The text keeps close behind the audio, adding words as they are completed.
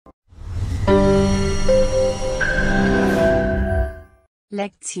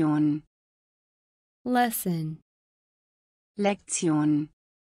Lektion, lesson, Lektion,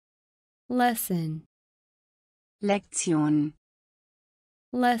 lesson, Lektion,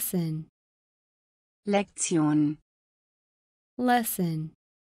 lesson, Lektion, lesson,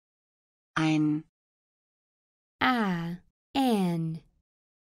 ein, an, ein,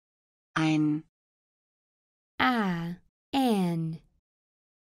 an, ein, an,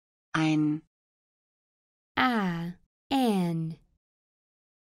 ein, an,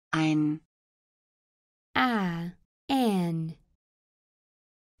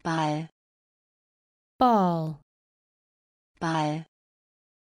 Ball, ball, Ball,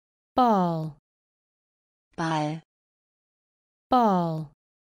 ball, Ball, ball,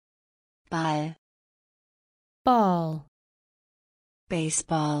 Ball, ball,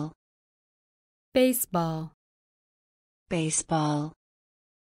 Baseball, baseball, Baseball,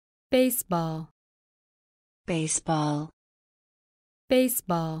 baseball, Baseball,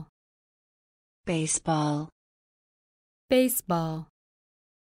 baseball, Baseball, baseball,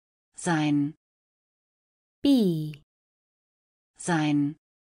 sein, be, sein,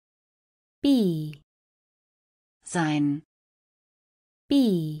 be, sein,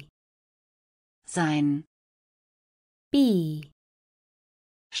 be, sein, be,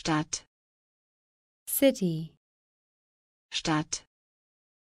 Stadt, city, Stadt,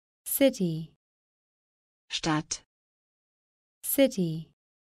 city, Stadt, city,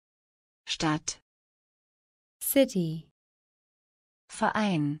 Stadt, city,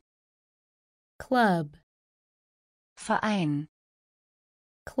 Verein, club, Verein,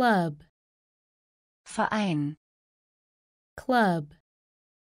 club, Verein, club,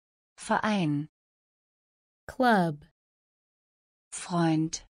 Verein, club,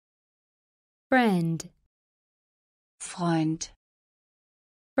 Freund, friend, Freund,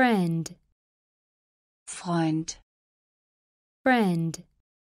 friend, Freund, friend,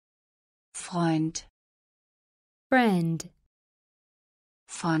 Freund, friend,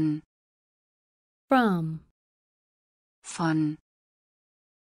 von, from, von,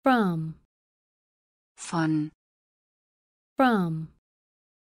 from, von, from,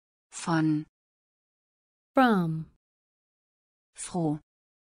 von, from, froh,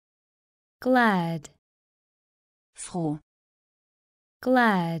 glad, froh,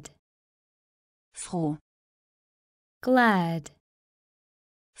 glad, froh, glad,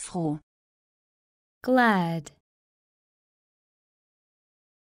 froh, glad,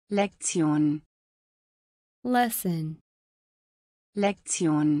 Lektion, lesson,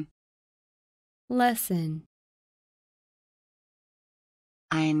 Lektion, lesson,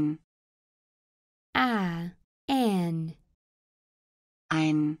 ein, an, ein,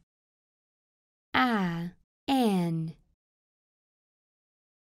 an,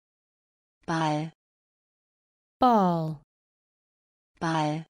 Ball, ball,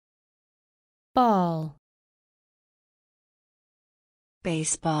 Ball, ball,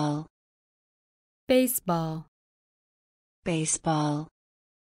 Baseball, baseball, Baseball,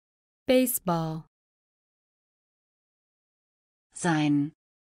 baseball, sein,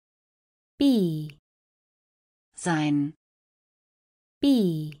 be, sein,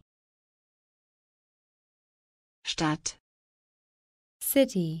 be, Stadt,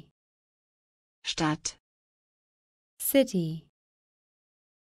 city, Stadt, city,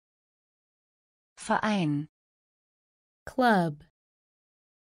 Verein, club,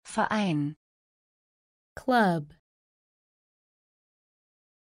 Verein, club,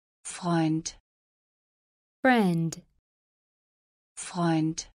 Freund, friend,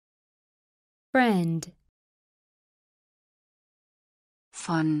 Freund, friend,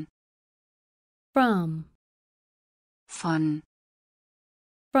 von, from, von,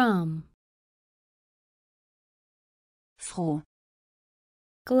 from, froh,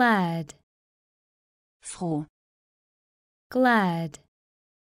 glad, froh, glad,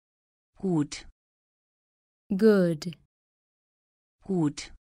 gut, good,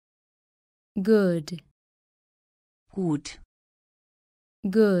 gut, good, gut,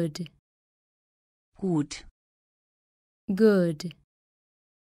 good, gut, good,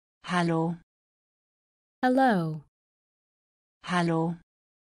 hallo, hello, hallo,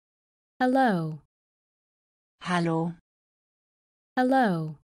 hello, hallo,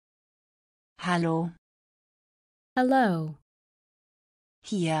 hello, hallo, hello,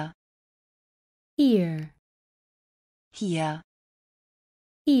 hier, here, hier,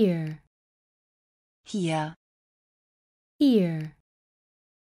 here, hier, here,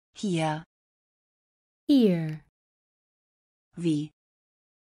 hier, here, wie,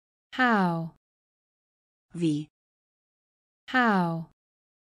 how, wie, how,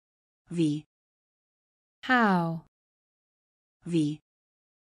 wie, how, wie.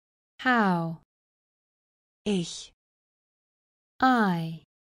 how, ich, I,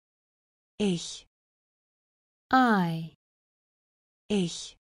 ich, I,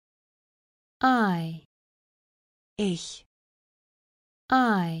 ich, I, ich,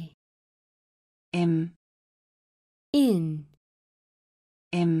 I, im, in,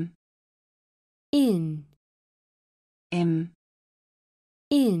 im, in, im,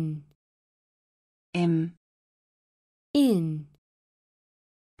 in, im, in,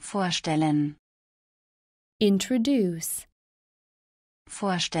 vorstellen, introduce,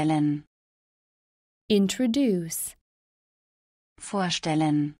 vorstellen, introduce,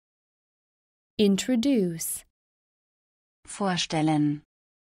 vorstellen, introduce, vorstellen,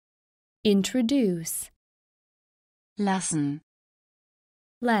 introduce, lassen,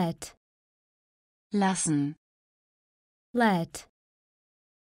 let, lassen, let,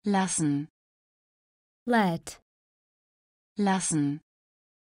 lassen, let, lassen,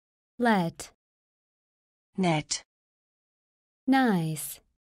 let, nett, nice,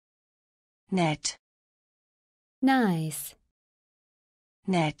 nett, nice,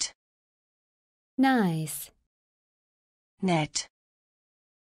 nett, nice, nett,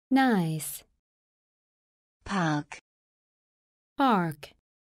 nice, Park, park,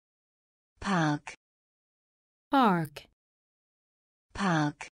 Park, park,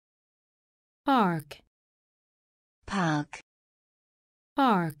 Park, park, Park,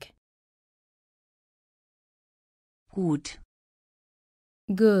 park, gut,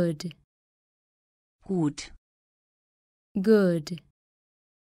 good, gut, good,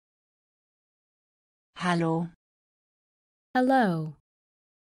 hallo, hello,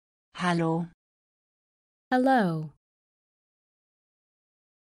 hallo, hello,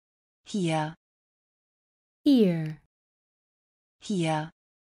 hier, here, hier,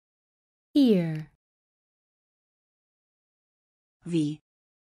 here, wie,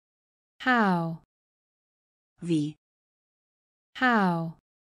 how, wie, how,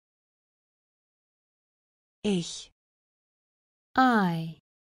 ich, I,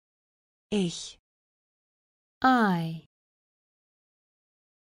 ich, I,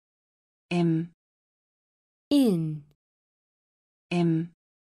 im, in, im,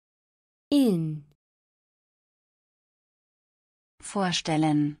 in,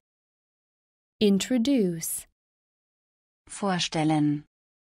 vorstellen, introduce, vorstellen,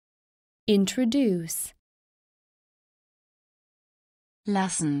 introduce,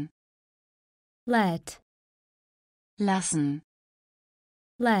 lassen, let, lassen,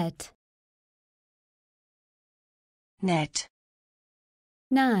 let, nett,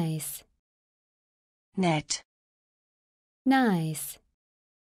 nice, nett, nice,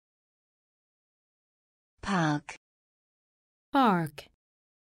 Park, park,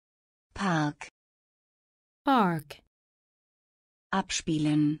 Park, park,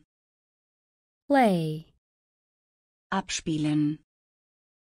 abspielen, play, abspielen,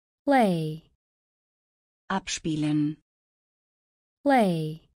 play, abspielen,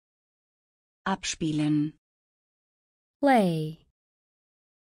 play, abspielen, play,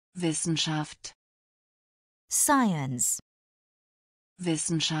 Wissenschaft, Science,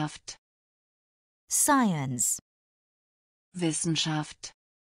 Wissenschaft, science, Wissenschaft,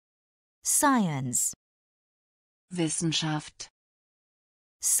 science, Wissenschaft,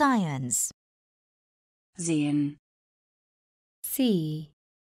 science, sehen, see,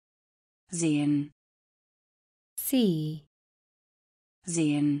 sehen, see,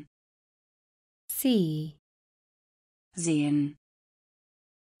 sehen, see, sehen,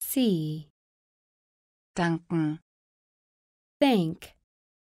 see, danken, thank,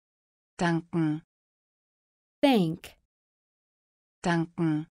 danken, thank,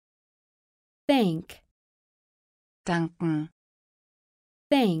 danken, thank, danken,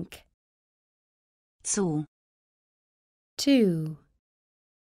 thank, zu, two,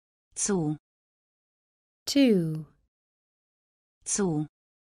 zu, two, zu,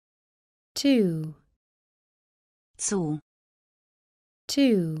 two, zu,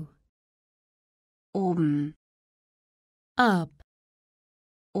 two, oben, up,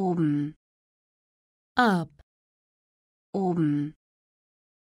 oben, up, oben,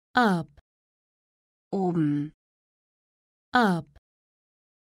 up, oben, up,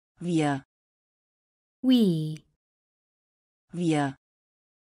 wir, we, wir,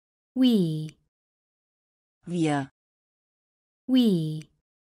 we, wir, we,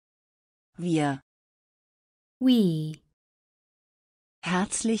 wir, we,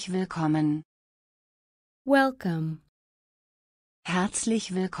 herzlich willkommen, welcome,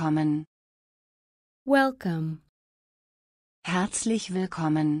 herzlich willkommen, welcome, herzlich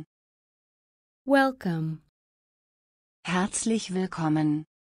willkommen, welcome, herzlich willkommen,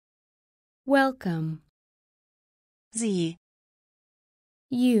 welcome, Sie,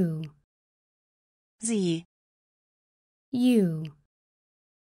 you, Sie, you,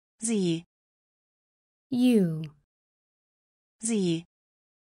 Sie, you, Sie,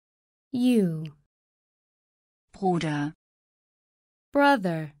 you, Bruder,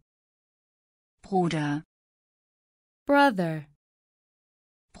 brother, Bruder, brother,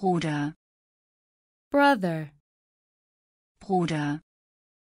 Bruder, brother, Bruder,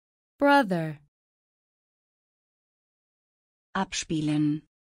 brother, abspielen,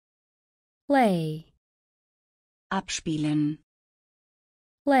 play, abspielen,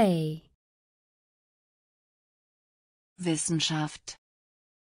 play, Wissenschaft,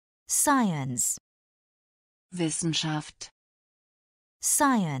 Science. Wissenschaft,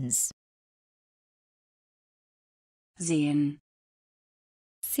 Science. sehen,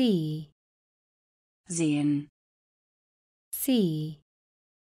 see, sehen, see,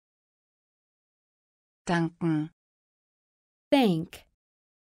 danken, thank,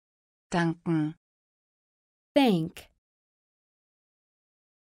 danken, thank,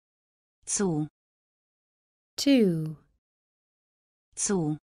 zu, to,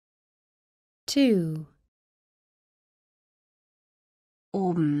 zu, to,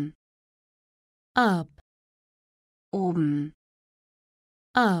 oben, up, oben,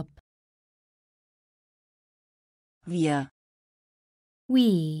 up, wir,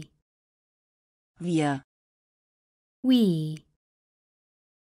 we, wir. we,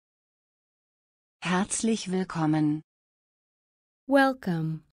 Herzlich willkommen,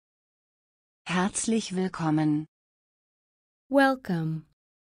 welcome, herzlich willkommen, welcome,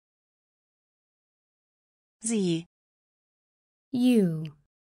 Sie, you,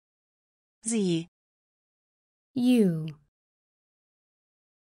 Sie, you,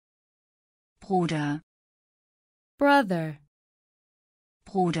 Bruder, brother,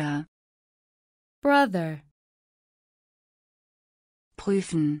 Bruder, brother,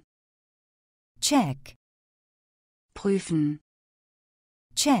 prüfen, Check. prüfen,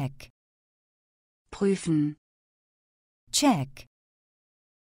 Check. prüfen, Check.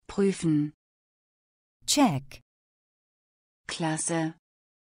 prüfen, Check. Klasse,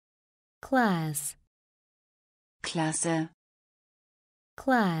 class, Klasse,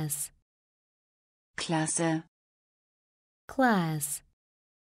 class, Klasse, class,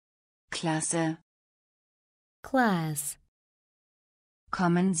 Klasse, class,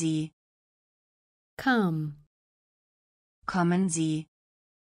 kommen Sie, come, kommen Sie,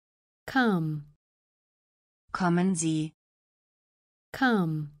 come, kommen Sie,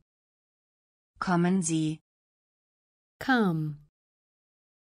 come, kommen Sie, come,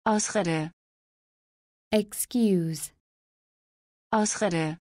 Ausrede, excuse,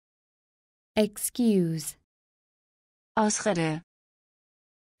 Ausrede, excuse, Ausrede,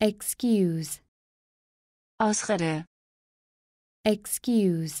 excuse, Ausrede,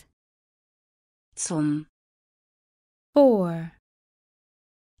 excuse, zum, for,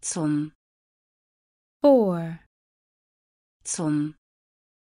 zum, for, zum,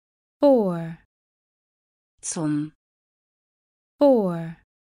 for, zum, for,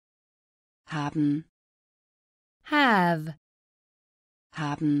 haben, have,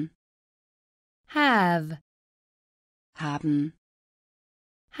 haben, have, haben,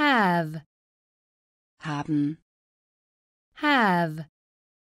 have, haben. have,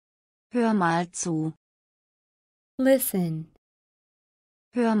 Hör mal zu, listen,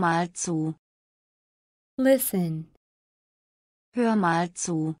 hör mal zu, listen, hör mal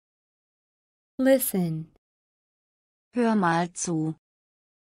zu, listen, hör mal zu,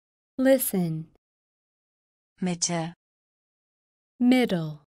 listen, Mitte,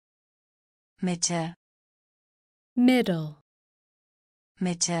 middle, Mitte, middle,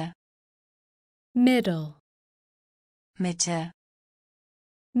 Mitte, middle, Mitte,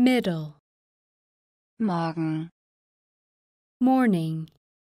 middle, morgen, morning,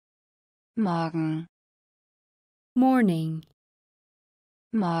 morgen, morning,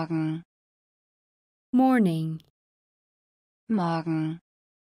 morgen, morning, morgen,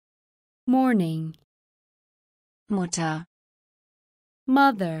 morning, Mutter,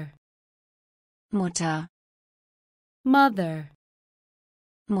 mother, Mutter, mother,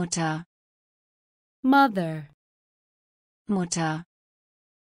 Mutter, mother, Mutter,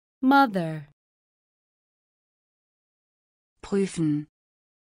 mother, prüfen,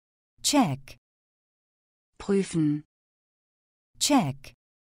 Check. prüfen, Check.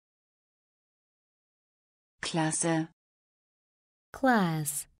 Klasse,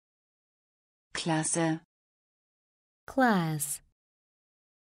 class, Klasse, class,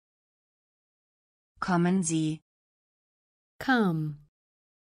 kommen Sie, come,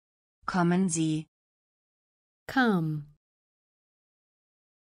 Kommen Sie. Come.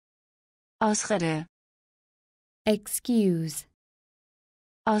 Ausrede. Excuse.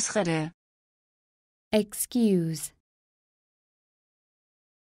 Ausrede. Excuse.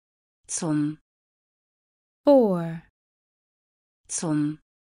 Zum. For. Zum.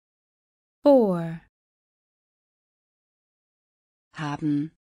 For.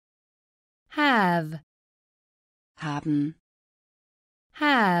 Haben. Have. Haben.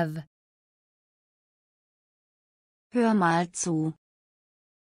 Have. Hör mal zu.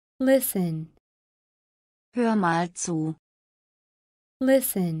 Listen. Hör mal zu.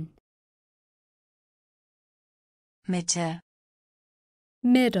 Listen. Mitte.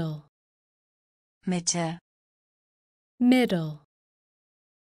 Middle. Mitte. Middle.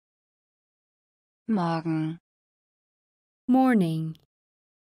 Morgen. Morning.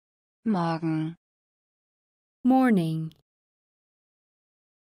 Morgen. Morning.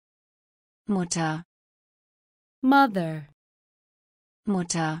 Mutter. Mother.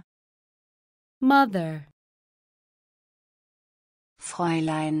 Mutter. Mother.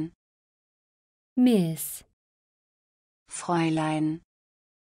 Fräulein. Miss. Fräulein.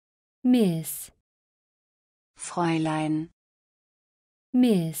 Miss. Fräulein.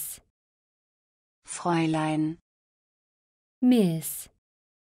 Miss. Fräulein. Miss.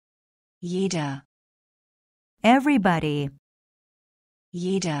 Jeder. Everybody.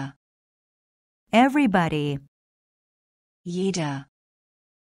 Jeder. Everybody. Jeder.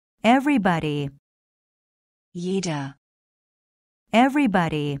 Everybody. Jeder.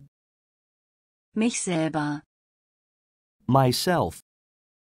 Everybody. Mich selber. myself,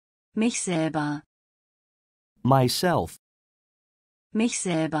 Mich selber. myself, Mich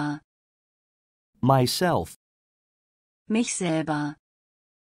selber. myself, Mich selber.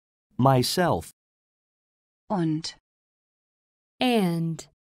 myself, Und. And.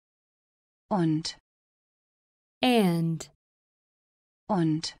 Und. And.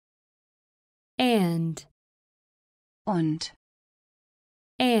 Und. And. Und.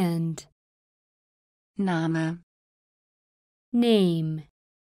 And. Name. Name.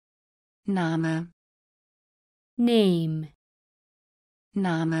 Name. Name.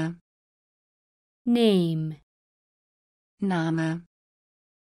 Name. Name. Name.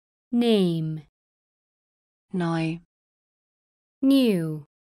 Name. Neu. New.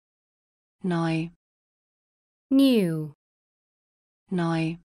 Neu. New.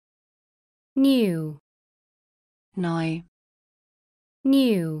 Neu. New. Neu.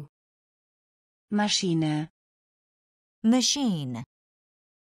 New. Maschine. Machine.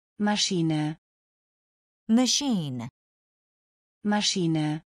 Maschine. Machine.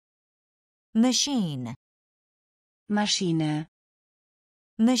 Maschine. Machine. Maschine.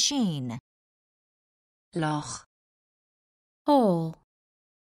 Machine. Loch. Hole.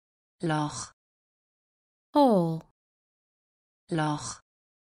 Loch. Hole. Loch.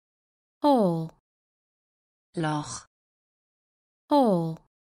 Hole. Loch. Hole.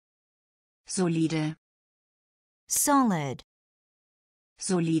 Solide. Solid.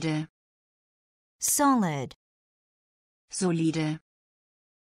 Solide. Solid. Solide.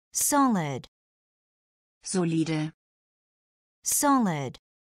 Solid. Solide. Solid.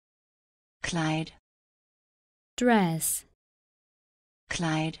 Kleid. Dress.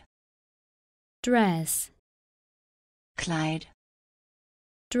 Kleid. Dress. Kleid.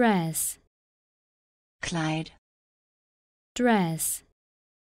 Dress. Kleid. Dress.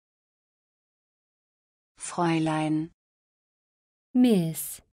 Fräulein.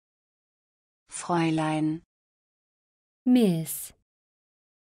 Miss. Fräulein. Miss.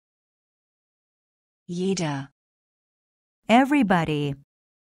 Jeder. Everybody.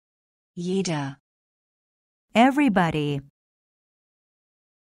 Jeder. Everybody.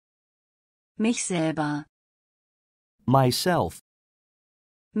 Mich selber. myself,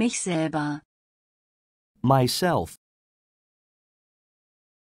 Mich selber. myself,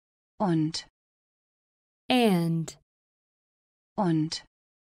 Und. And. Und.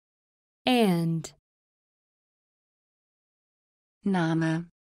 And. Name.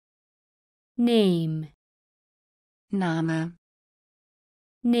 Name. Name.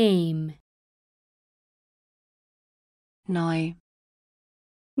 Name. Neu.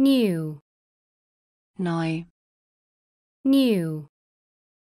 New. Neu. New.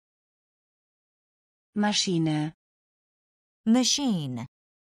 Maschine. Machine.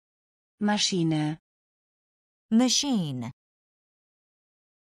 Maschine. Machine.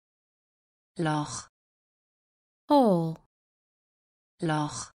 Loch. Hole.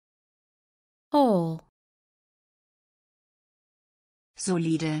 Loch. Hole.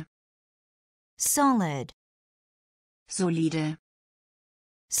 Solide. Solid. Solide.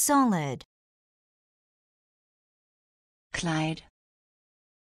 solid, Kleid,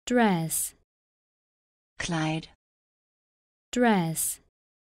 dress, Kleid, dress,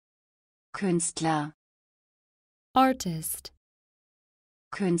 Künstler, artist,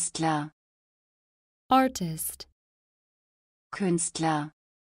 Künstler, artist, Künstler,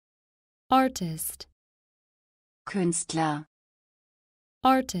 artist, Künstler,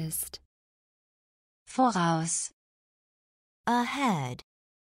 artist, voraus, ahead,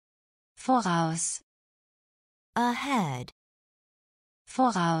 voraus, ahead,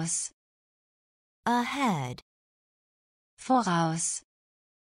 voraus, ahead, voraus,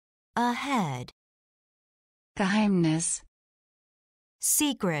 ahead, Geheimnis,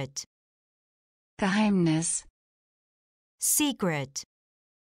 secret, Geheimnis, secret,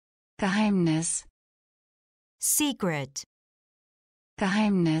 Geheimnis, secret,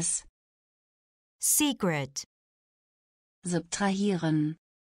 Geheimnis, secret, subtrahieren,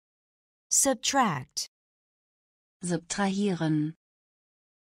 subtract, subtrahieren,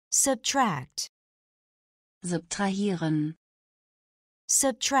 subtract, subtrahieren,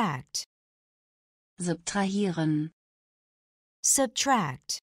 subtract, subtrahieren,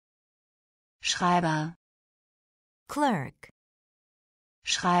 subtract, Schreiber, clerk,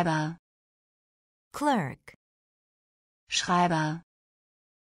 Schreiber, clerk, Schreiber,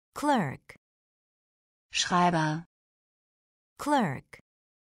 clerk, Schreiber, clerk,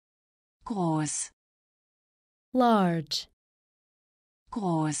 groß, large,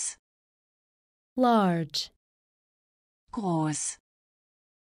 groß, large, groß,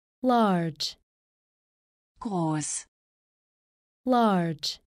 large, groß,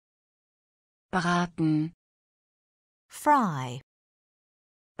 large, braten, fry,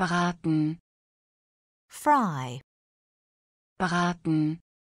 braten, fry, braten,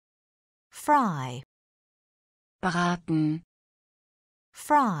 fry, braten,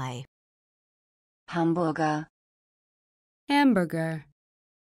 fry, Hamburger, hamburger,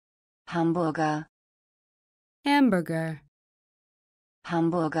 Hamburger, hamburger,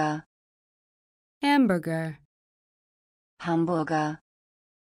 Hamburger, hamburger, Hamburger,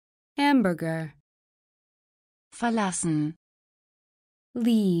 hamburger, verlassen,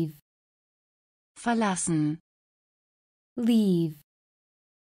 leave, verlassen, leave,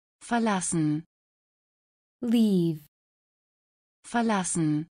 verlassen, leave,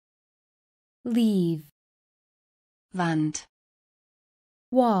 verlassen, leave, Wand,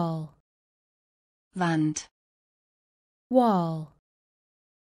 wall, Wand, wall,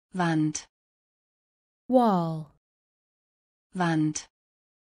 Wand, wall, Wand,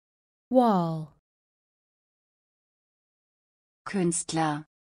 wall, Künstler,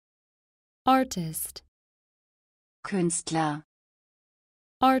 artist, Künstler,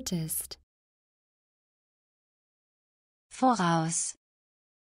 artist, voraus,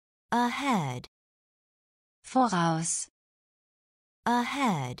 ahead, voraus,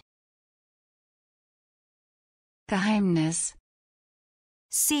 ahead, Geheimnis,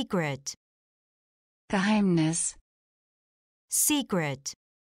 secret, Geheimnis, secret,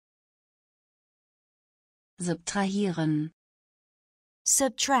 subtrahieren,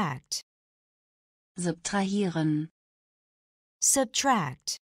 subtract, subtrahieren,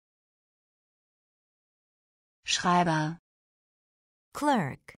 subtract, Schreiber,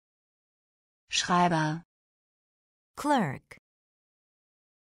 clerk, Schreiber, clerk,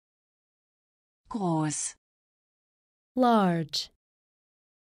 groß, large,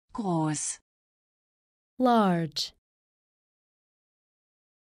 groß, large,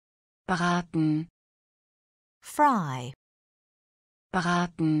 braten, fry,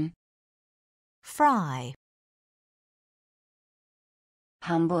 braten, fry,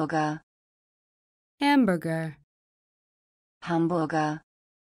 Hamburger, hamburger, Hamburger,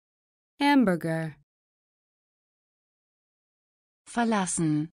 hamburger,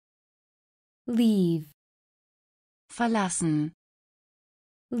 verlassen, leave, verlassen,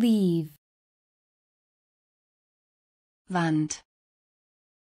 leave, Wand,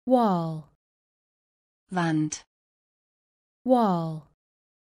 wall, Wand, wall,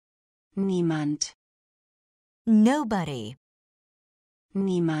 niemand, nobody,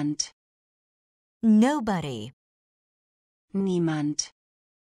 niemand, nobody, niemand,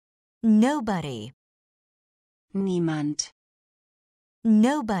 nobody, niemand,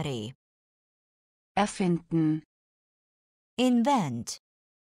 nobody, erfinden, invent,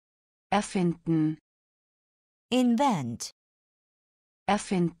 erfinden, invent,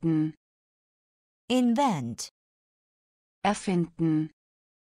 erfinden, invent, erfinden,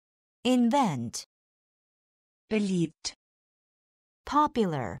 invent, beliebt,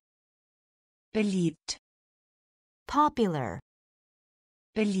 popular, beliebt, popular,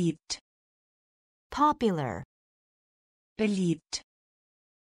 beliebt, popular, beliebt,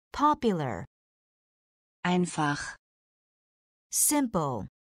 popular, einfach, simple,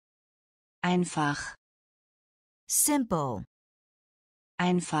 einfach, simple,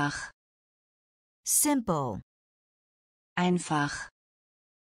 einfach, simple, einfach,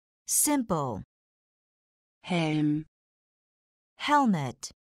 simple, Helm,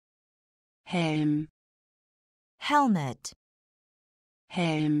 helmet, Helm, helmet,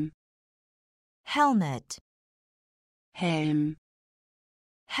 Helm, helmet, Helm.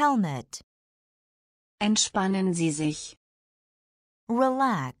 helmet, Entspannen Sie sich,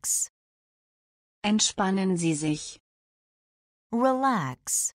 relax, entspannen Sie sich,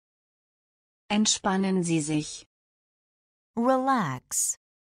 relax, entspannen Sie sich, relax,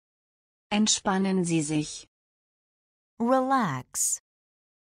 entspannen Sie sich, relax,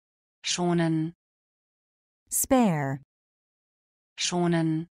 schonen, spare,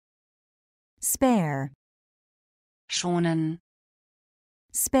 schonen, spare, schonen,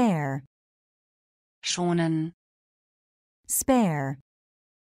 spare, schonen, spare,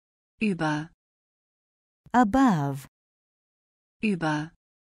 über, above, über,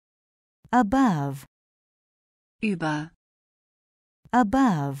 above, über,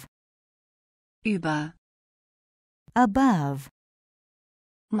 above, über, above,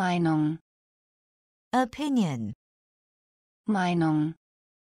 Meinung, opinion, Meinung,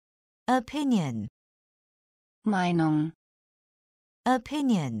 opinion, Meinung,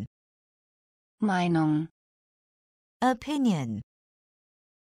 opinion, Meinung, opinion,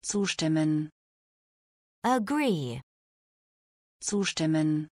 zustimmen, agree,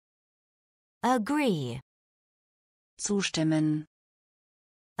 zustimmen, agree, zustimmen,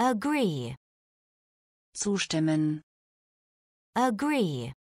 agree, zustimmen,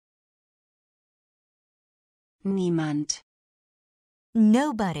 agree, niemand,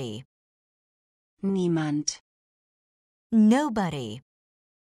 nobody, niemand, nobody,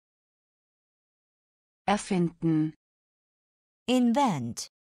 erfinden, invent,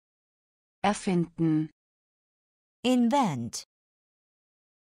 erfinden, invent,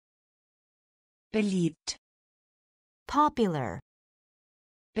 beliebt, popular,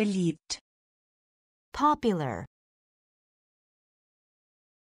 beliebt, popular,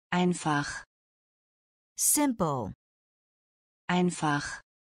 einfach, simple, einfach,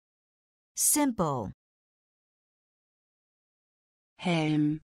 simple,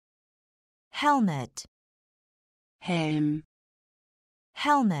 Helm, helmet, Helm,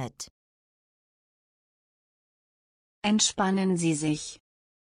 helmet, entspannen Sie sich,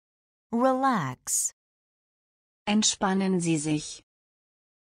 relax, entspannen Sie sich,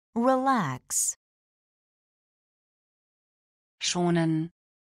 relax, schonen,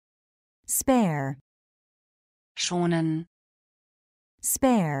 spare, schonen,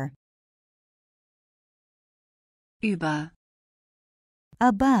 spare, über,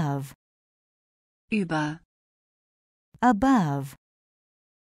 above, über, above,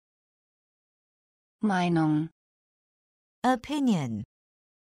 Meinung, opinion,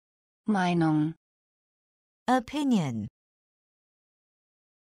 Meinung, opinion,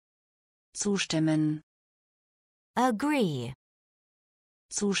 zustimmen, agree,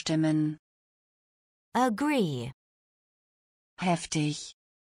 zustimmen, agree, heftig,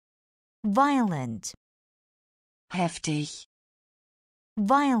 violent, heftig,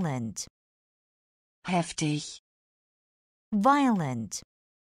 violent, heftig, violent,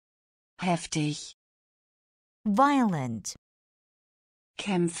 heftig, violent,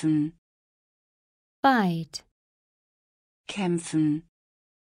 kämpfen, fight, kämpfen,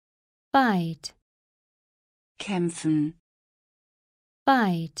 fight, kämpfen,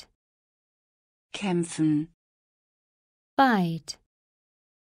 fight, kämpfen, fight,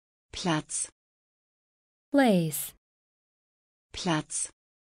 Platz, place, Platz,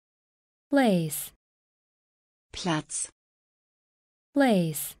 place, Platz,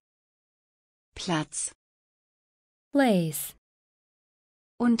 place, Platz, place,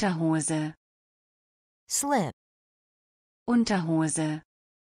 Unterhose, slip, Unterhose,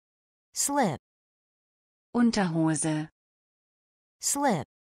 slip, Unterhose, slip,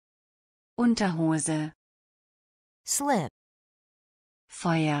 Unterhose, slip,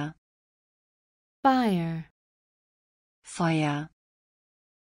 Feuer, fire, Feuer,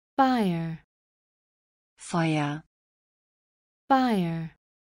 fire, Feuer, fire,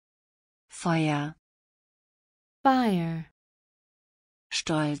 Feuer, fire,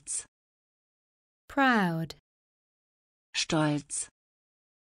 Stolz, proud, Stolz,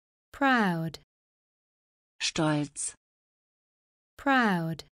 proud, Stolz,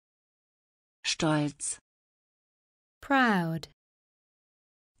 proud, Stolz, proud,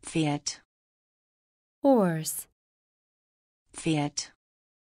 Pferd, horse, Pferd,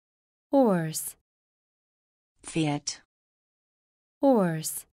 horse, Pferd,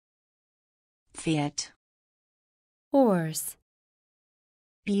 horse, Pferd. horse,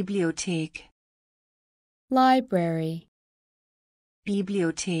 Bibliothek, library,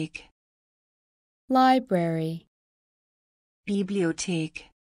 Bibliothek, library, Bibliothek,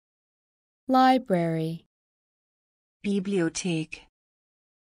 library, Bibliothek.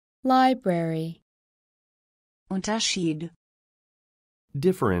 library, Unterschied,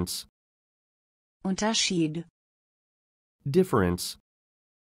 difference, Unterschied, difference,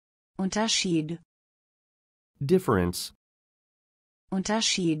 Unterschied, difference,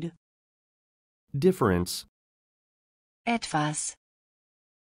 Unterschied. difference, Etwas,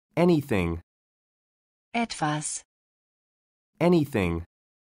 anything, etwas, anything,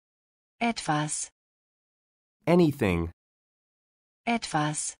 etwas, anything,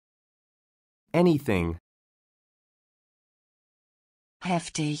 etwas. anything,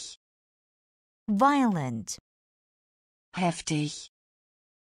 Heftig, violent, heftig.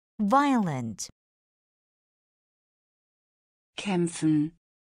 violent, Kämpfen,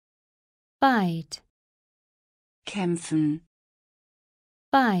 fight, kämpfen.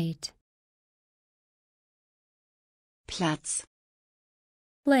 fight, Platz,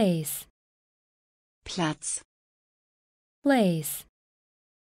 place, Platz. place,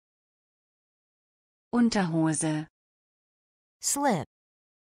 Unterhose, slip,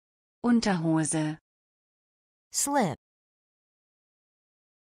 Unterhose. slip,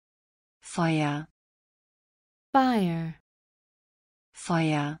 Feuer, fire,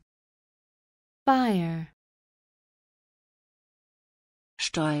 Feuer. fire,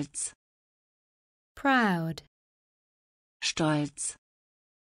 Stolz, proud, stolz.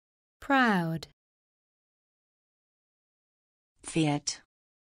 proud, Pferd,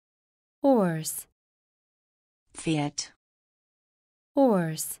 horse, Pferd.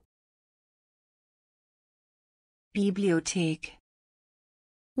 horse, Bibliothek,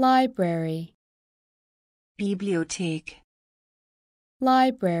 library, Bibliothek.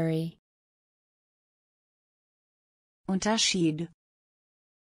 library, Unterschied,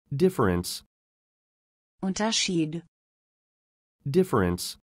 difference, Unterschied.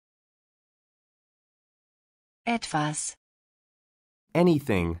 difference, Etwas,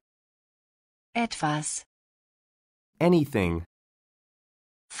 anything, etwas. anything,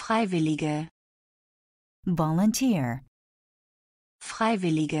 Freiwillige, volunteer,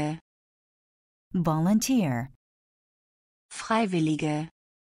 Freiwillige, volunteer, Freiwillige,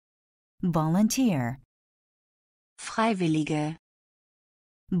 volunteer, Freiwillige.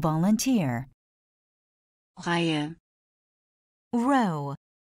 volunteer, Reihe, row,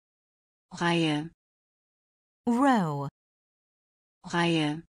 Reihe, row,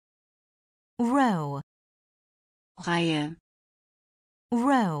 Reihe, row, Reihe.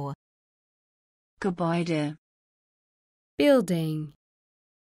 row, Gebäude, building,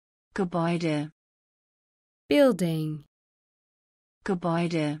 Gebäude, building,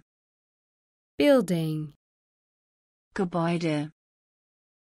 Gebäude, building, Gebäude.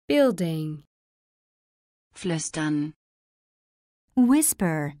 building, Flüstern,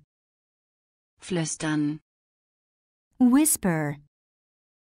 whisper, flüstern, whisper,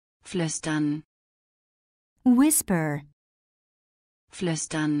 flüstern, whisper,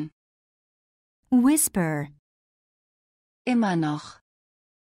 flüstern. whisper, Immer noch,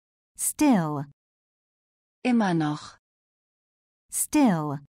 still, immer noch,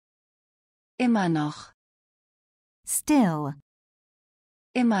 still, immer noch, still,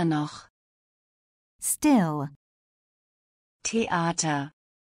 immer noch. still, Theater,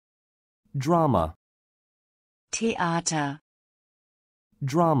 drama, Theater,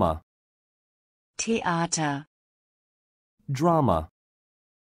 drama, Theater, drama,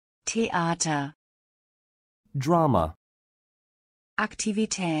 Theater. drama,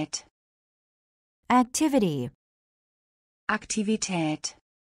 Aktivität, activity, Aktivität,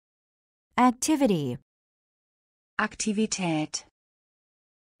 activity, Aktivität,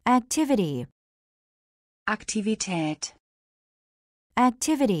 activity, Aktivität.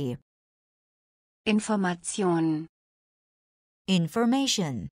 activity, Information,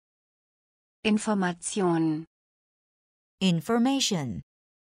 information, Information, information,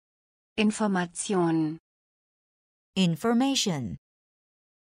 Information, information,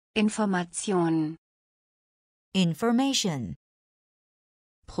 Information. information,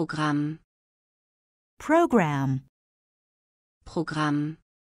 Programm, program, Programm,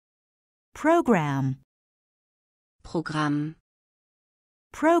 program, Programm,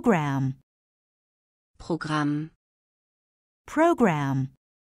 program, Programm. program,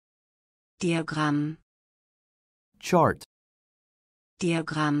 Diagramm, chart,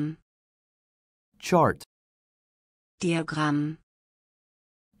 Diagramm, chart, Diagramm,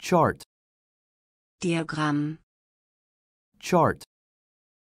 chart, Diagramm. chart,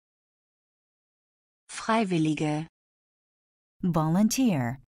 Freiwillige,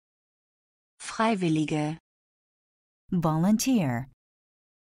 volunteer, Freiwillige, volunteer,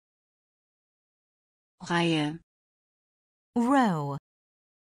 Reihe, row,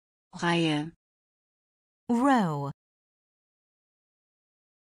 Reihe, row,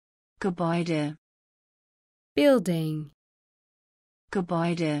 Gebäude, building,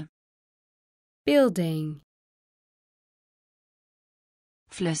 Gebäude, building,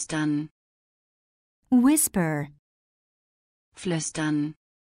 flüstern, whisper, flüstern,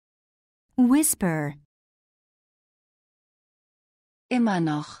 whisper, immer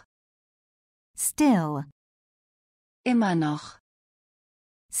noch, still, immer noch,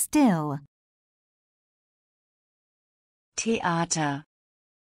 still, Theater,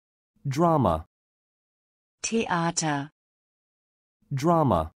 drama, Theater,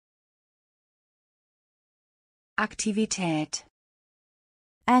 drama, Aktivität,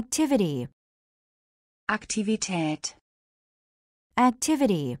 activity, Aktivität,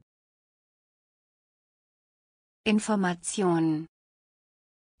 activity, Information,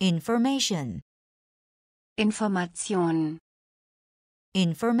 information, Information,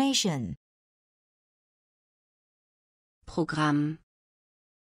 information, Programm,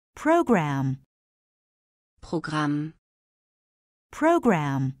 program, Programm,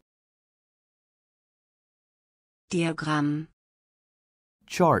 program, Diagramm,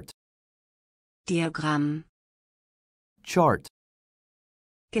 chart, Diagramm, chart,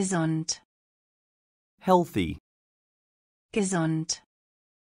 gesund, healthy, gesund,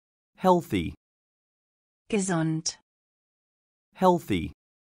 healthy, gesund, healthy,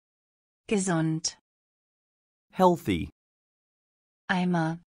 gesund, healthy,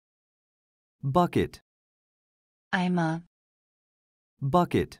 Eimer, bucket, Eimer,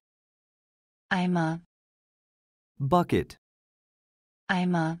 bucket, Eimer, bucket,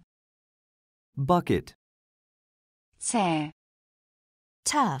 Eimer, bucket, zäh,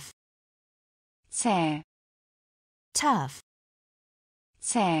 tough, zäh, tough,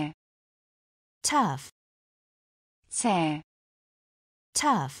 zäh, tough, zäh,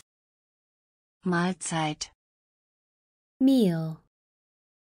 tough, Mahlzeit, meal,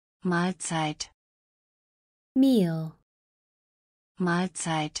 Mahlzeit, meal,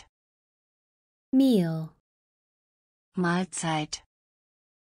 Mahlzeit, meal, Mahlzeit,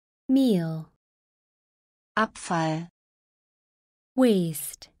 meal, Abfall,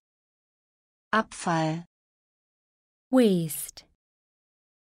 waste, Abfall, waste,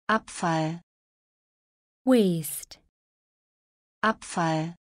 Abfall, waste,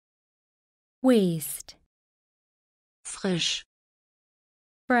 Abfall, waste, frisch,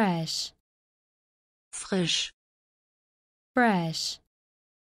 fresh, frisch, fresh,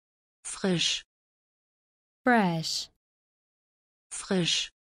 frisch, fresh,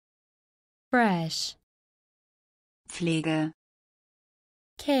 frisch, fresh, Pflege,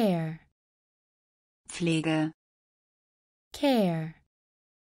 care, Pflege, care,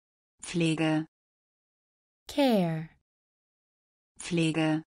 Pflege, care,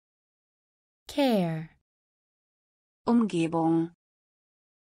 Pflege, care, Umgebung,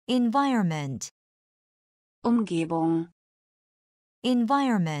 environment, Umgebung,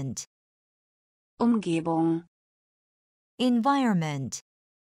 environment, Umgebung, environment,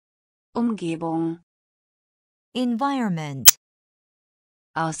 Umgebung, environment,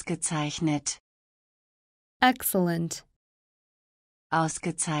 ausgezeichnet, excellent,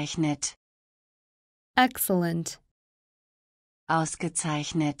 ausgezeichnet, excellent,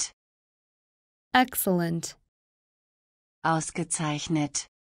 ausgezeichnet, excellent, ausgezeichnet,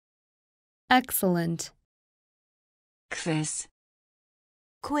 excellent, Quiz,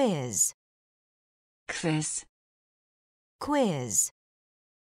 quiz, Quiz, quiz,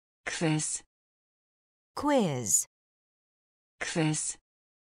 Quiz, quiz, Quiz,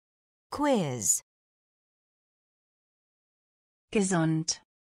 quiz, gesund,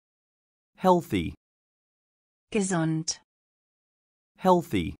 healthy, gesund,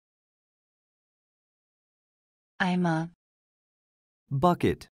 healthy, Eimer,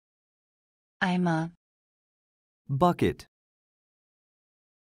 bucket, Eimer, bucket,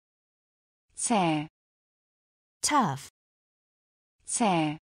 zäh, tough,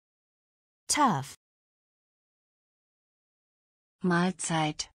 zäh, tough,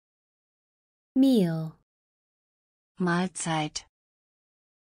 Mahlzeit, meal, Mahlzeit,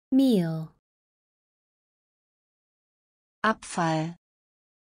 meal, Abfall,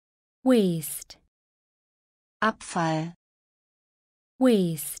 waste, Abfall,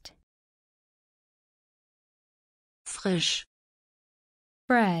 waste, frisch,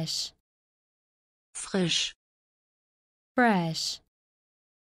 fresh, frisch, fresh,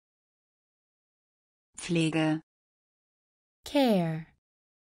 Pflege, care,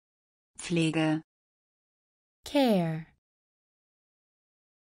 Pflege, care,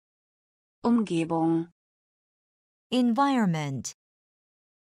 Umgebung, environment,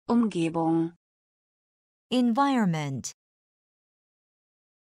 Umgebung, environment,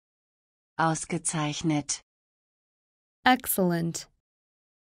 ausgezeichnet, excellent,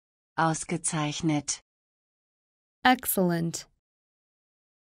 ausgezeichnet, excellent,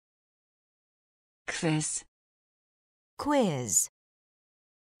 Quiz, quiz,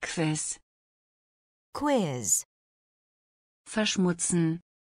 Quiz, quiz, verschmutzen,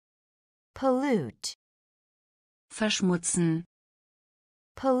 pollute, verschmutzen,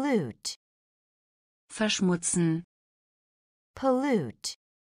 pollute, verschmutzen, pollute,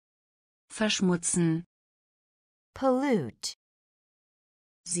 verschmutzen, pollute,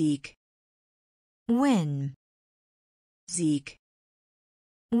 Sieg, win, Sieg,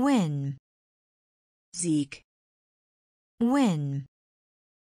 win, Sieg, win,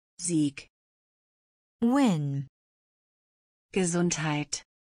 Sieg, win, Gesundheit,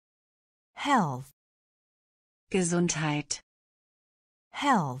 health, Gesundheit,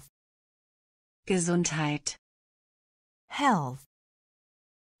 health, Gesundheit, health,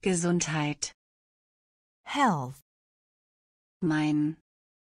 Gesundheit, health, mein,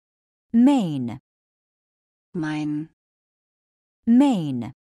 main, mein,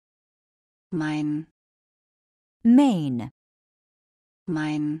 main, mein, main,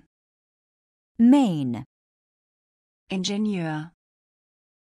 mein, main, Ingenieur,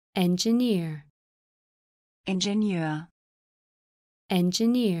 engineer, Ingenieur,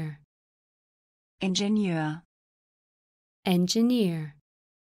 engineer, Ingenieur, engineer,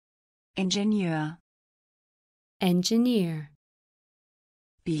 Ingenieur, engineer,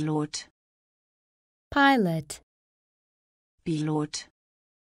 Pilot, pilot, Pilot,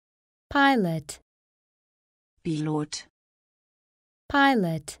 pilot, Pilot,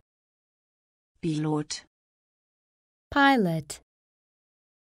 pilot, Pilot, pilot,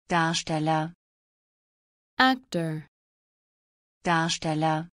 Darsteller, actor,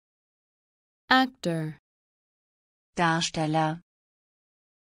 Darsteller, actor, Darsteller,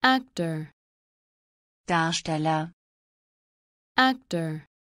 actor, Darsteller, actor,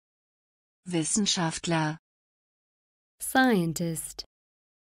 Wissenschaftler, scientist,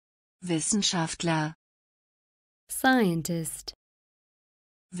 Wissenschaftler, scientist,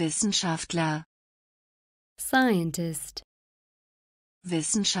 Wissenschaftler, scientist,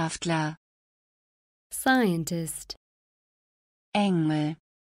 Wissenschaftler, scientist, Engel,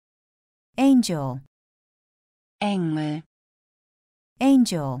 angel, Engel,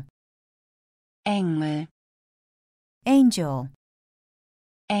 angel, Engel, angel,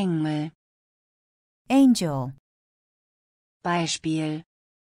 Engel, angel, Beispiel,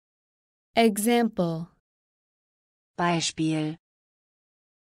 example, Beispiel,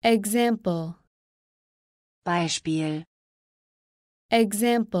 example, Beispiel,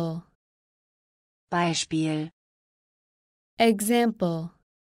 example, Beispiel, example,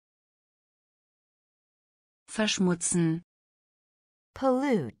 verschmutzen,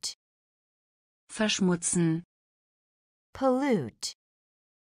 pollute, verschmutzen, pollute,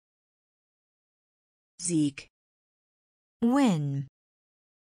 Sieg, win,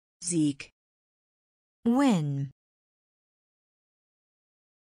 Sieg, win,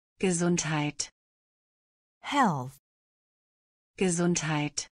 Gesundheit, health,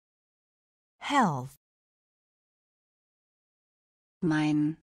 Gesundheit, health,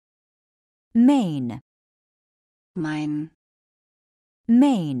 mein, main, mein,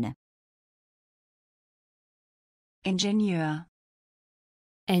 main, Ingenieur,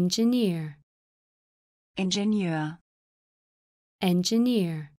 engineer, Ingenieur,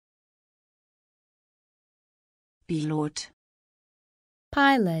 engineer, Pilot,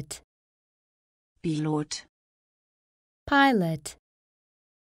 pilot, Pilot, pilot,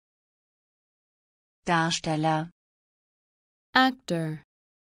 Darsteller, actor,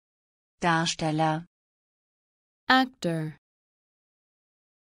 Darsteller, actor,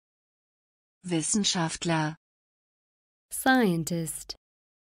 Wissenschaftler, scientist,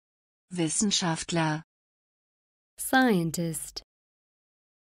 Wissenschaftler, scientist,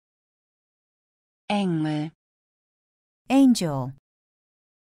 Engel, angel,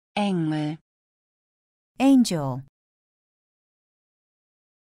 Engel, angel,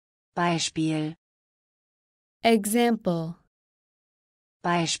 Beispiel, example,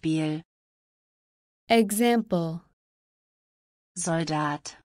 Beispiel, example,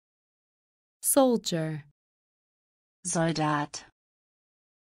 Soldat, soldier, Soldat,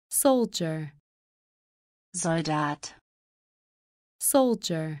 soldier, Soldat,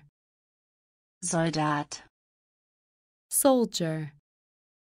 soldier, Soldat, soldier,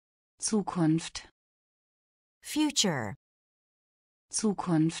 Zukunft, future,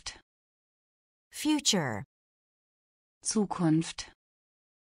 Zukunft, future, Zukunft,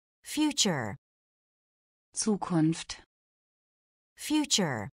 future, Zukunft,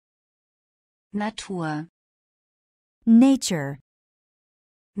 future, Natur, nature,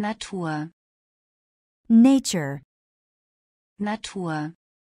 Natur, nature, Natur,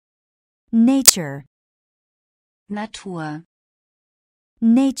 nature, Natur,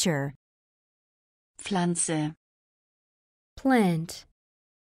 nature, Pflanze, plant,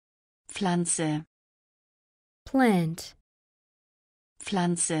 Pflanze, plant,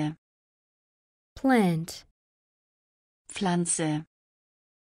 Pflanze, plant, Pflanze,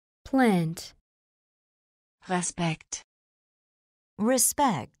 plant, Respekt,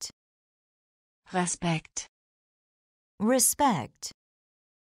 respect, Respekt, respect,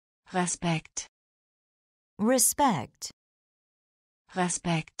 Respekt, respect,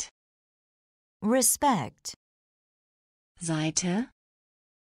 Respekt, respect, Seite,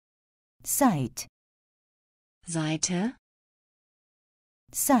 sight, Seite,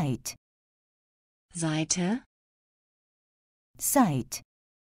 sight, Seite, sight,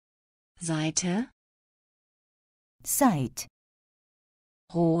 Seite, sight,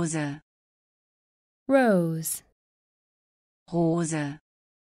 Rose, rose, Rose,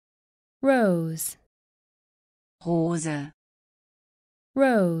 rose, Rose,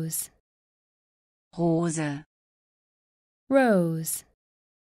 rose, Rose, rose,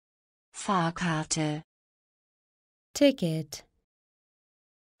 Fahrkarte, ticket,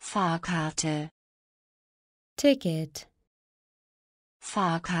 Fahrkarte, ticket,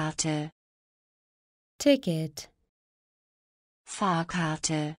 Fahrkarte, ticket,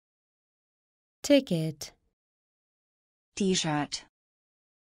 Fahrkarte, ticket, T-Shirt,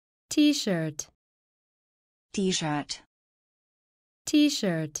 t-shirt, T-Shirt,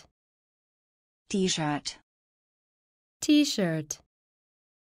 t-shirt, T-Shirt, t-shirt,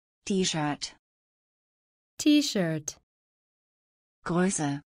 T-Shirt, t-shirt,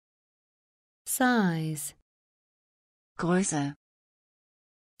 Größe, size, Größe,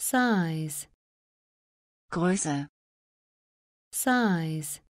 size, Größe,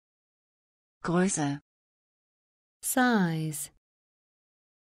 size, Größe, size,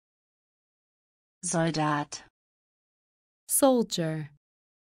 Soldat, soldier,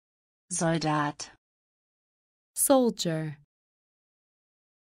 Soldat, soldier,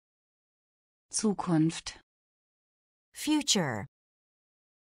 Zukunft, future,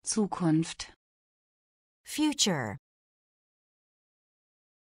 Zukunft, future,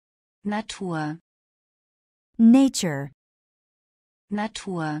 Natur, nature,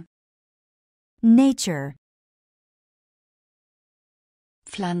 Natur, nature,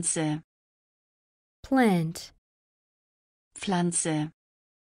 Pflanze, plant, Pflanze,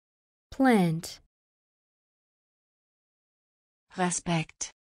 plant,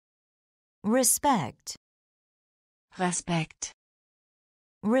 Respekt, respect, Respekt,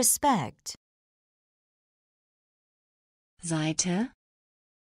 respect, Seite,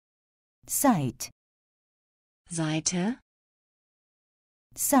 sight, Seite,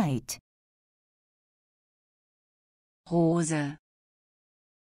 sight, Rose,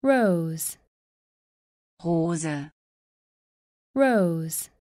 rose, Rose, rose,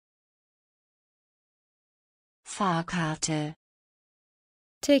 Fahrkarte,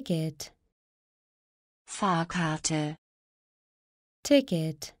 ticket, Fahrkarte,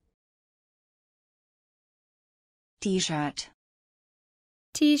 ticket, T-Shirt,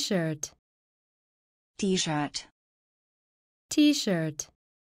 t-shirt, T-Shirt, t-shirt,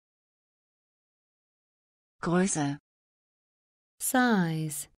 Größe,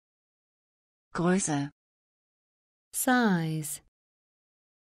 size, Größe, size,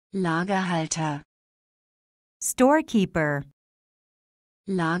 Lagerhalter, storekeeper,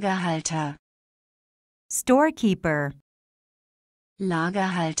 Lagerhalter, storekeeper,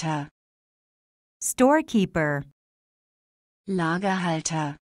 Lagerhalter, storekeeper,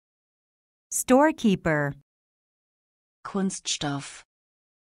 Lagerhalter, storekeeper, Kunststoff,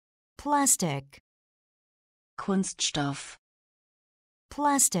 plastic, Kunststoff,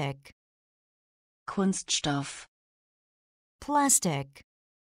 plastic, Kunststoff, plastic,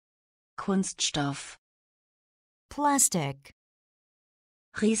 Kunststoff, plastic,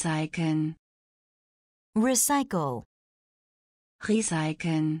 Recyceln, recycle,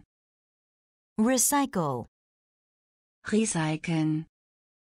 Recyceln. recycle, Recyceln.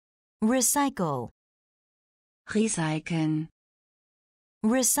 recycle, Recyceln.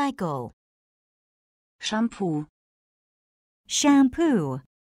 recycle, Shampoo. shampoo,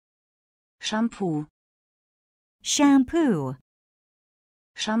 Shampoo. shampoo,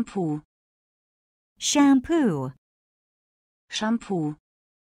 Shampoo. shampoo, Shampoo.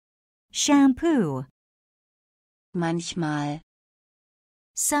 shampoo, Manchmal.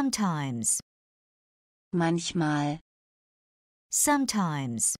 sometimes, Manchmal.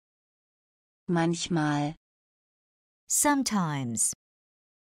 sometimes, Manchmal. sometimes,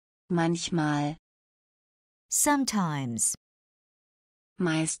 Manchmal. sometimes,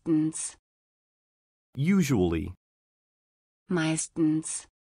 Meistens. Usually. Meistens.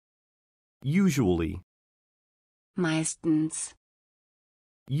 Usually. Meistens.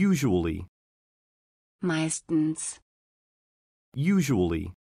 Usually. Meistens.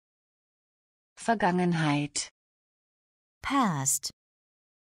 Usually. Vergangenheit. past,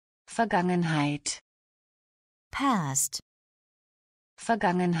 Vergangenheit. past,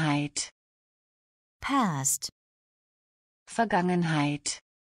 Vergangenheit. past, Vergangenheit.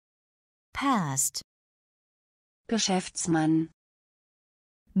 past, Geschäftsmann.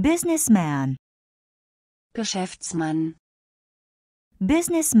 businessman, Geschäftsmann.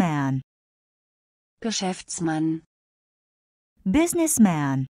 businessman, Geschäftsmann.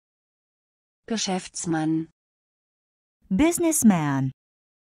 businessman, Geschäftsmann. businessman,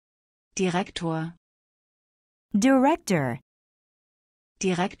 Direktor. director,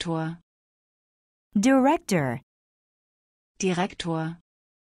 Direktor. director, Direktor.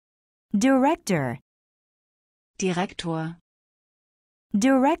 director, Direktor.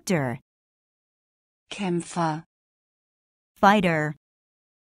 director, Kämpfer. fighter,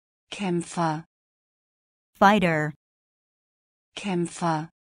 Kämpfer. fighter, Kämpfer.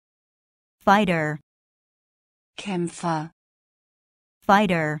 fighter, Kämpfer.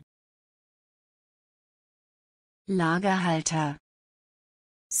 fighter, Lagerhalter.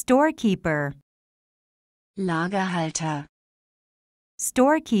 storekeeper, Lagerhalter.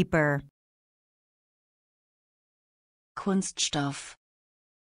 storekeeper, Kunststoff.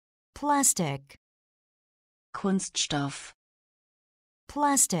 plastic, Kunststoff.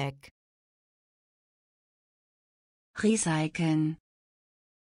 plastic, Recyceln.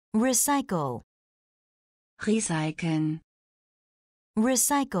 recycle, Recyceln.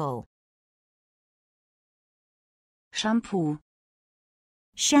 recycle, Shampoo.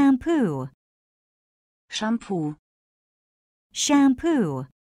 shampoo, Shampoo. shampoo,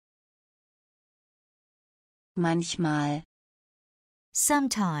 Manchmal.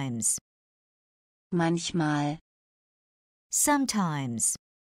 sometimes, Manchmal. sometimes,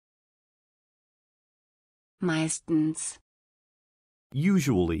 Meistens.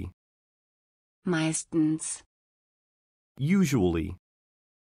 Usually. Meistens. Usually.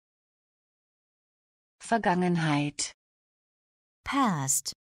 Vergangenheit.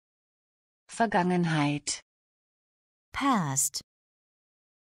 past, Vergangenheit. past,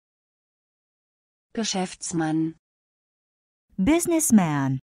 Geschäftsmann.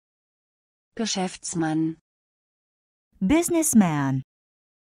 businessman, Geschäftsmann. businessman,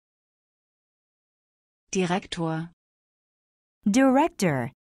 Direktor.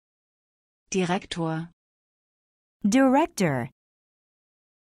 director, Direktor. director,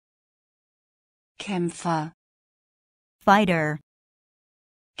 Kämpfer. fighter,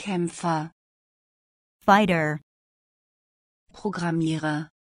 Kämpfer. fighter, Programmierer.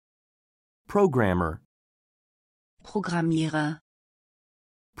 Programmer. Programmierer.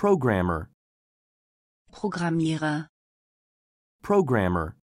 Programmer. Programmierer.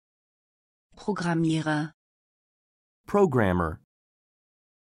 Programmer. Programmierer. Programmer.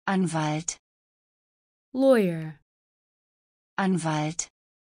 Anwalt. lawyer, Anwalt.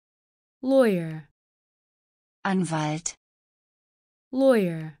 lawyer, Anwalt.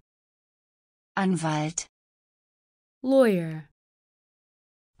 lawyer, Anwalt. lawyer,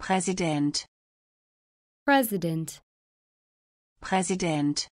 Präsident. president,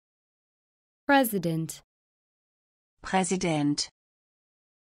 Präsident. president, Präsident.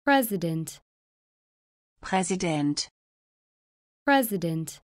 president, Präsident.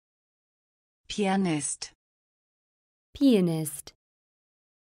 president, Pianist. pianist,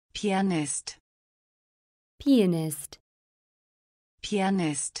 Pianist. pianist,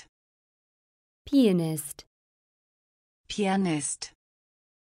 Pianist. pianist, Pianist.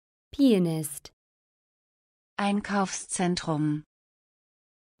 pianist, Einkaufszentrum.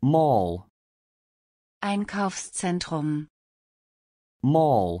 Mall. Einkaufszentrum.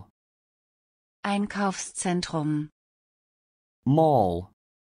 Mall. Einkaufszentrum. Mall,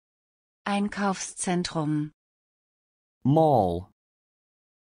 Einkaufszentrum, mall,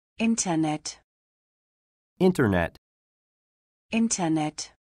 Internet, internet,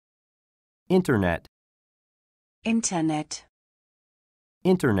 Internet, internet, Internet,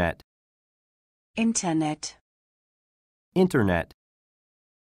 internet, Internet, internet,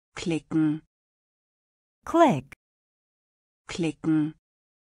 klicken, click, klicken,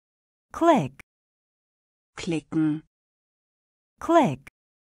 click, klicken, click,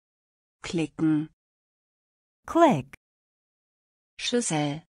 klicken, click,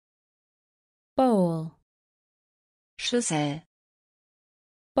 Schüssel, bowl, Schüssel,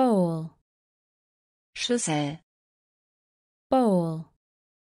 bowl, Schüssel, bowl,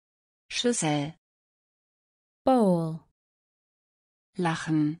 Schüssel, bowl,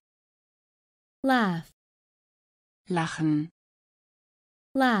 lachen, laugh, lachen,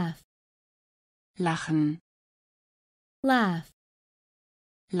 laugh, lachen, laugh,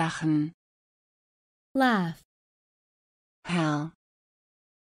 lachen, laugh, Herr,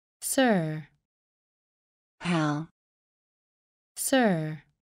 sir, Herr, sir,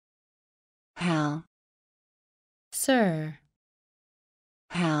 Herr, sir,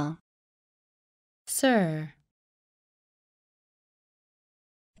 Herr, sir,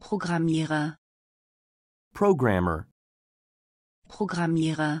 Programmierer, programmer,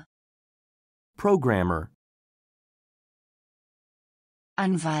 Programmierer, programmer,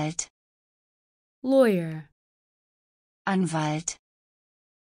 Anwalt, lawyer, Anwalt,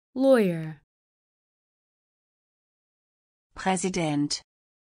 lawyer, Präsident,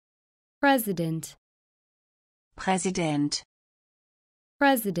 president, Präsident,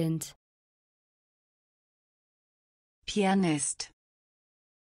 president, Pianist,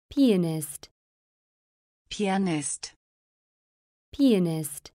 pianist, Pianist,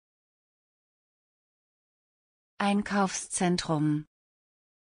 pianist, Einkaufszentrum,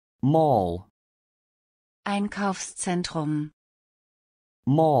 mall, Einkaufszentrum,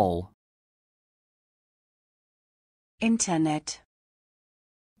 mall, Internet,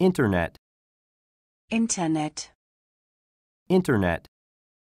 internet, Internet, internet,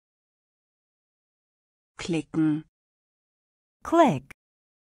 klicken, click,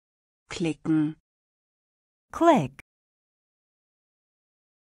 klicken, click,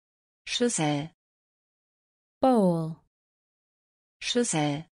 Schüssel, bowl,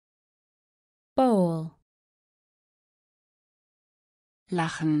 Schüssel, bowl,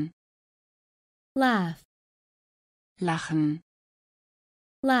 lachen, laugh, lachen,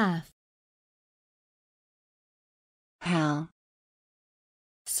 laugh, Herr,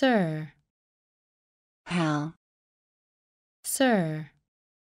 sir, Herr, sir,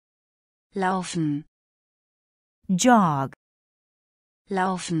 laufen, jog,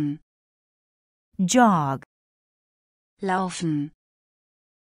 laufen, jog, laufen,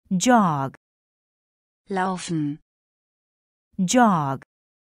 jog, laufen, jog,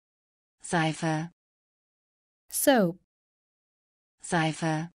 Seife, soap,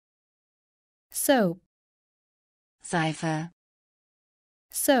 Seife, soap, Seife,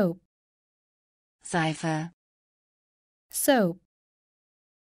 soap, Seife, soap,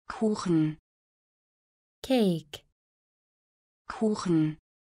 Kuchen, cake, Kuchen,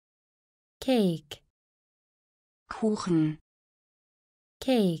 cake, Kuchen,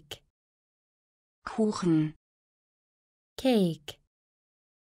 cake, Kuchen, cake,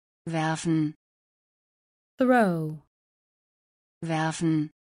 werfen, throw, werfen,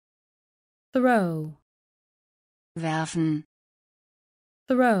 throw, werfen,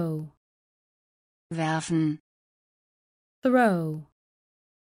 throw, werfen, throw,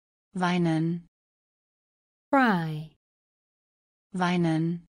 weinen, cry,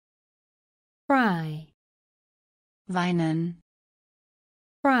 weinen, cry, weinen,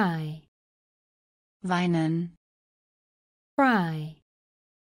 cry, weinen, cry,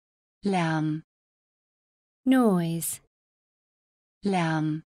 Lärm, noise,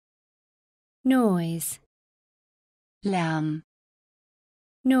 Lärm, noise, Lärm,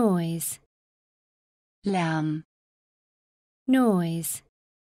 noise, Lärm, noise,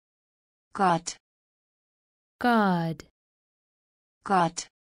 Gott, God, Gott,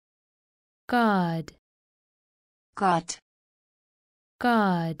 God, Gott,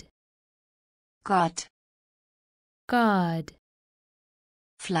 God, Gott, God,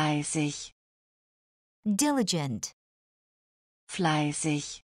 fleißig, diligent,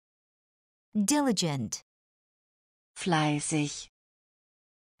 fleißig, diligent, fleißig,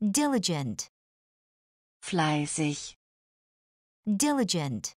 diligent, fleißig,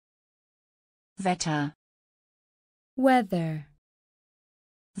 diligent, Wetter, weather,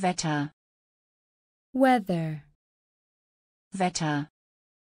 Wetter, weather, Wetter,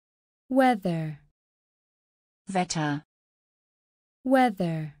 weather, Wetter,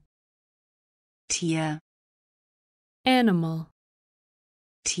 weather, Tier, animal,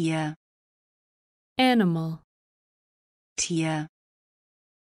 Tier, animal, Tier,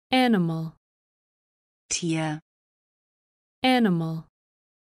 animal, Tier, animal,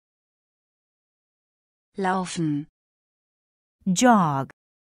 Laufen, jog,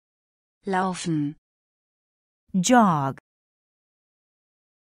 Laufen, jog,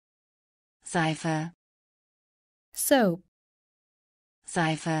 Seife, soap,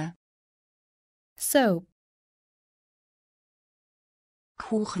 Seife, soap,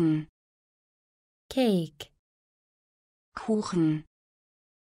 Kuchen, cake, Kuchen,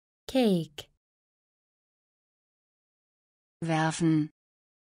 cake, werfen,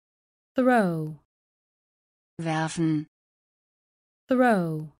 throw, werfen,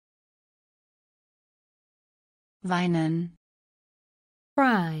 throw, weinen,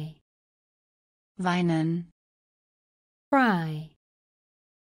 cry, weinen, cry,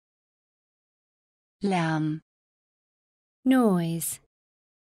 Lärm, noise,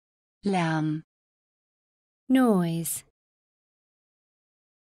 Lärm, noise,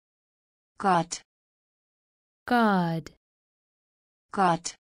 Gott, God,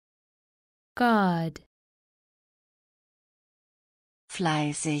 Gott, God,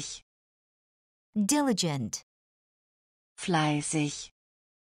 fleißig, diligent, fleißig,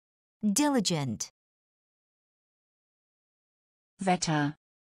 diligent, Wetter,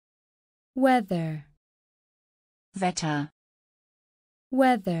 weather, Wetter,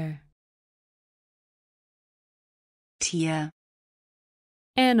 weather, Tier,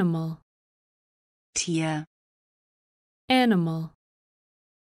 animal, Tier, animal,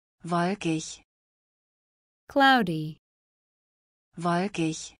 wolkig, cloudy,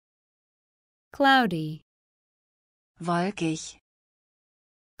 wolkig, cloudy, wolkig,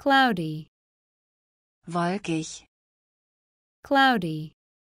 cloudy, wolkig, cloudy,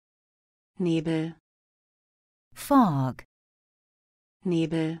 Nebel, fog,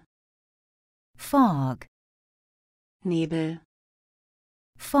 Nebel, fog, Nebel,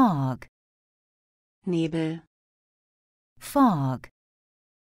 fog, Nebel, fog,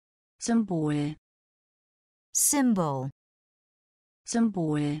 Symbol, symbol,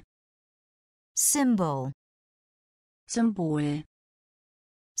 Symbol, symbol, Symbol,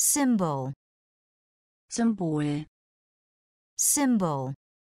 symbol, Symbol, symbol,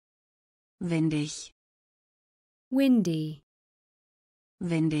 windig, windy,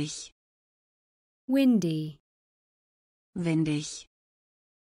 windig, windy, windig,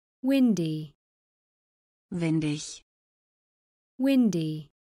 windy, windig, windy,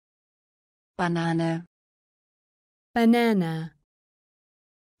 Banane, banana,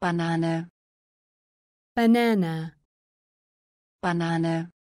 Banane, banana,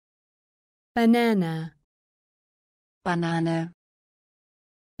 Banane, banana, Banane,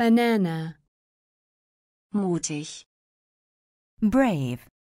 banana, mutig, brave,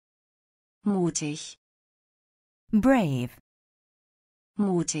 mutig, brave,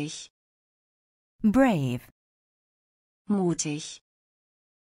 mutig, brave, mutig,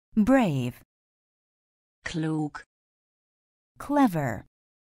 brave, klug, clever,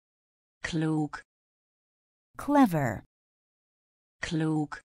 klug, clever,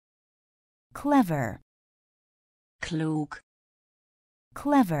 klug, clever, klug,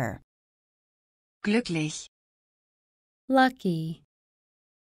 clever, glücklich, lucky,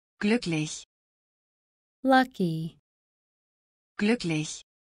 glücklich, lucky, glücklich,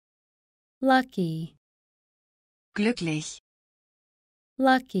 lucky, glücklich,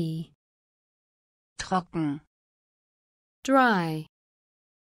 lucky, trocken, dry,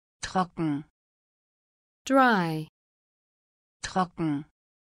 trocken, dry, trocken,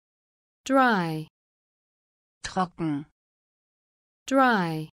 dry, trocken,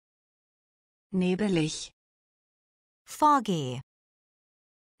 dry, nebelig, foggy,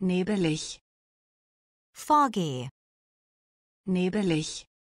 nebelig, foggy, nebelig,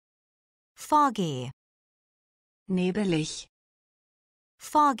 foggy, nebelig,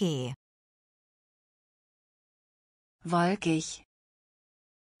 foggy, wolkig,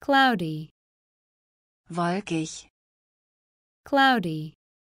 cloudy, wolkig, cloudy,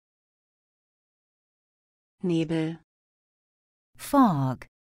 Nebel, fog,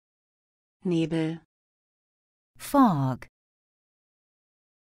 Nebel, fog,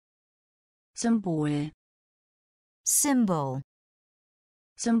 Symbol, symbol,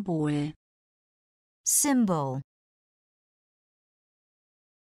 Symbol, symbol,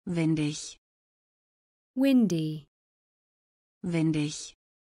 windig, windy, windig,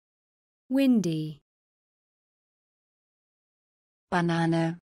 windy,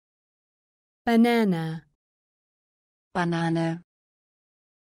 Banane, banana, Banane,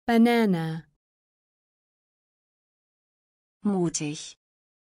 banana, mutig,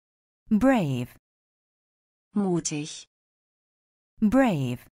 brave, mutig,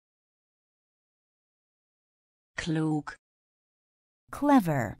 brave, klug,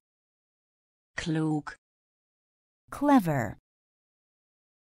 clever, klug, clever,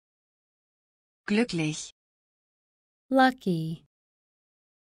 glücklich, lucky,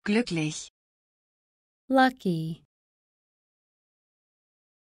 glücklich, lucky,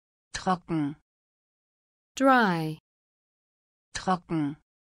 trocken, dry, trocken,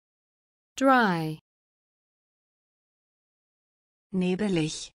 dry,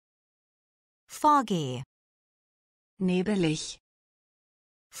 nebelig, foggy, nebelig,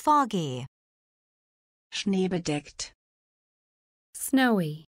 foggy, schneebedeckt,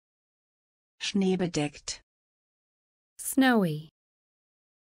 snowy, schneebedeckt, snowy,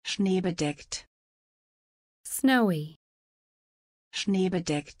 schneebedeckt, snowy,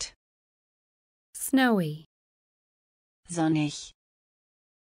 schneebedeckt, snowy, sonnig,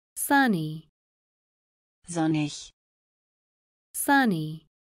 sunny, sonnig, sunny,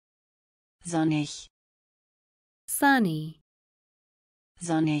 sonnig, sunny,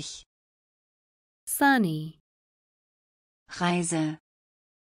 sonnig, sunny, Reise,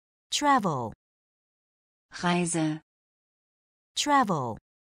 travel, Reise, travel,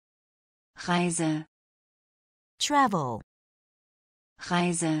 Reise, travel,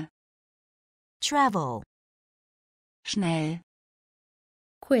 Reise, travel, schnell,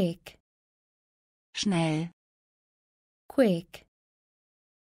 quick, schnell, quick,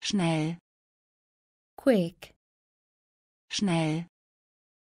 schnell, quick, schnell,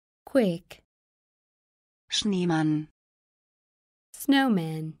 quick, Schneemann,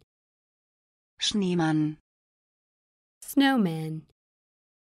 snowman, Schneemann, snowman,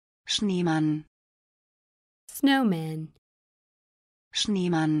 Schneemann, snowman,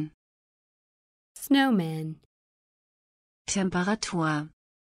 Schneemann, snowman, Temperatur,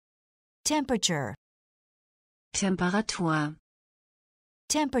 temperature, Temperatur,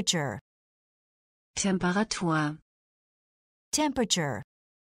 temperature, Temperatur, temperature,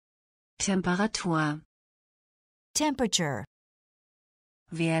 Temperatur, temperature,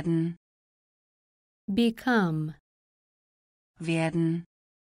 werden, become, werden,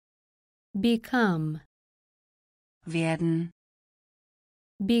 become, werden,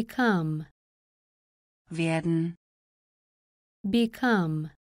 become, werden,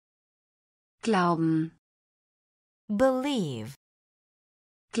 become, glauben, believe,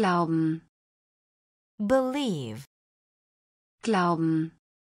 glauben, believe, glauben,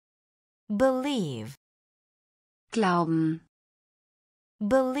 believe, glauben,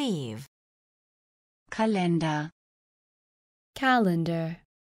 believe, Kalender, calendar,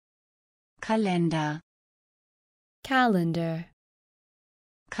 Kalender, calendar,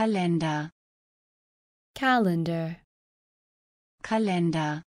 Kalender, calendar,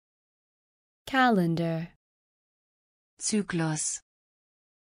 Kalender, calendar, Zyklus,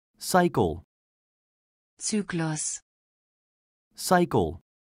 cycle, Zyklus, cycle,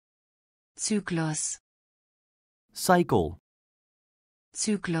 Zyklus, cycle,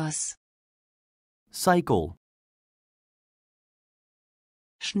 Zyklus, cycle,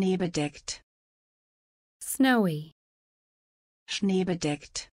 schneebedeckt, snowy,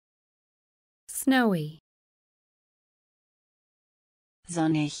 schneebedeckt, snowy,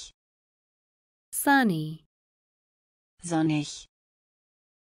 sonnig, sunny, sonnig,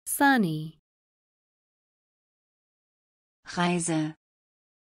 sunny, Reise,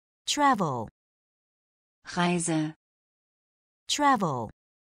 travel, Reise, travel,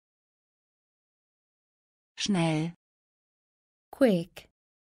 schnell, quick,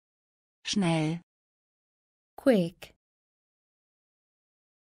 schnell, quick,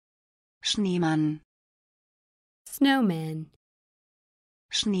 Schneemann, snowman,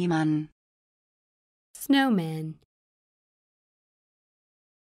 Schneemann, snowman,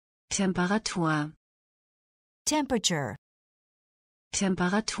 Temperatur, temperature,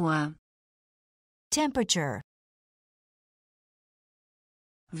 Temperatur, temperature,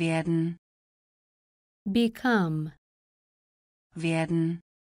 werden, become, werden,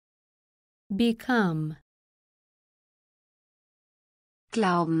 become,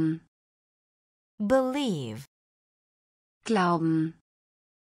 glauben, believe, glauben,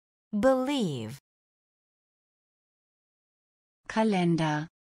 believe, Kalender,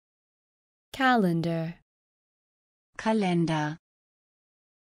 calendar, Kalender,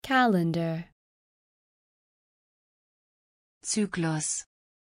 calendar, Zyklus,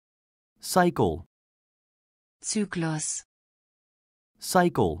 cycle, Zyklus,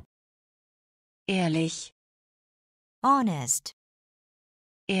 cycle, ehrlich, honest,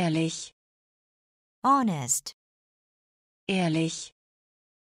 ehrlich, honest, ehrlich,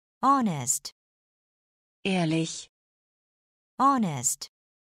 honest, ehrlich, honest,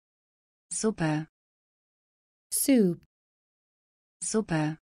 Suppe, soup,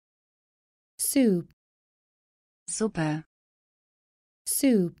 Suppe, soup, Suppe,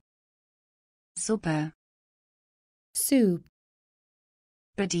 soup, Suppe, soup,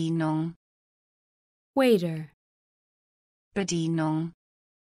 Bedienung, waiter, Bedienung,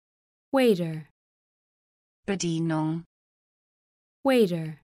 waiter, Bedienung,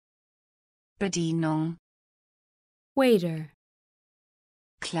 waiter, Bedienung, waiter,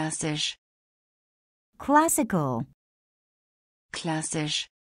 klassisch, classical, klassisch,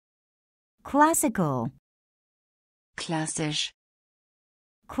 classical, klassisch,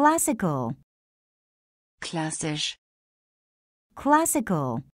 classical, klassisch,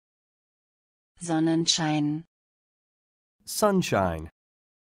 classical, Sonnenschein, sunshine,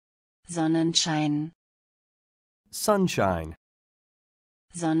 Sonnenschein, sunshine,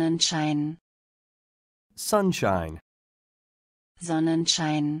 Sonnenschein, sunshine,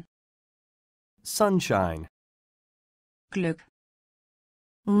 Sonnenschein, sunshine, Glück,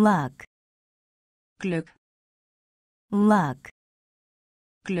 luck, Glück, luck,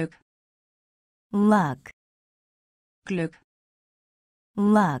 Glück, luck, Glück,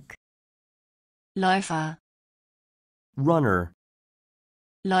 luck, Läufer, runner,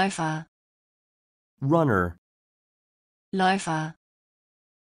 Läufer, runner, Läufer,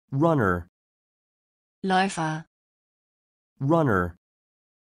 runner, Läufer, runner,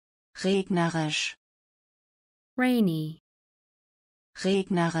 regnerisch, rainy,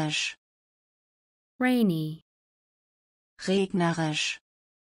 regnerisch, rainy, regnerisch,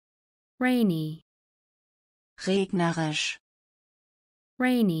 rainy, regnerisch,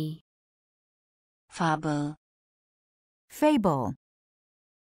 rainy, Fabel, fable,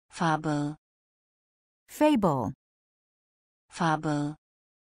 Fabel, fable, Fabel,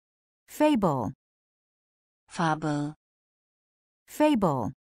 fable, Fabel,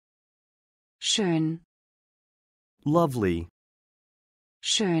 fable, schön, lovely,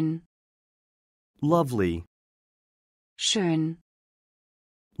 schön, lovely, schön,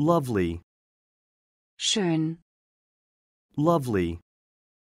 lovely, schön, lovely,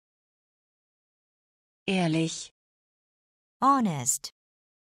 ehrlich, honest,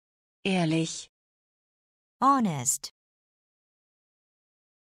 ehrlich, honest,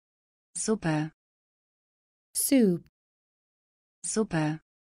 Suppe, soup, Suppe,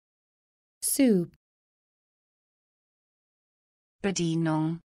 soup,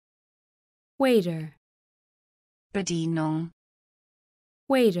 Bedienung, waiter, Bedienung,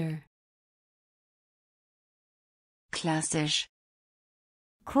 waiter, klassisch,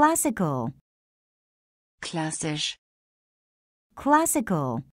 classical, klassisch,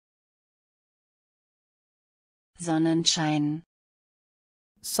 classical, Sonnenschein,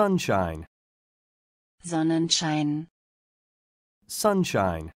 sunshine, Sonnenschein,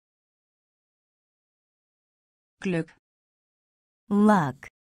 sunshine, Glück, luck,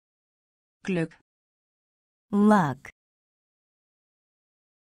 Glück, luck,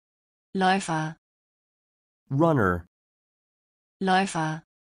 Läufer, runner, Läufer,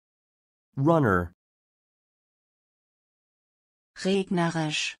 runner,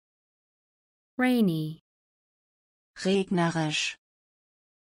 regnerisch, rainy, regnerisch,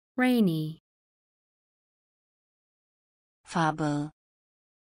 rainy, Fabel,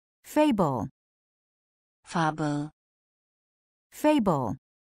 fable, Fabel, fable,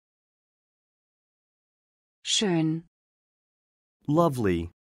 schön,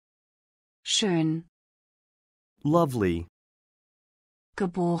 lovely, schön, lovely,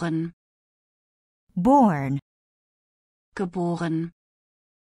 geboren, born, geboren,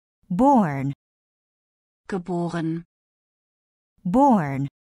 born, geboren, born,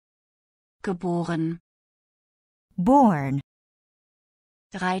 geboren, born,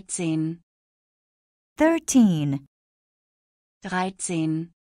 13, 13,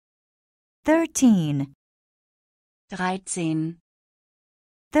 13, 13, 13,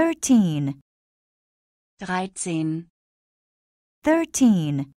 13, 13,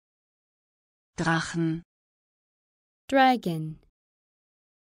 13, Drachen, dragon,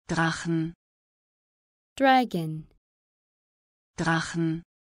 Drachen, dragon, Drachen,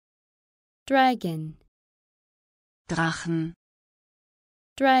 dragon, Drachen,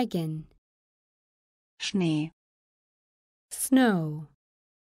 dragon, Schnee, snow,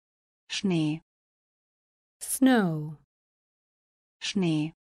 Schnee, snow,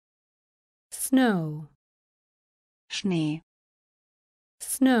 Schnee, snow, Schnee,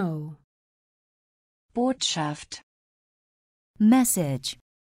 snow, Botschaft, message,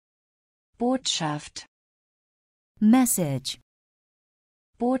 Botschaft, message,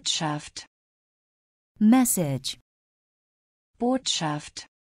 Botschaft, message, Botschaft,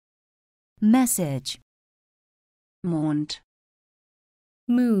 message, Mond,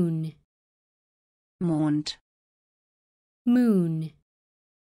 moon, Mond, moon,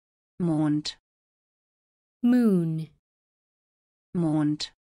 Mond, moon,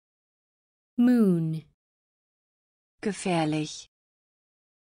 Mond, moon, gefährlich,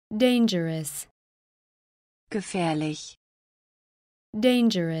 dangerous, gefährlich,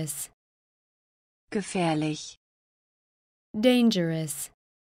 dangerous, gefährlich, dangerous,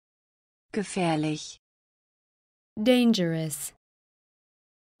 gefährlich, dangerous,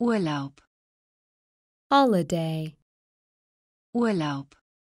 Urlaub, holiday, Urlaub,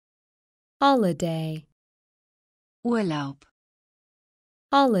 holiday, Urlaub,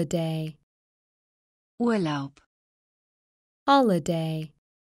 holiday, Urlaub, holiday,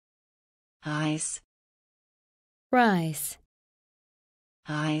 Reis, rice,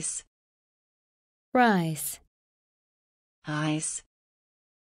 Reis, rice, Reis,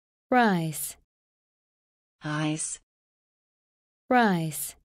 rice, Reis,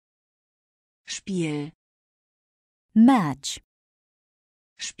 rice, Spiel, match,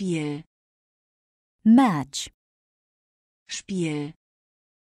 Spiel, match, Spiel,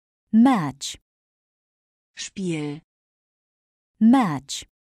 match, Spiel, match,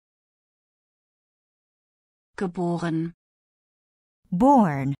 geboren,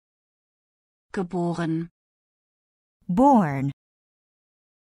 born, geboren, born,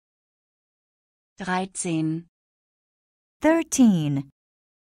 13, 13,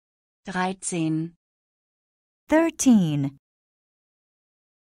 13, 13,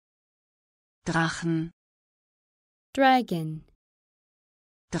 Drachen, dragon,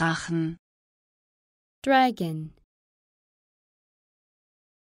 Drachen, dragon,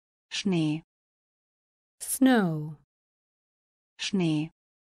 Schnee, snow, Schnee,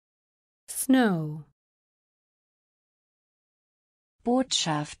 snow,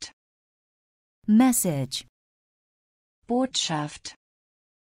 Botschaft, message, Botschaft,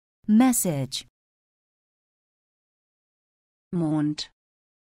 message, Mond,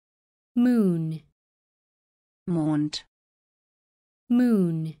 moon, Mond,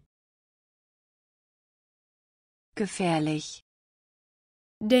 moon, gefährlich,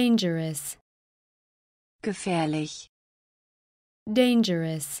 dangerous, gefährlich,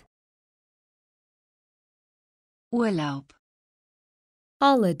 dangerous, Urlaub,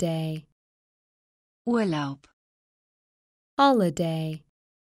 holiday, Urlaub, holiday,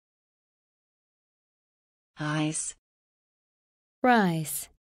 Reis, rice,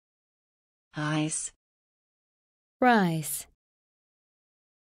 Reis, rice,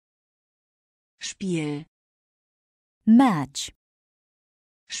 Spiel, match,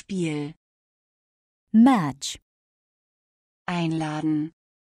 Spiel, match, einladen,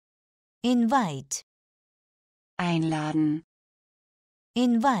 invite, einladen,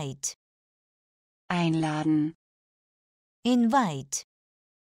 invite, einladen, invite,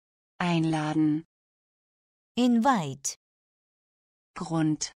 einladen, invite,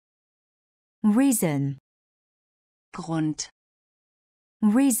 Grund, reason, Grund,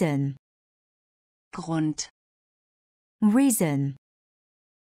 reason, Grund, reason,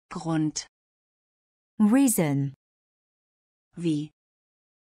 Grund, reason, wie,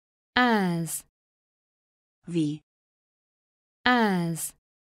 as, wie, as,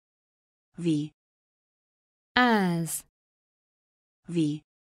 wie, as, wie,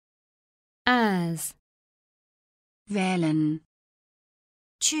 as, wählen,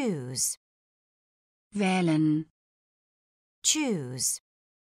 choose, wählen, choose,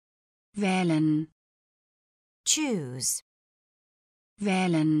 wählen, choose,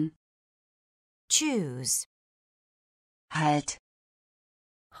 wählen, choose, halt,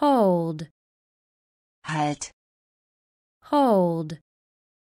 hold, halt, hold,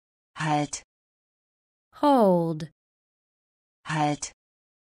 halt, hold, halt,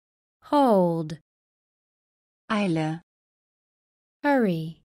 hold, Eile,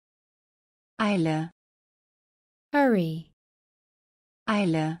 hurry, Eile, hurry,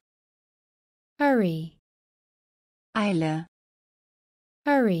 Eile, hurry, Eile,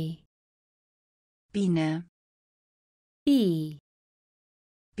 hurry, Biene, bee,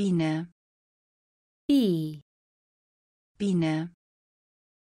 Biene, bee, Biene,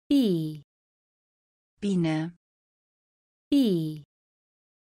 bee, Biene, bee,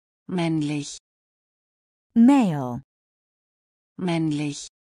 männlich, male, männlich,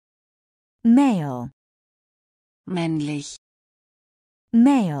 male, männlich,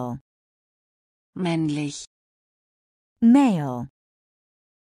 male, männlich, male,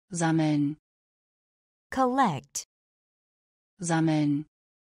 sammeln, collect, sammeln,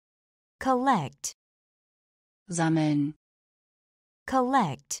 collect, sammeln,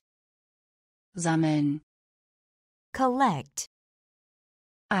 collect, sammeln, collect,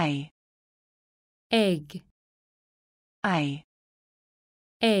 Ei, egg, Ei,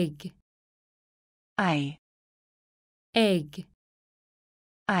 egg, Ei, egg,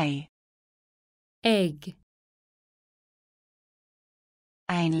 Ei, egg,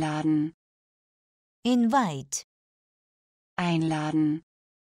 einladen, invite, einladen,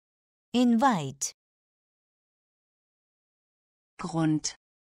 invite, Grund,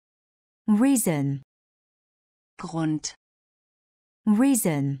 reason, Grund,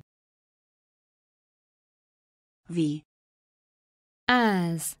 reason, wie,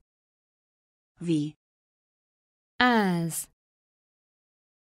 as, wie, as,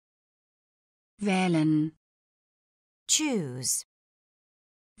 wählen, choose,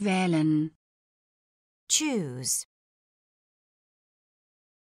 wählen, choose,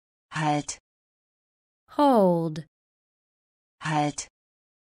 halt, hold, halt,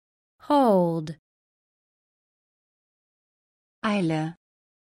 hold, Eile,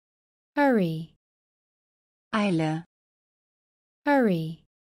 hurry, Eile, hurry,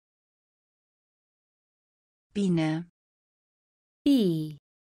 Biene, bee,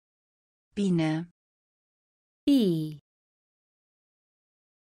 Biene, bee,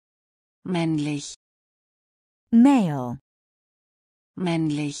 männlich, male,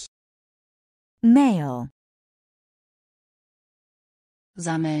 männlich, male,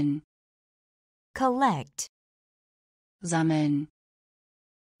 sammeln, collect, sammeln,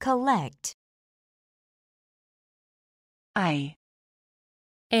 collect, Ei,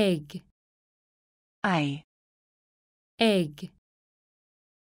 egg, Ei, egg,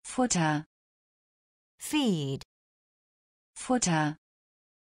 Futter, feed, Futter,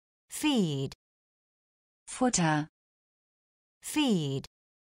 feed, Futter, feed,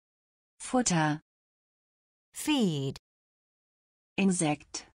 Futter, feed,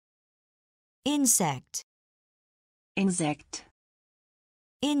 Insekt, insect, Insekt,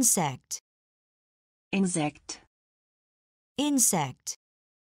 insect, Insekt, insect,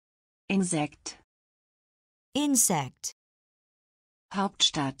 Insekt, insect,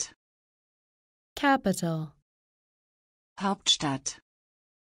 Hauptstadt, capital, Hauptstadt,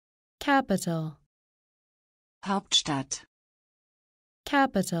 capital, Hauptstadt,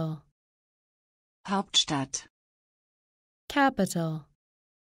 capital, Hauptstadt, capital,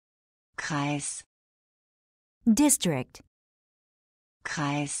 Kreis, district,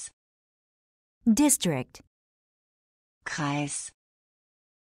 Kreis, district, Kreis,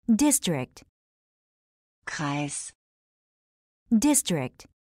 district, Kreis, district,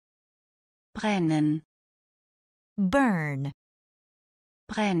 brennen, burn,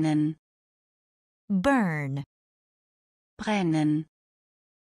 brennen, burn, brennen,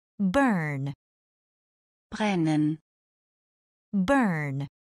 burn, brennen, burn,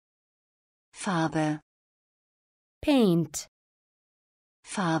 Farbe, paint,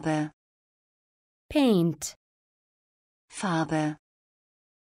 Farbe, paint, Farbe,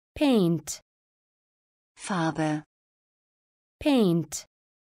 paint, Farbe, paint,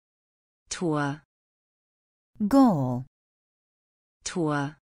 Tor, goal,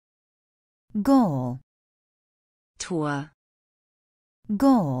 Tor, goal, Tor,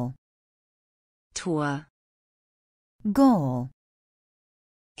 goal, Tor, goal,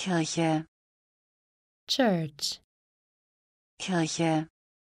 Kirche, church, Kirche,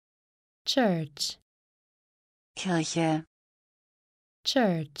 church, Kirche,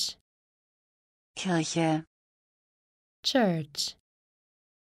 church, Kirche, church,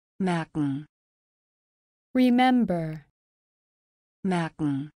 merken, remember,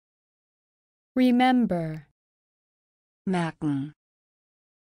 merken, remember, merken,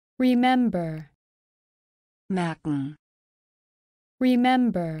 remember, merken,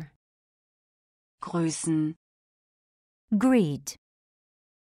 remember, grüßen, greet,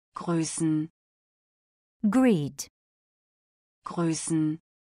 grüßen, greet, grüßen,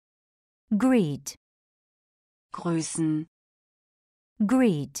 greet, grüßen,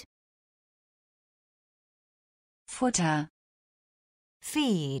 greet, Futter,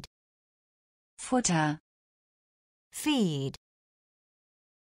 feed, Futter, feed,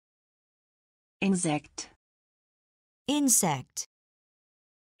 Insekt, insect,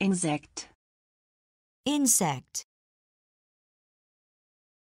 Insekt, insect,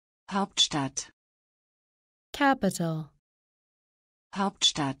 Hauptstadt, capital,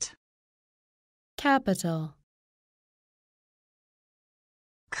 Hauptstadt, capital,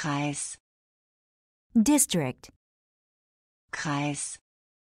 Kreis, district, Kreis,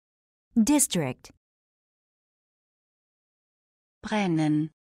 district, brennen,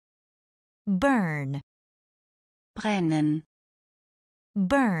 burn, brennen,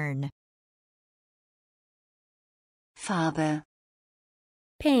 burn, Farbe,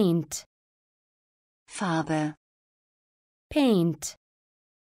 paint, Farbe, paint,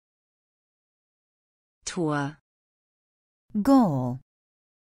 Tor, goal,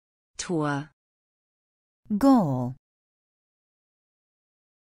 Tor, goal,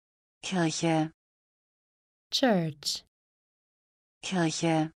 Kirche, church,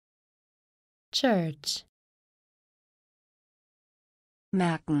 Kirche, church,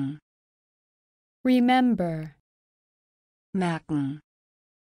 merken, remember, merken,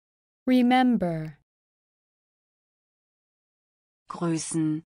 remember,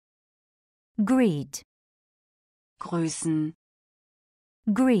 grüßen, greet, grüßen,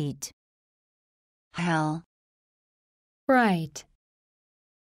 greet, hell, bright,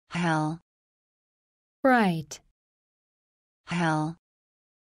 hell, bright, hell,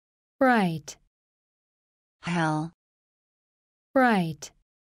 bright, hell, bright,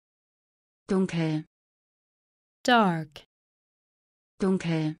 dunkel, dark,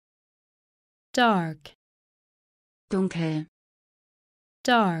 dunkel, dark, dunkel,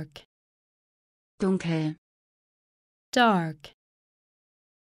 dark, dunkel, dark,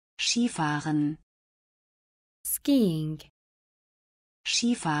 Skifahren, skiing,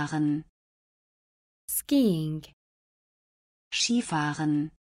 Skifahren, skiing,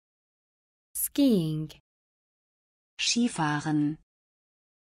 Skifahren, skiing, Skifahren,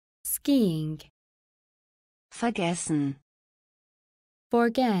 skiing, vergessen,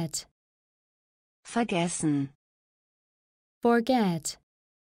 forget, vergessen, forget,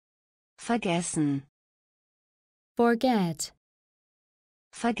 vergessen, forget,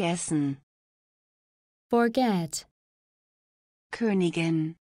 vergessen, forget,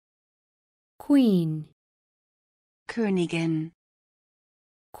 Königin, queen, Königin,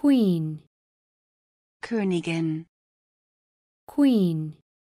 queen, Königin, queen,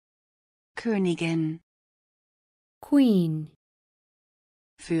 Königin, queen,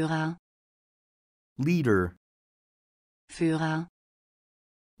 Führer, leader, Führer,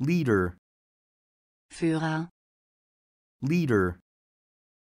 leader, Führer, leader,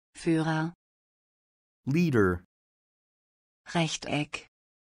 Führer, leader, Rechteck,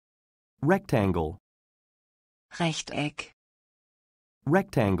 rectangle, Rechteck,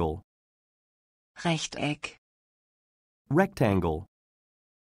 rectangle, Rechteck, rectangle,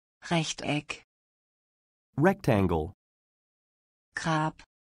 Rechteck, rectangle, Grab,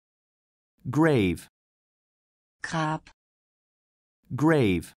 grave, Grab,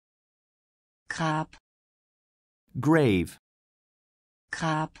 grave, Grab, grave,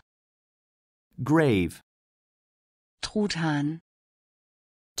 Grab, grave, Truthahn,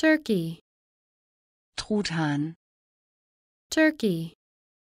 turkey, Truthahn, turkey,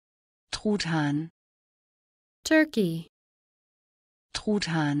 Truthahn, turkey,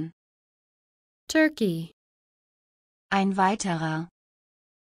 Truthahn, turkey, ein weiterer,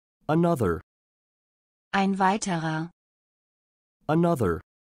 another, ein weiterer, another,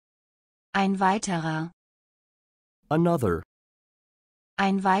 ein weiterer, another,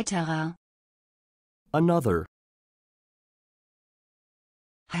 ein weiterer, another,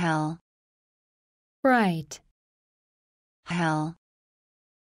 hell, bright, hell,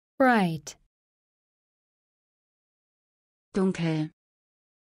 bright, dunkel,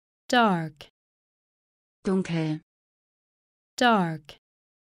 dark, dunkel, dark,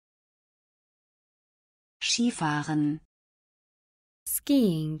 Skifahren,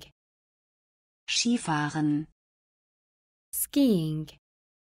 skiing, Skifahren, skiing,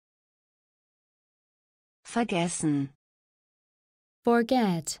 vergessen,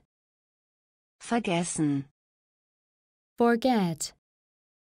 forget, vergessen, forget,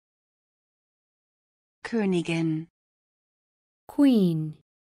 Königin, queen,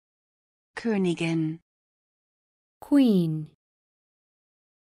 Königin, queen,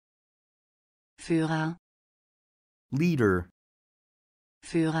 Führer, leader,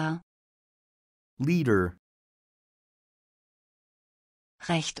 Führer, leader,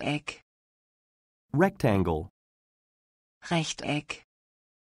 Rechteck, rectangle, Rechteck,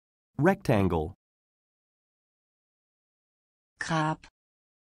 rectangle, Grab,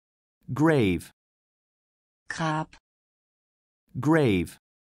 grave, Grab, grave,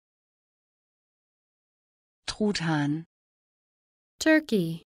 Truthahn,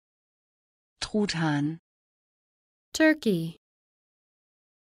 turkey, Truthahn, turkey,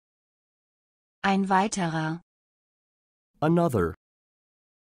 ein weiterer, another,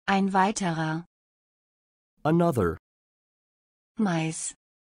 Ein weiterer. Another. Mais.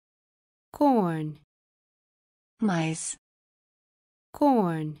 corn, Mais.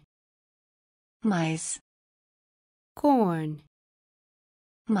 corn, Mais. corn,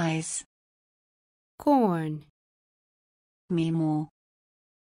 Mais. corn, Memo.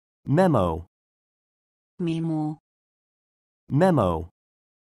 Memo. Memo. Memo.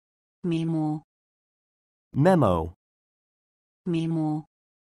 Memo. Memo. Memo.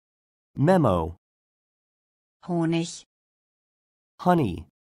 Memo. Honig. Honey.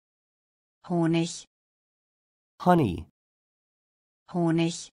 Honig. Honey.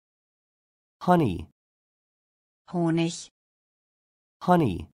 Honig. Honey. Honig.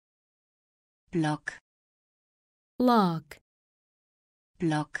 Honey. Block. lock,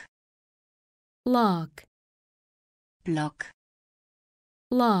 Block. lock, Block.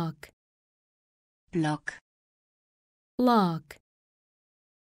 lock, Block. lock,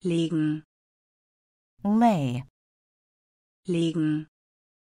 Legen. lay, Legen.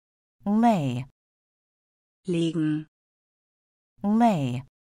 lay, Legen. lay,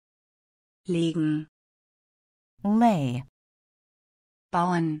 Legen. lay,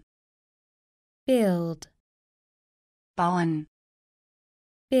 Bauen. build, Bauen.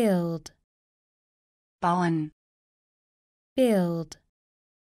 build, Bauen. build,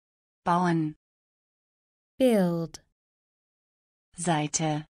 Bauen. build,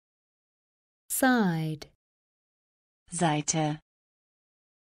 Seite. side, Seite.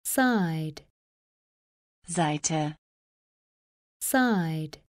 side, Seite.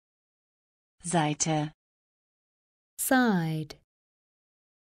 side, Seite. side,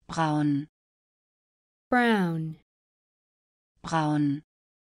 Braun. brown, Braun.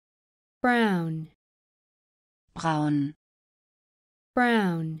 brown, Braun.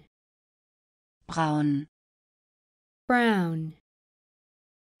 brown, Braun. brown,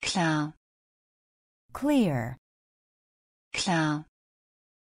 Klar. clear, Klar.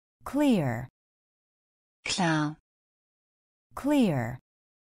 clear, Klar. clear,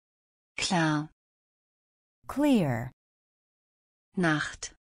 Klar. clear,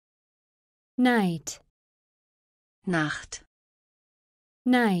 Nacht. night, Nacht.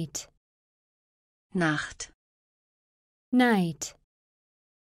 night, Nacht. night,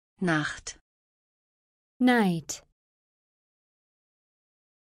 Nacht. night,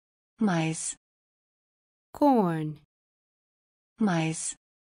 Mais. corn, Mais.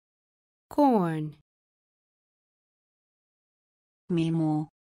 corn, Memo.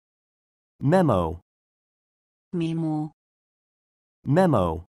 Memo. Memo.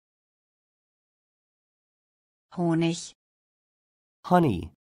 Memo. Honig.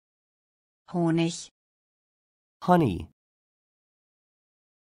 Honey. Honig. Honey.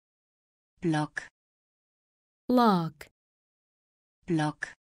 Block. lock, Block.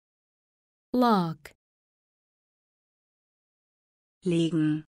 lock,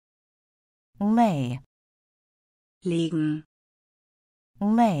 Legen. lay, Legen.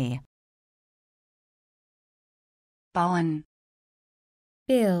 lay, Bauen.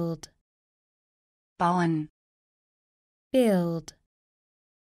 build, Bauen. build,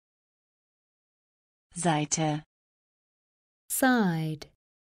 Seite. side,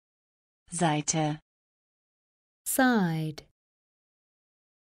 Seite. side,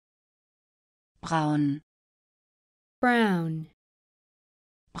 Braun. brown,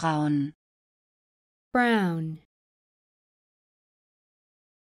 Braun. brown,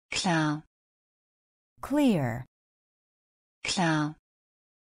 Klar. clear, Klar.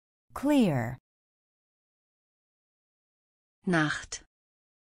 clear, Nacht.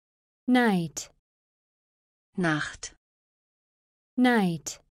 night, Nacht.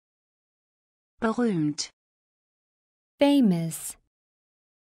 night, Berühmt. famous,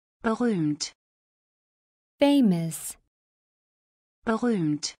 Berühmt. famous,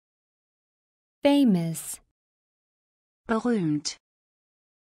 Berühmt. famous, Berühmt.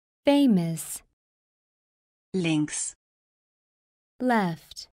 famous, Links.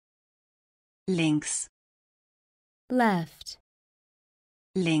 left, Links. left,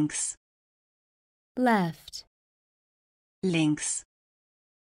 Links. left, Links.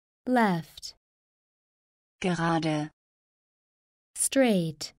 left, Gerade.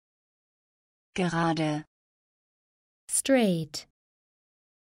 straight, Gerade. straight,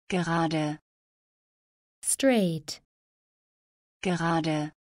 Gerade. straight,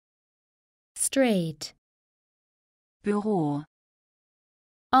 Gerade. straight, Büro.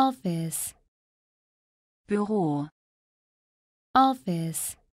 office, Büro.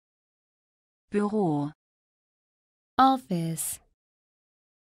 office, Büro. office,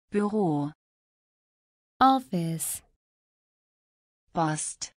 Büro. office,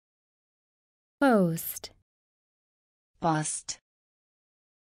 Post. post, Post,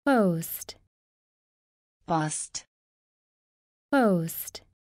 post, Post, post,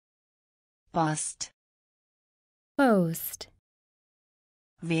 Post. post,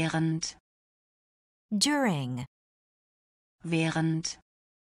 Während, during, während,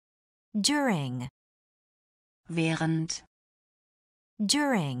 during, während,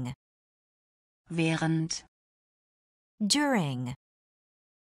 during, während, during,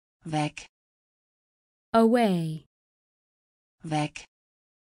 weg, away, weg,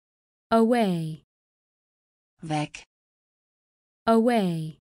 away, weg,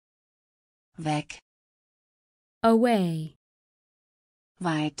 away, weg, away,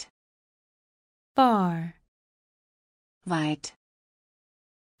 weit, far, weit,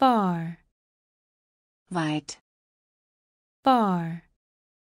 far, weit, far,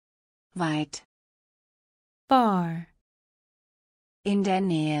 weit, far, in der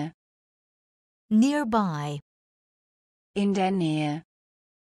Nähe, nearby, in der Nähe,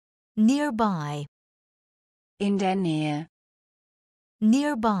 nearby, in der Nähe,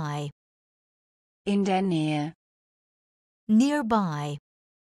 nearby, in der Nähe, nearby,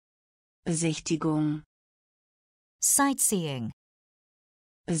 Besichtigung, sightseeing,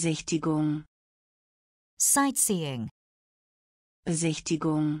 Besichtigung, sightseeing,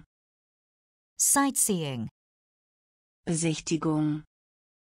 Besichtigung, sightseeing, Besichtigung,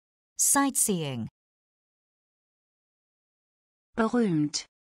 sightseeing, berühmt,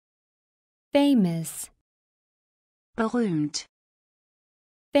 famous, berühmt,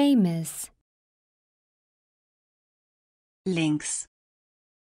 famous, links,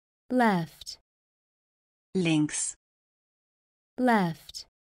 left, links, left,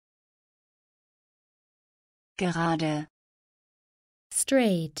 gerade,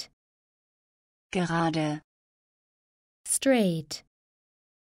 straight, gerade, straight,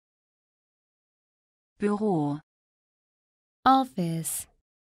 Büro, office,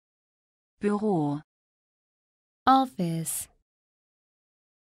 Büro, office,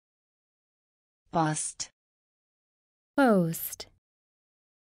 Post, post,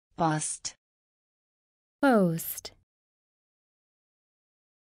 Post, post,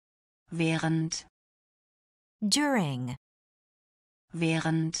 während, during,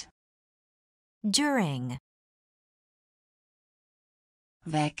 während, during,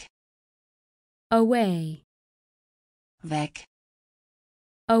 weg, away, weg,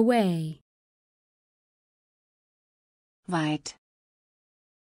 away, weit,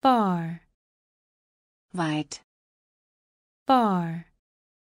 far, weit, far,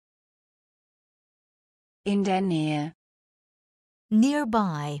 in der Nähe,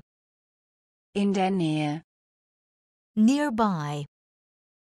 nearby, in der Nähe, nearby,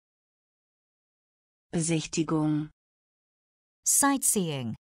 Besichtigung,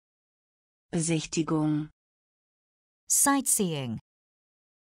 sightseeing, Besichtigung, sightseeing,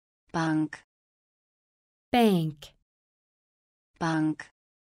 Bank, bank, Bank,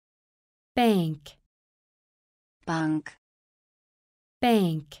 bank, Bank,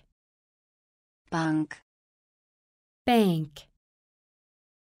 bank, Bank, bank,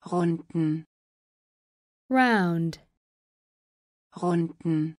 Runden, round,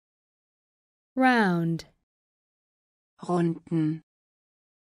 Runden, round, Runden,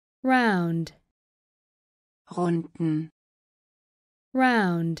 round, Runden,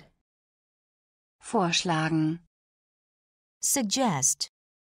 round, vorschlagen, suggest,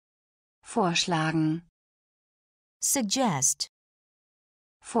 vorschlagen, suggest,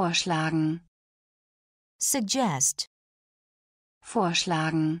 vorschlagen, suggest,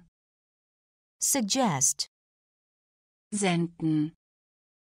 vorschlagen, suggest, senden,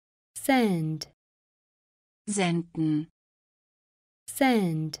 send, senden,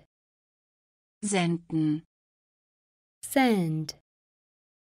 send, senden, send,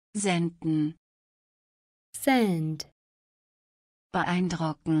 senden, send,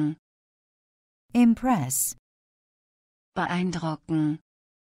 beeindrucken, impress, beeindrucken,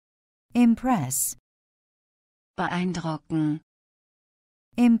 impress, beeindrucken,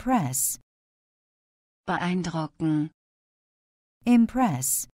 impress, beeindrucken,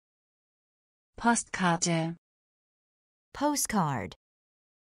 impress, Postkarte, postcard,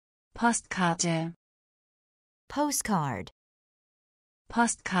 Postkarte, postcard,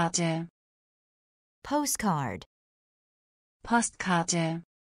 Postkarte, postcard, Postkarte,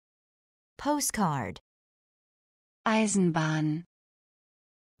 postcard, Eisenbahn,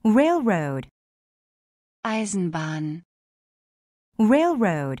 railroad, Eisenbahn,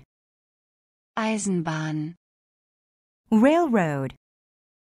 railroad, Eisenbahn, railroad,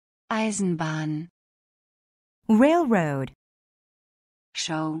 Eisenbahn, railroad,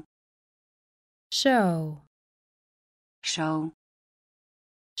 Show, show, show,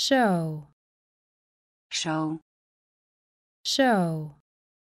 show, show, show,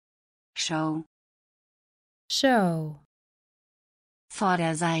 show, show,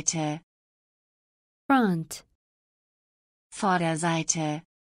 Vorderseite, front, Vorderseite,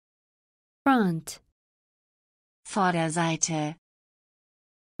 front, Vorderseite,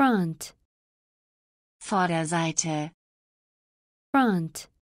 front, Vorderseite, front,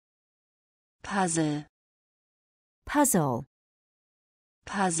 Puzzle, puzzle,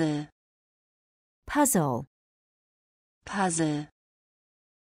 Puzzle, puzzle, Puzzle,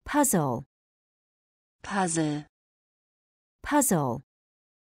 puzzle, Puzzle, puzzle,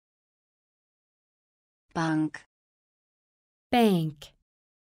 Bank, bank,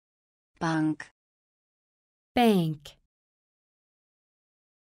 Bank, bank,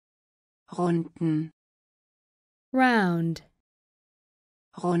 Runden, round,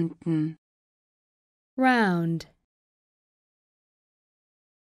 Runden, round,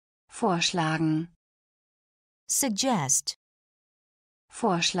 vorschlagen, suggest,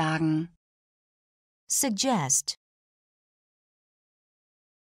 vorschlagen, suggest,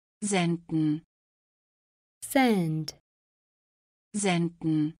 senden, send,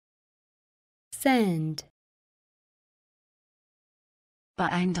 senden, send,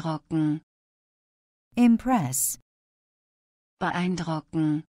 beeindrucken, impress,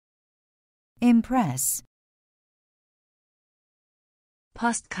 beeindrucken, impress,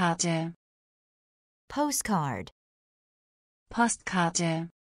 Postkarte, postcard, Postkarte,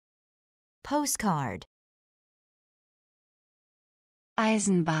 postcard,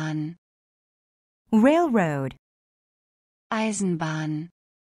 Eisenbahn, railroad, Eisenbahn,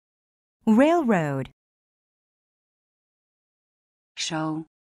 railroad, show,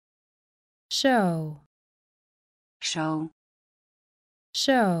 show, show,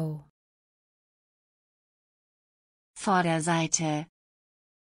 show, Vorderseite,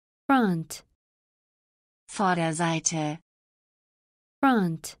 front, Vorderseite,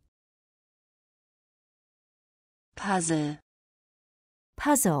 front, Puzzle,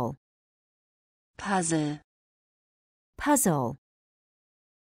 puzzle, Puzzle, puzzle,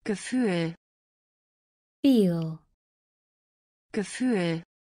 Gefühl, feel, Gefühl,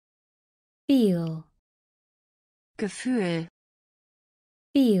 feel, Gefühl,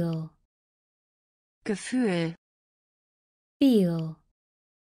 feel, Gefühl, feel,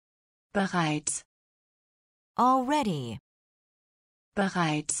 bereits, already,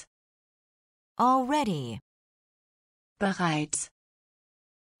 bereits, already, bereits,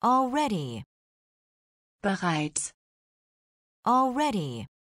 already, bereits, already,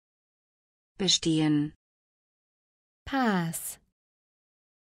 bestehen, pass,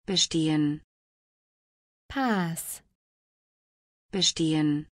 bestehen, pass,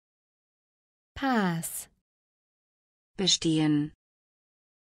 bestehen, pass, bestehen,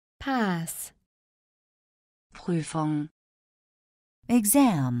 pass, Prüfung,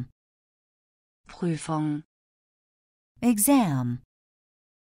 exam, Prüfung, exam,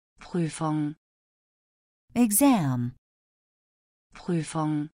 Prüfung, exam,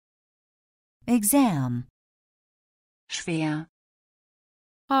 Prüfung, exam, schwer,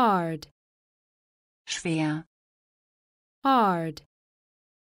 hard, schwer, hard,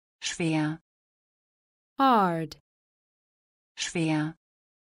 schwer, hard, schwer,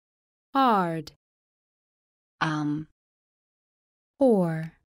 hard, arm,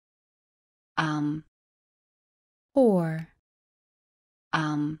 poor, arm, poor,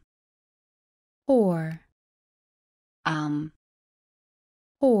 arm, poor, arm,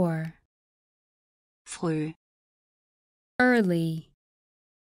 poor, früh, early,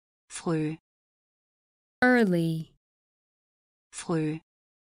 früh, early, früh,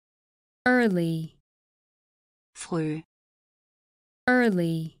 early, früh,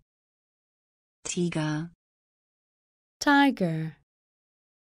 early, Tiger, tiger,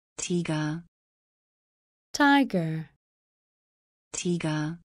 Tiger, tiger,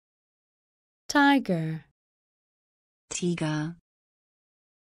 Tiger, tiger, Tiger,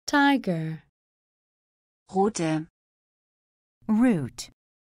 tiger, rote, root,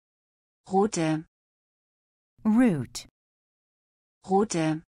 rote, root,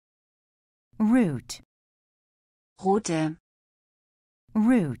 rote, root, rote,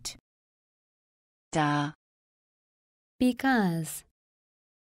 root, da, because,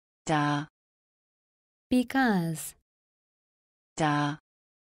 da, because, da,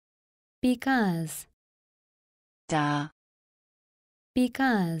 because, da,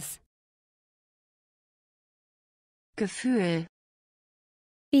 because, Gefühl,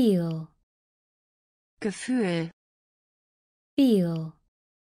 feel, Gefühl, feel,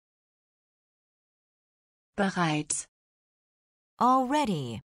 Bereits.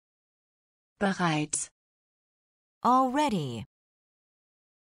 already, Bereits. already,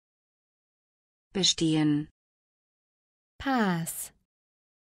 Bestehen. pass,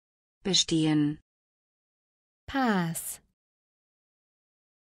 Bestehen. pass,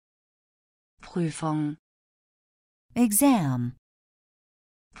 Prüfung. exam,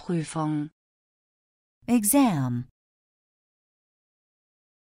 Prüfung. exam,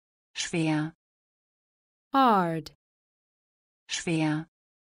 Schwer. hard, Schwer.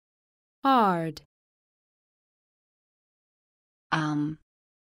 hard, Arm.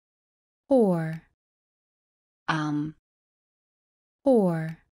 poor, Arm.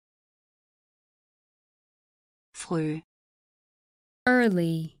 poor, Früh.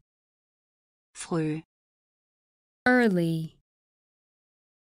 early, Früh. early,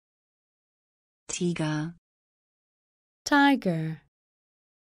 Tiger. tiger,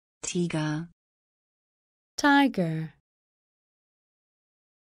 Tiger. tiger,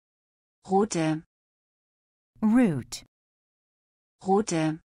 Rote. root,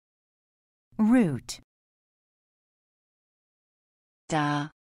 Rote. root, Da.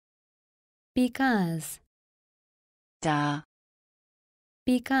 because, Da.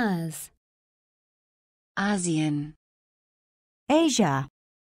 because, Asien. Asia,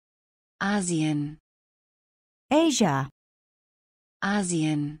 Asien. Asia,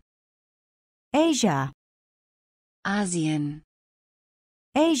 Asien. Asia, Asien.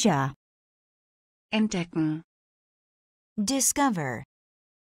 Asia, Entdecken. discover,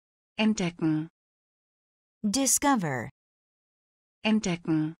 Entdecken. discover,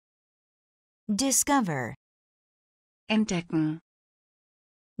 Entdecken. discover, Entdecken.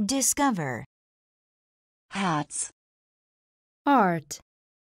 discover, Herz. heart,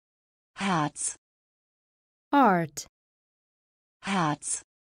 Herz. heart, Herz.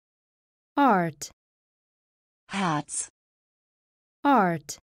 heart, Herz.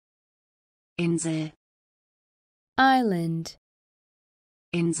 heart, Insel. island,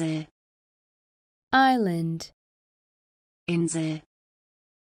 Insel. island, Insel.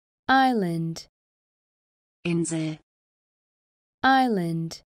 island, Insel.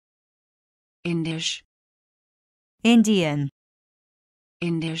 island, Indisch. Indian,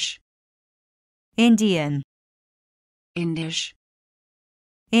 Indisch. Indian, Indisch.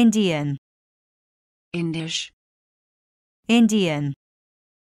 Indian, Indisch. Indian,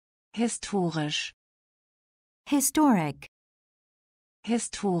 Historisch. historic,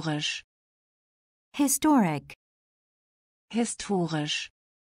 Historisch. historic, Historisch.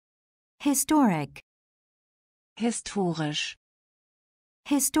 historic, Historisch.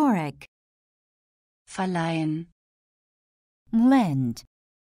 historic, Verleihen. lend,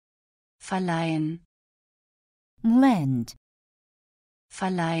 Verleihen. lend,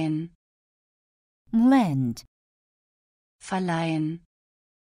 Verleihen. lend, Verleihen.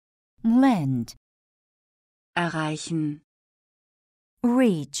 lend, Erreichen.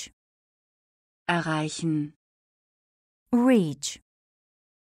 reach, Erreichen. reach,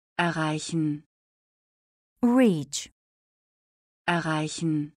 Erreichen. reach,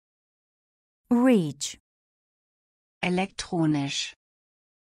 Erreichen. reach, Elektronisch.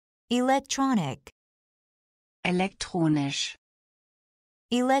 electronic, Elektronisch.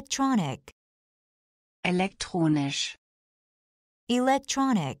 electronic, Elektronisch.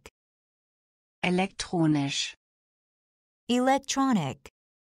 electronic, Elektronisch. electronic,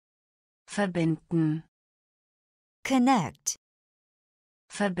 Verbinden. connect,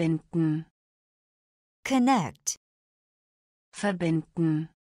 Verbinden. connect, Verbinden.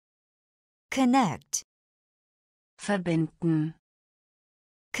 connect, Verbinden.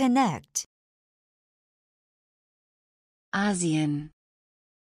 connect, Asien.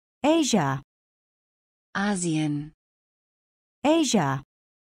 Asia, Asien. Asia,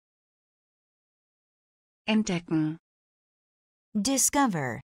 Entdecken.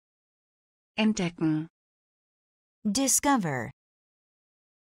 discover, Entdecken. discover,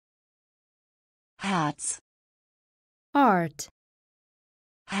 Herz. heart,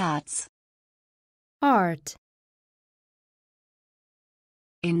 Herz. heart,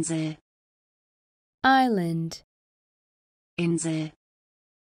 Insel. island, Insel.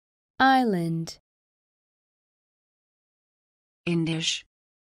 island, Indisch.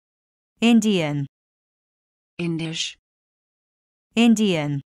 Indian, Indisch.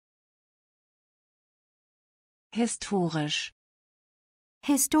 Indian, Historisch.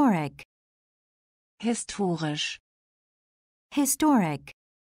 historic, Historisch. historic,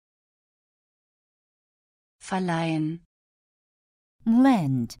 Verleihen.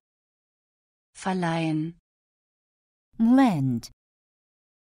 lend, Verleihen. lend,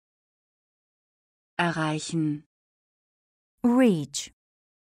 erreichen, reach,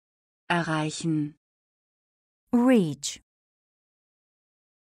 erreichen, reach,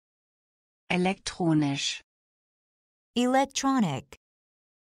 elektronisch, electronic,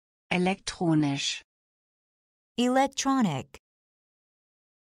 elektronisch, electronic,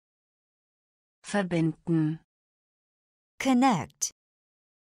 verbinden, connect,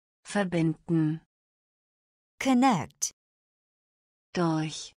 verbinden, connect,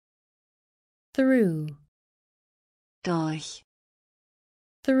 durch, through, durch,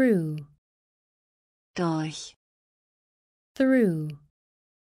 through, durch, through,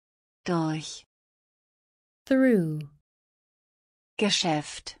 durch, through,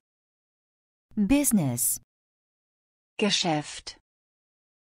 Geschäft, business, Geschäft,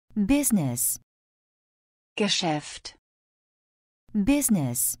 business, Geschäft,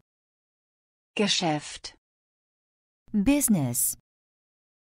 business, Geschäft, business,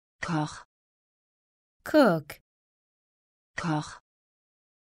 Koch, cook, Koch,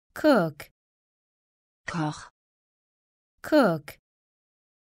 cook, Koch, cook,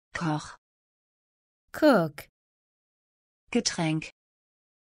 Koch, cook, Getränk,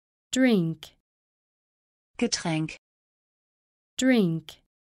 drink, Getränk, drink,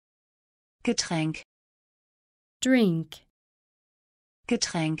 Getränk, drink,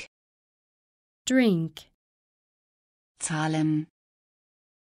 Getränk, drink, zahlen,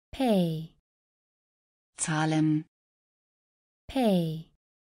 pay, zahlen, pay,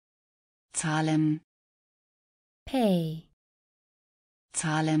 zahlen, pay,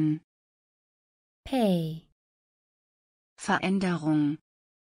 zahlen, pay, Veränderung,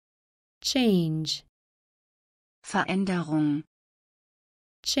 change, Veränderung,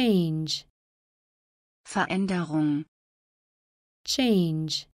 change, Veränderung,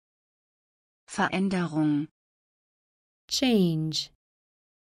 change, Veränderung, change,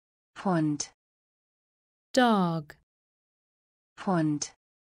 Hund, dog, Hund,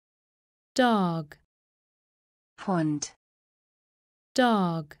 dog, Hund,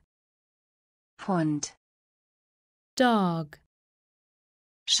 dog, Hund, dog,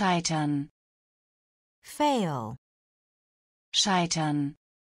 scheitern, fail, scheitern,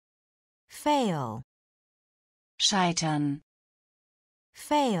 fail, scheitern,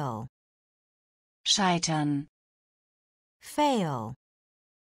 fail, scheitern, fail,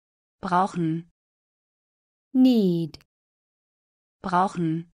 brauchen, need,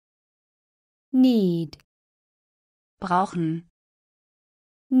 brauchen, need, brauchen,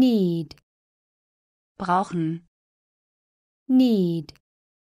 need, brauchen, need,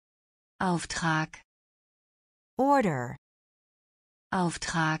 Auftrag, order,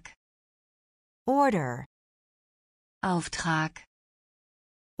 Auftrag, order, Auftrag,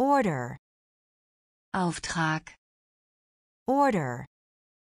 order, Auftrag, order,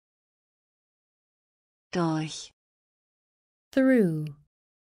 durch, through,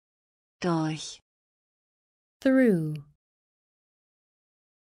 durch, through,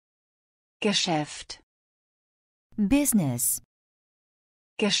 Geschäft, business,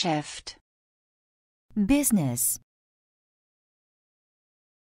 Geschäft, business,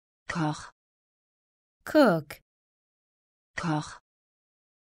 Koch, cook, Koch,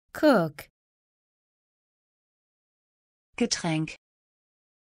 cook, Getränk,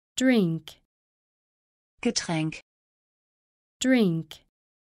 drink, Getränk, drink,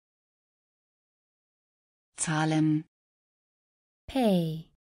 zahlen, pay,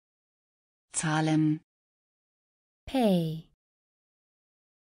 zahlen, pay,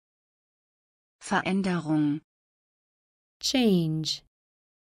 Veränderung, change,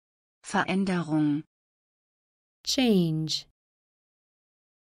 Veränderung, change,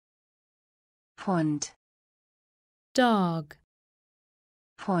 Hund, dog,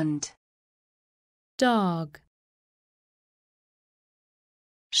 Hund, dog,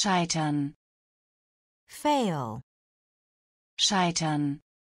 scheitern, fail, scheitern,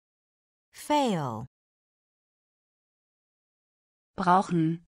 fail,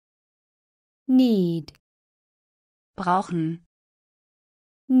 brauchen, need, brauchen,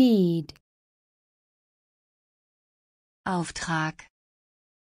 need, Auftrag,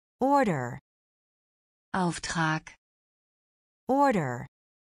 order, Auftrag, order,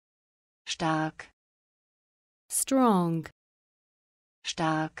 stark, strong,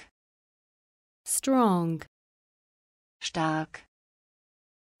 stark, strong, stark,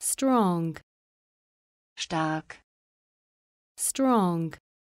 strong, stark, strong,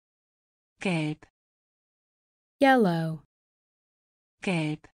 gelb, yellow,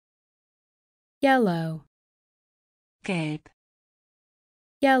 gelb, yellow, gelb,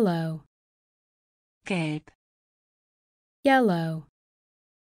 yellow, gelb, yellow,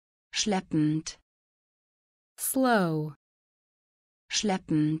 schleppend, slow,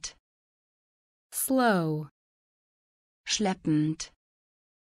 schleppend, slow, schleppend,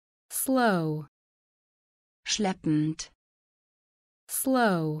 slow, schleppend,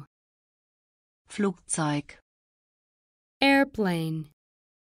 slow, Flugzeug, airplane,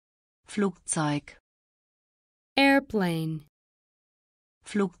 Flugzeug, airplane,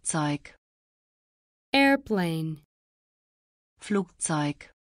 Flugzeug, airplane, Flugzeug,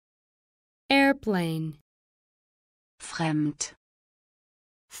 airplane, fremd,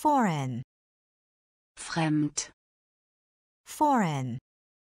 foreign, fremd, foreign,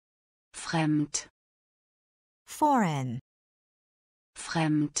 fremd, foreign,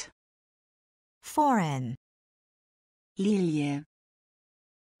 fremd, foreign, Lilie,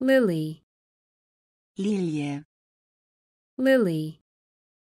 lily, Lilie, lily,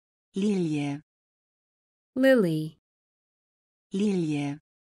 Lilie, lily, Lilie,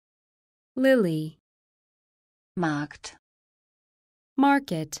 lily, Markt,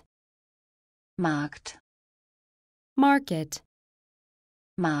 market, Markt, market,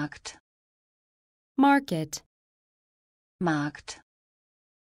 Markt, market, Markt,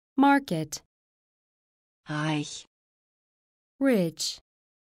 market, reich, rich,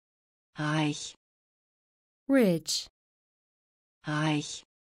 reich, rich, reich,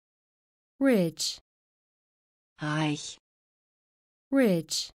 rich, reich,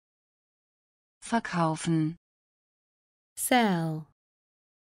 rich, verkaufen, sell,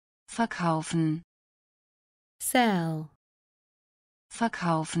 verkaufen, sell,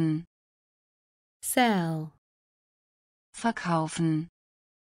 verkaufen, sell, verkaufen,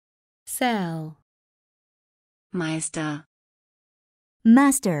 sell, Meister,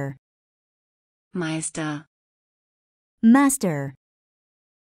 master, Meister, master,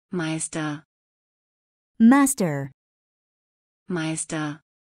 Meister, master, Meister,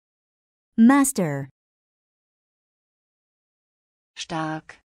 master,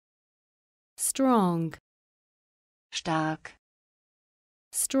 stark, strong, stark,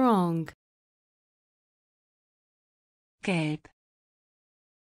 strong, gelb,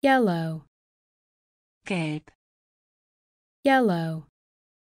 yellow, gelb, yellow,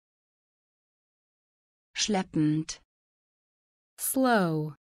 schleppend,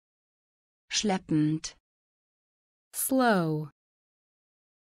 slow, schleppend, slow,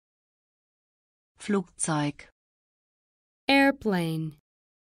 Flugzeug, airplane,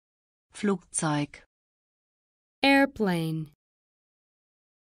 Flugzeug, airplane,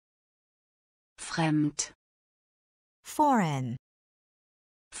 fremd, foreign,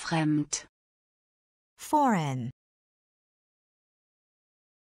 fremd, foreign,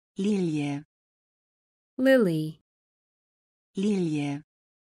 Lilie, lily, Lilie,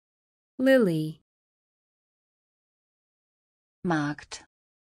 lily, Markt,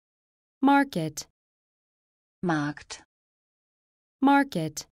 market, Markt,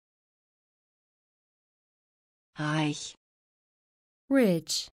 market, reich,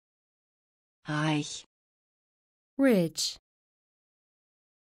 rich, reich, rich,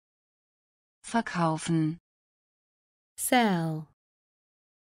 verkaufen, sell,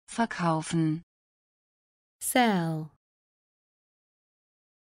 verkaufen, sell,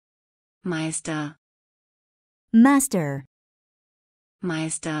 Meister, master,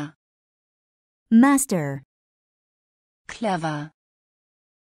 Meister, master, clever,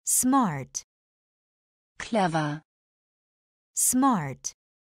 smart, clever, smart,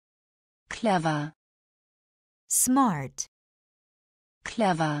 clever, smart,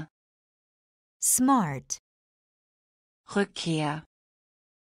 clever, smart, Rückkehr,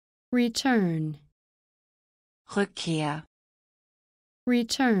 return, Rückkehr,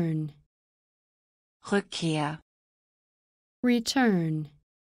 return, Rückkehr, return,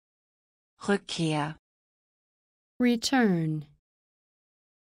 Rückkehr, return,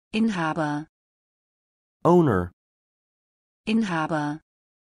 Inhaber, owner, Inhaber,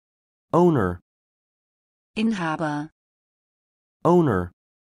 owner, Inhaber, owner,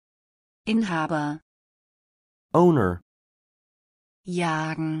 Inhaber, owner,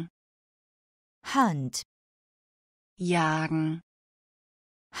 jagen, hunt, jagen,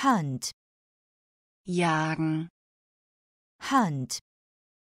 hunt, jagen, hunt,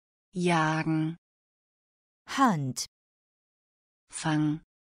 jagen, hunt, fang,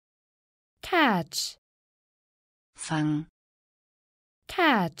 catch, fang,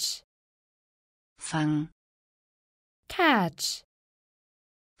 catch, fang, catch,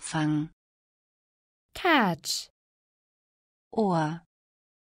 fang, catch, Ohr,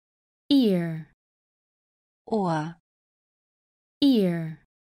 ear, Ohr, ear,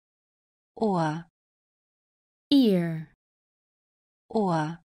 Ohr, ear,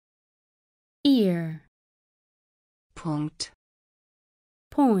 Ohr, ear, Punkt,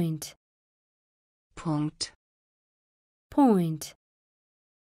 point, Punkt, point,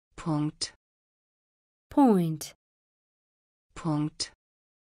 Punkt, point, Punkt.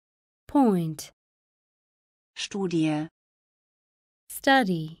 point, Studie,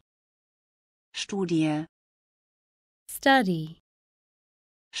 study, Studie, study,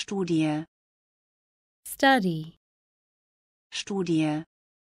 Studie, study, Studie.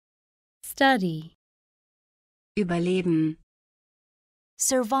 study, Überleben,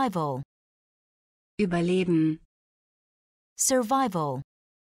 survival, Überleben, survival,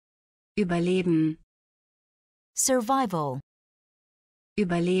 Überleben, survival,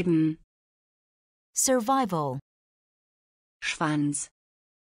 Überleben. survival, Schwanz,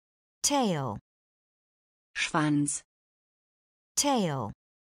 tail, Schwanz, tail,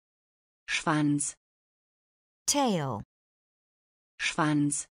 Schwanz, tail,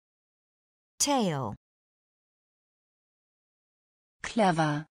 Schwanz. tail,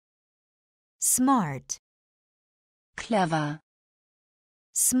 Clever, smart, clever.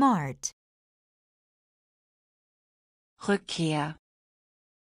 smart, Rückkehr,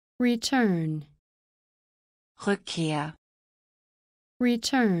 return, Rückkehr.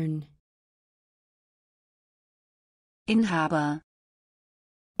 return, Inhaber,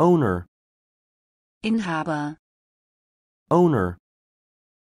 owner, Inhaber. owner,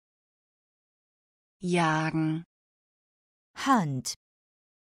 Jagen, hunt,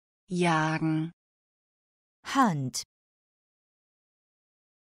 jagen. hunt,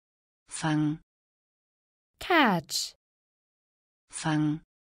 Fang, catch, fang.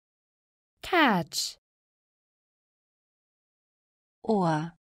 catch,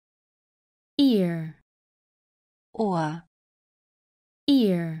 Ohr, ear, Ohr.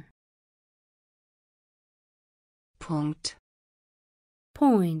 ear, Punkt,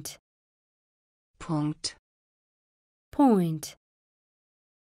 point, Punkt. point,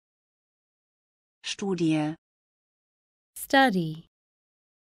 Studie, study,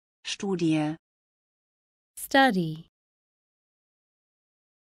 Studie. study,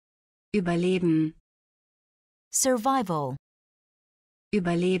 Überleben, survival,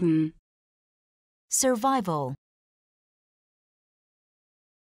 Überleben. survival,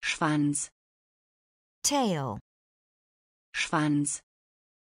 Schwanz, tail, Schwanz.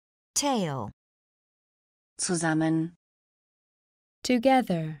 tail, Zusammen,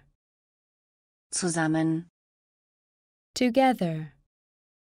 together, zusammen, together,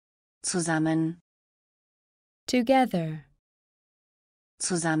 zusammen, together,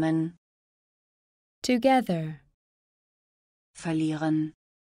 zusammen. together, Verlieren,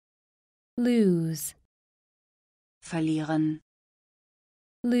 lose, verlieren,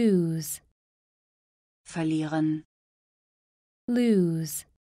 lose, verlieren, lose,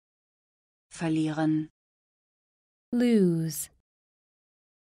 verlieren. lose,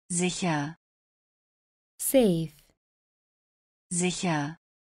 Sicher, safe, sicher,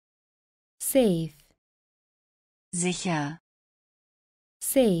 safe, sicher,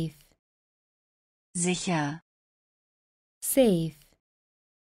 safe, sicher. safe,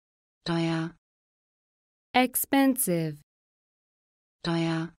 Teuer, expensive,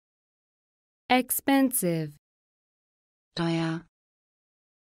 teuer, expensive, teuer,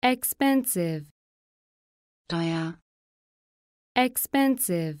 expensive, teuer.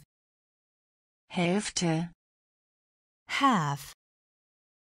 expensive, Hälfte, half,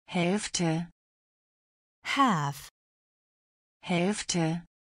 Hälfte, half, Hälfte,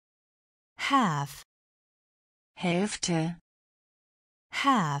 half, Hälfte.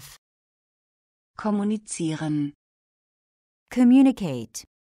 half, Kommunizieren, communicate,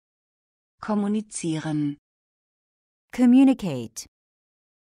 kommunizieren, communicate,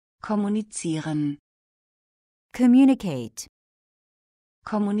 kommunizieren, communicate,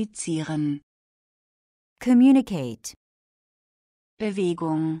 kommunizieren. communicate,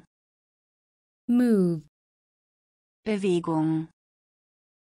 Bewegung, move, Bewegung,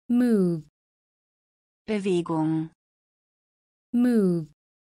 move, Bewegung, move,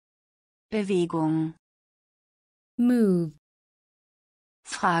 Bewegung. move,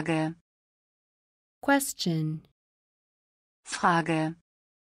 Frage, question, Frage,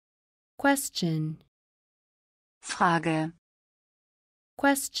 question, Frage,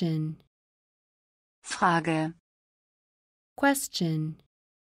 question, Frage. question,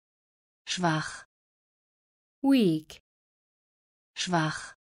 Schwach, weak,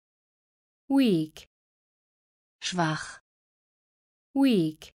 schwach, weak, schwach,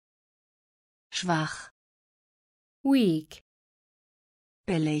 weak, schwach. weak,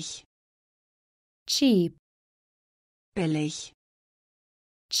 Billig, cheap, billig,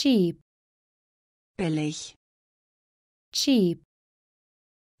 cheap, billig, cheap,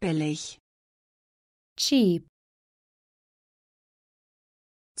 billig, cheap,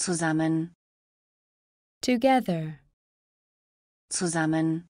 zusammen, together,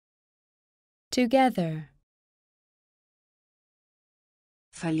 zusammen, together,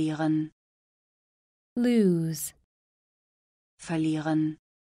 verlieren, lose, verlieren,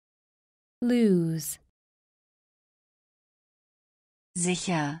 lose,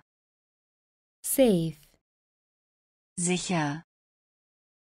 sicher, safe, sicher,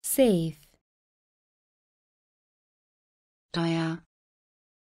 safe, teuer,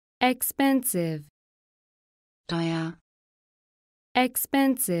 expensive, teuer,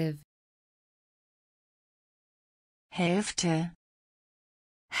 expensive, Hälfte,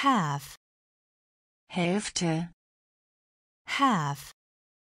 half, Hälfte, half,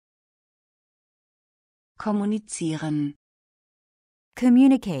 kommunizieren,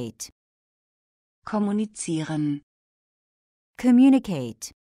 communicate, kommunizieren,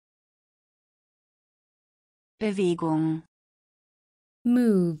 communicate, Bewegung,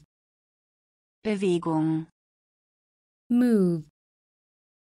 move, Bewegung, move,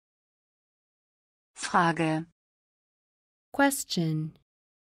 Frage, question,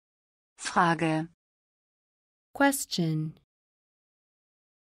 Frage, question,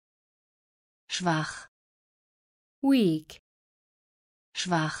 schwach, weak,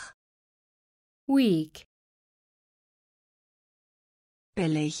 schwach, weak,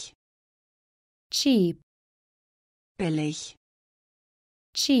 billig, cheap, billig,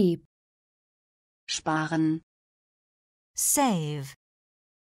 cheap, sparen, save,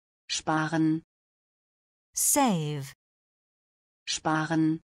 sparen, save,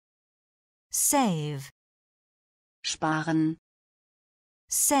 sparen, save, sparen,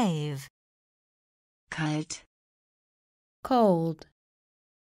 save, kalt, cold,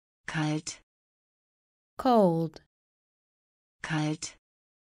 kalt, cold, kalt,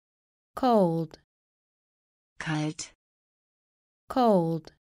 cold, kalt,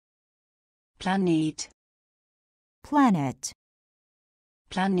 cold, Planet, planet,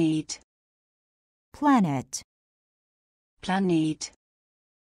 Planet, planet, Planet,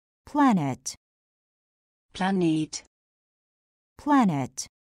 planet, Planet, planet,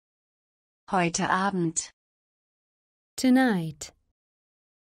 heute Abend, tonight,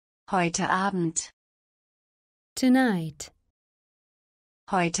 heute Abend, tonight,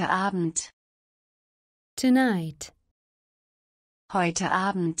 heute Abend, tonight, heute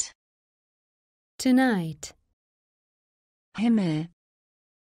Abend, tonight, Himmel,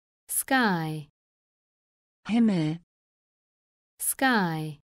 sky, Himmel,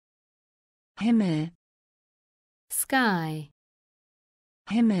 sky, Himmel, sky,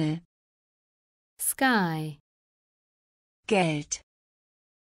 Himmel, sky, Geld,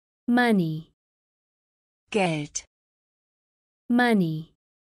 money, Geld, money,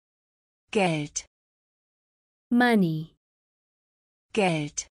 Geld, money,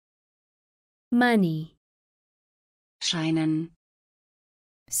 Geld, money, scheinen,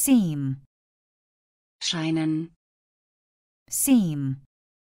 seem, scheinen, seem,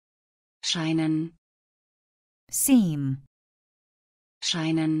 scheinen, seem,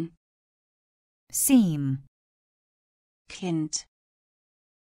 scheinen, seem, Kind,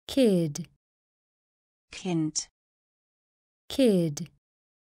 kid, Kind, kid,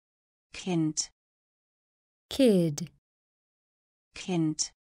 Kind, kid,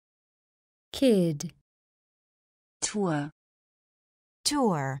 Kind, kid, Tour,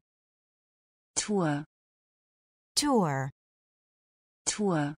 tour, Tour, tour,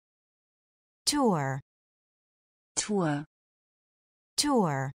 Tour, tour, Tour,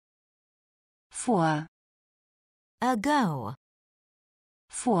 tour, vor, ago,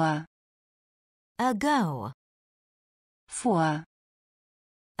 vor, ago, vor,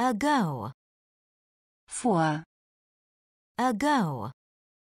 ago, vor, ago,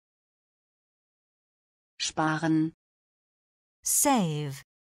 sparen, save,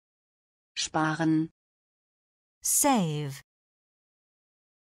 sparen, save,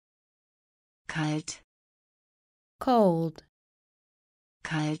 kalt, cold,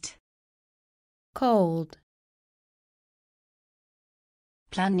 kalt, cold,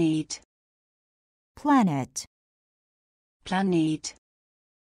 Planet, planet, Planet,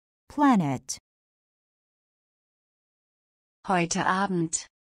 planet, heute Abend,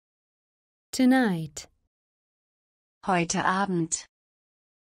 tonight, heute Abend,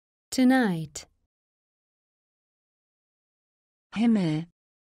 tonight, Himmel,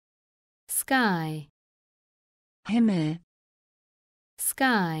 sky, Himmel,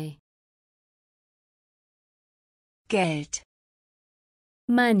 sky, Geld,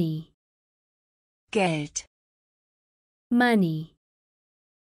 money, Geld, money,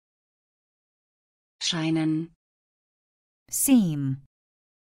 scheinen, seem,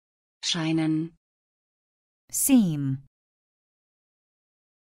 scheinen, seem,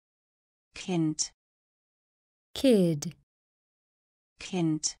 Kind, kid,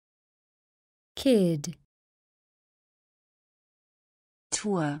 Kind, kid,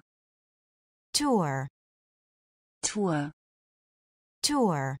 Tour, tour, Tour,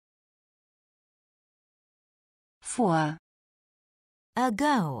 tour, vor,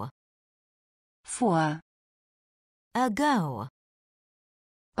 ago, vor, ago,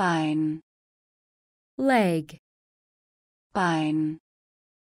 Bein, leg, Bein,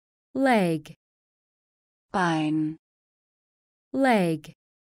 leg, Bein, leg,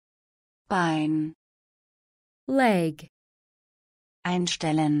 Bein, leg,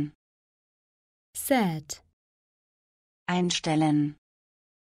 einstellen, set, einstellen,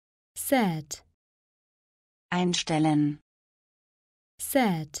 set, einstellen,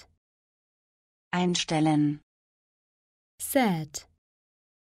 set, einstellen, set,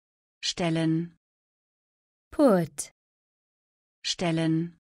 stellen, put,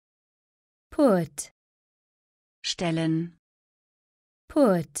 stellen, put, stellen,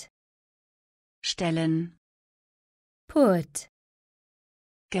 put, stellen, put,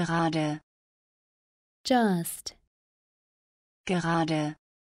 gerade, just, gerade,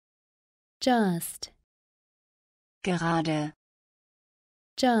 just, gerade,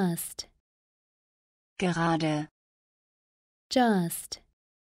 just, gerade, just,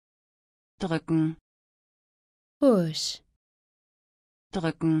 drücken, push,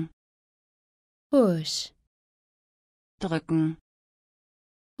 drücken, push, drücken,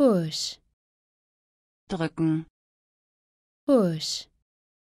 push, drücken, push,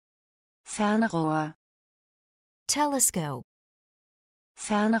 Fernrohr, telescope,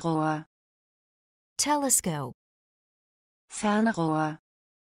 Fernrohr, telescope, Fernrohr,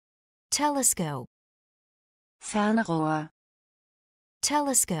 telescope, Fernrohr,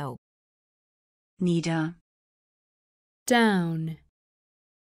 telescope, nieder, down,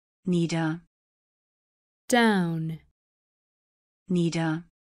 nieder, down, nieder,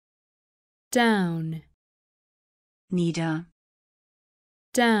 down, nieder,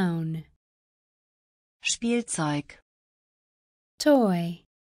 down, Spielzeug, toy,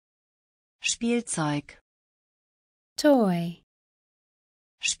 Spielzeug, toy,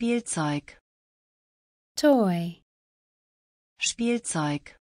 Spielzeug, toy,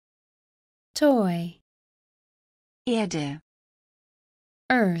 Spielzeug, toy, Erde,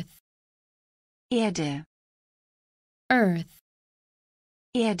 earth, Erde, earth,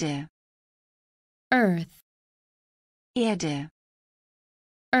 Erde, earth, Erde,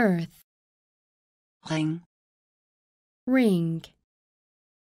 earth, Ring, ring,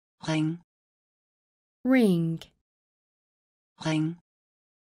 Ring, ring, Ring,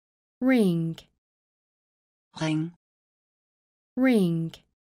 ring, Ring, ring,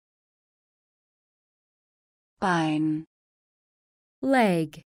 Bein,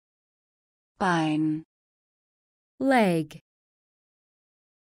 leg, Bein, leg,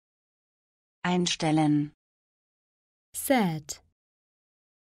 einstellen, set,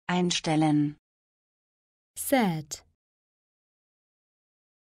 einstellen, set,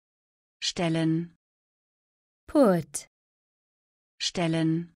 stellen, put,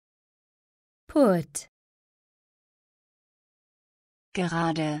 stellen, put,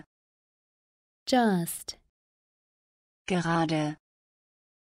 gerade, just, gerade,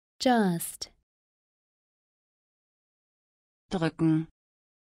 just, drücken,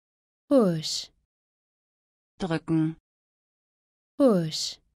 push, drücken,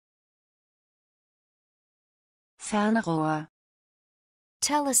 push, Fernrohr,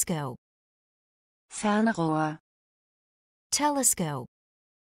 telescope, Fernrohr, telescope,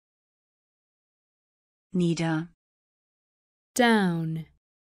 nieder, down,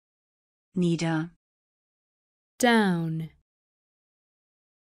 nieder, down,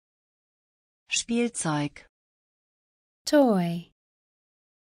 Spielzeug, toy,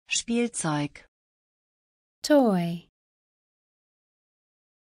 Spielzeug, toy,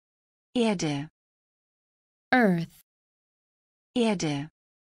 Erde, earth, Erde,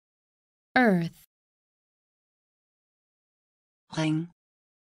 earth, Ring,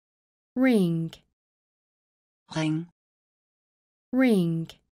 ring, Ring, ring,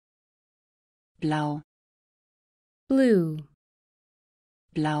 blau, blue,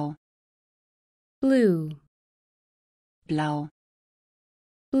 blau, blue, blau,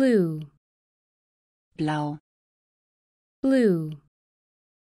 blue, blau, blue,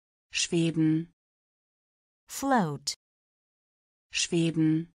 schweben, float,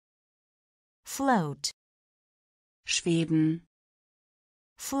 schweben, float, schweben,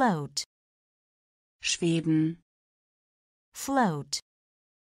 float, schweben, float,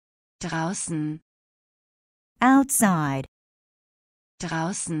 draußen, outside,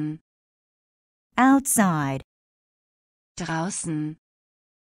 draußen, outside, draußen,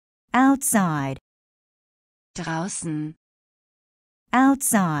 outside, draußen,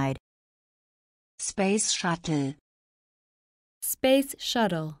 outside, Space Shuttle, Space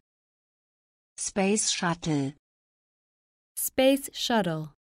shuttle. Space Shuttle, Space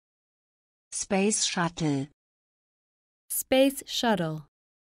shuttle. Space Shuttle, Space shuttle.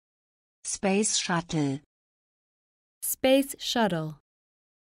 Space Shuttle, Space shuttle.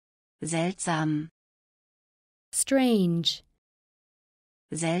 seltsam, Strange.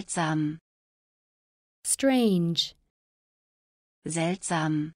 seltsam, Strange.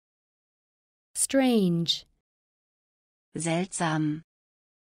 seltsam, Strange. seltsam,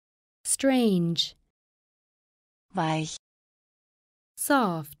 Strange. weich,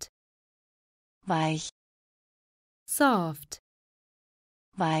 Soft. weich, Soft.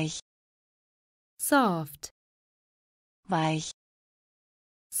 weich, Soft. weich,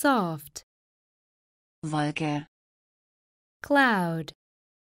 Soft. Wolke, Cloud.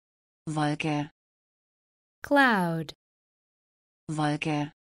 Wolke, Cloud.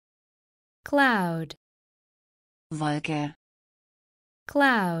 Wolke, Cloud. Wolke,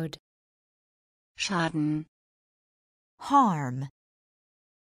 Cloud. Schaden, harm,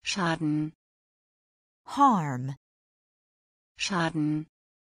 Schaden, harm, Schaden,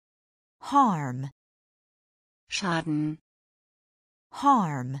 harm, Schaden,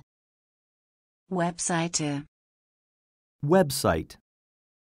 harm, Webseite, Website.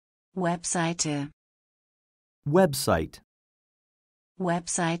 Webseite, Website.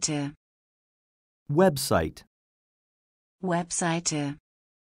 Webseite, Website. Webseite,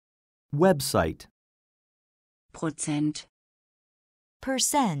 Website. Prozent,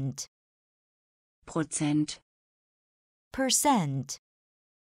 percent, Prozent, percent,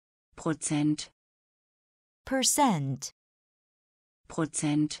 Prozent, percent,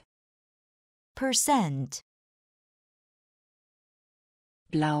 Prozent, percent,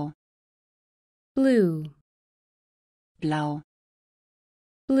 blau, Blue. blau,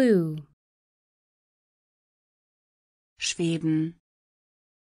 Blue. schweben,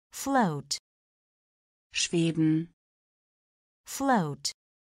 float, schweben, float,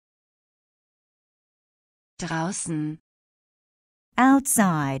 draußen,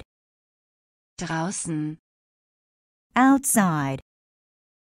 outside, draußen, outside,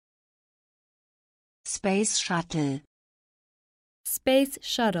 Space Shuttle, Space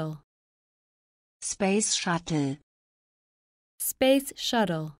shuttle. Space Shuttle, Space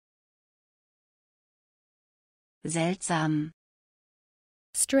shuttle. seltsam,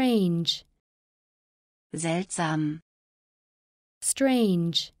 Strange. seltsam,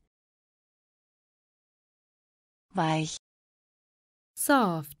 Strange. weich,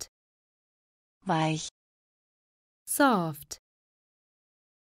 Soft. weich, Soft.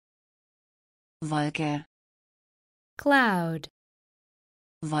 Wolke, Cloud.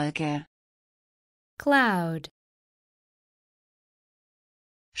 Wolke, Cloud.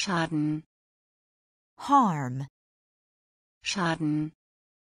 Schaden, harm, Schaden,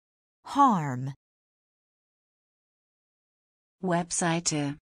 harm,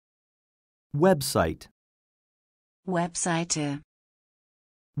 Webseite, Website. Webseite,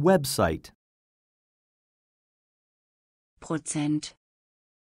 Website. Prozent,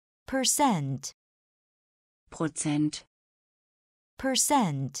 percent, Prozent,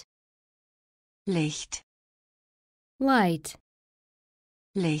 percent, Licht, Light.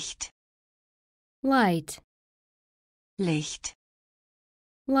 Licht, Light. Licht,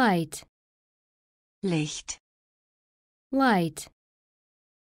 Light. Licht, Light.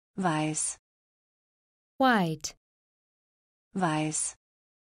 weiß, White. weiß,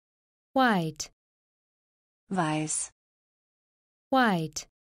 White. weiß, White.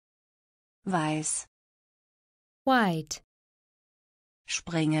 weiß, White.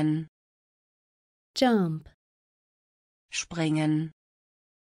 springen, Jump. springen,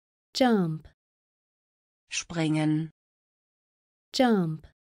 Jump. springen, Jump.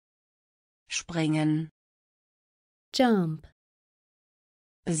 springen, Jump.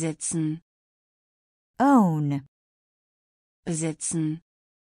 besitzen, own, besitzen,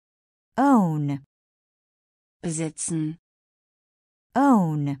 own, besitzen,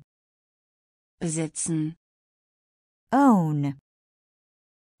 own, besitzen, own,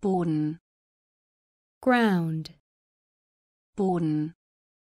 Boden, Ground. Boden,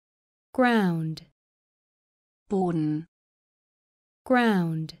 Ground. Boden,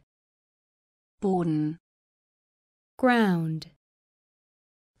 Ground. Boden, ground,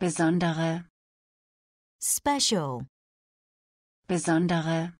 besondere, special,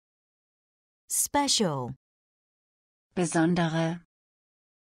 besondere, special, besondere,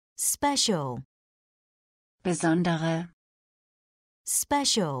 special, besondere,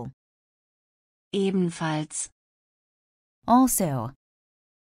 special, ebenfalls, also,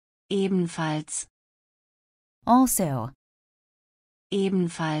 ebenfalls, also,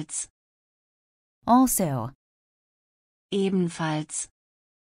 ebenfalls, also, ebenfalls,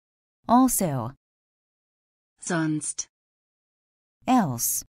 also, sonst,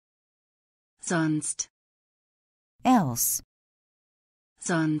 else, sonst, else,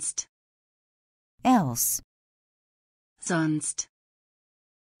 sonst, else, sonst,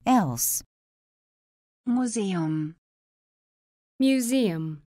 else, Museum,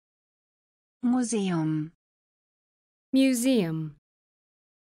 museum, Museum, museum,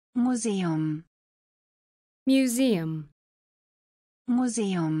 Museum, museum,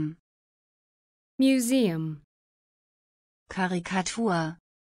 Museum, museum, Karikatur,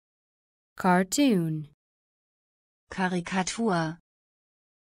 cartoon, Karikatur,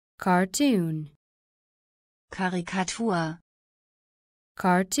 cartoon, Karikatur,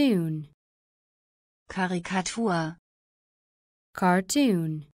 cartoon, Karikatur,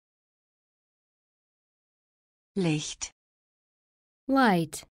 cartoon, Licht,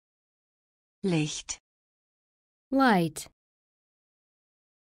 light, Licht, light,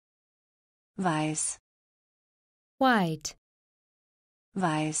 weiß, white,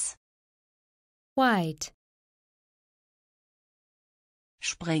 weiß, white,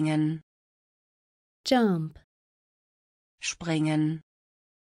 springen, jump, springen,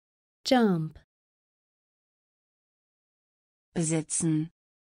 jump, besitzen,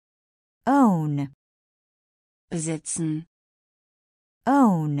 own, besitzen,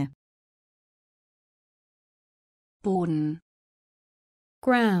 own, Boden,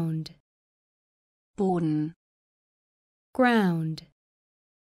 ground, Boden, ground,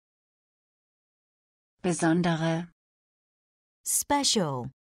 besondere, special,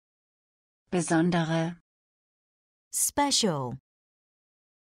 besondere, special,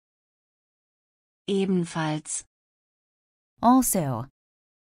 ebenfalls, also,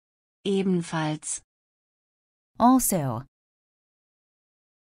 ebenfalls, also,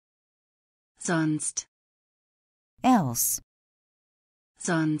 sonst, else,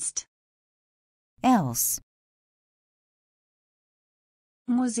 sonst, else,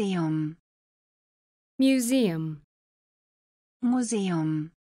 Museum, museum,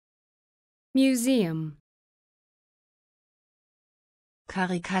 Museum, museum,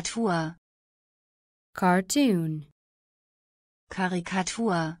 Karikatur, cartoon,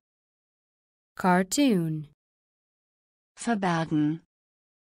 Karikatur, cartoon, verbergen,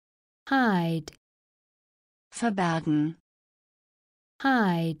 hide, verbergen,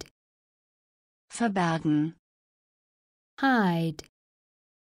 hide, verbergen, hide,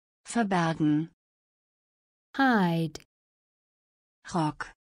 verbergen, hide, Rock,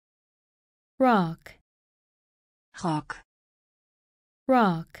 rock, Rock,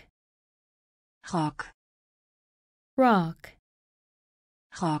 rock, Rock, rock,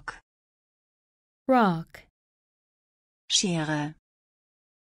 Rock, rock, Schere,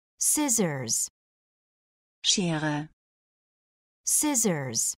 scissors, Schere,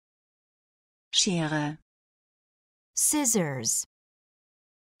 scissors, Schere, scissors,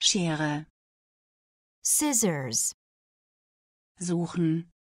 Schere, scissors, suchen,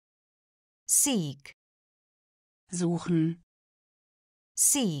 seek, suchen,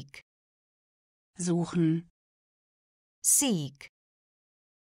 seek, suchen, seek,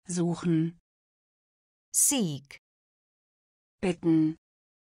 suchen, seek, bitten,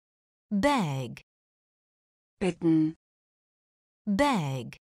 beg, bitten,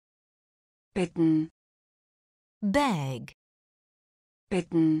 beg, bitten, beg,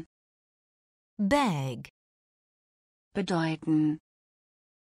 bitten, beg, bedeuten,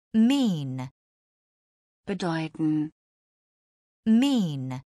 mean, bedeuten,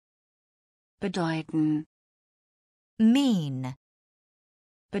 mean, bedeuten, mean,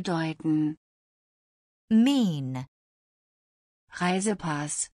 bedeuten, mean,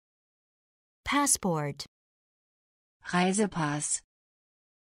 Reisepass, passport, Reisepass,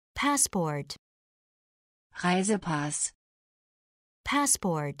 passport, Reisepass,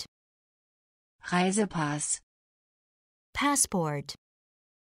 passport, Reisepass, passport,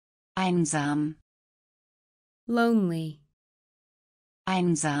 einsam, lonely,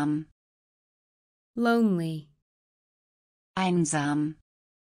 einsam, lonely, einsam,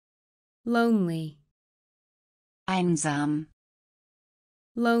 lonely, einsam,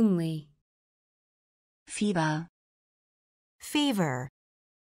 lonely, Fieber, fever,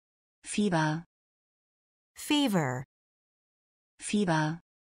 Fieber, fever, Fieber,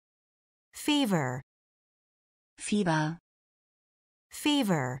 fever, Fieber.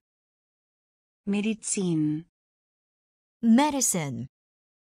 fever, Medizin, medicine,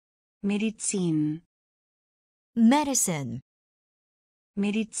 Medizin, medicine,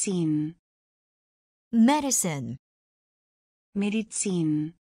 Medizin, medicine,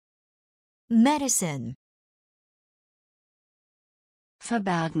 Medizin. medicine,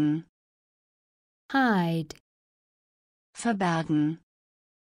 Verbergen, hide, verbergen.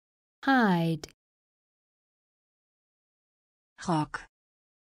 hide, Rock,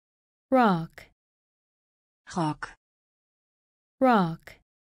 rock, Rock. rock,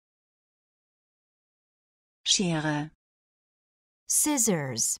 Schere,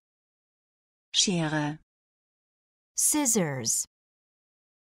 scissors, Schere. scissors,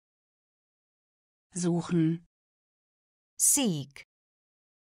 Suchen, seek,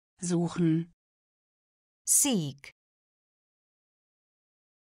 suchen. seek,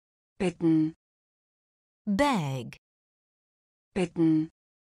 Bitten, beg, bitten.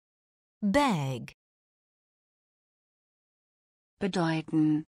 beg,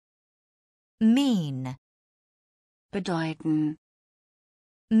 Bedeuten, mean, bedeuten.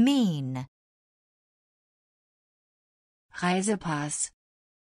 mean, Reisepass,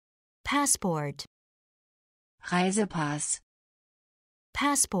 passport, Reisepass.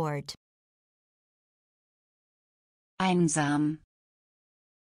 passport, Einsam,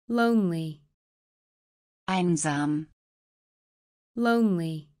 lonely, einsam.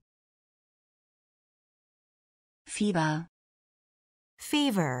 lonely, Fieber,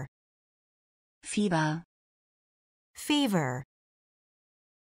 fever, Fieber. fever,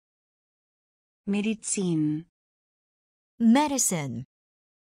 Medizin, medicine,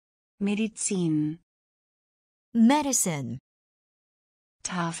 Medizin. medicine,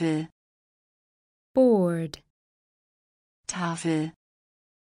 Tafel, board, Tafel,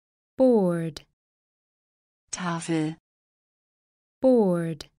 board, Tafel,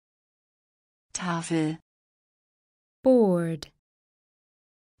 board, Tafel. board,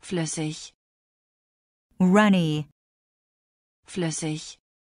 Flüssig, runny, flüssig,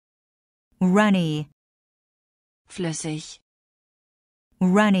 runny, flüssig,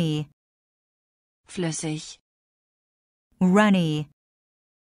 runny, flüssig. runny,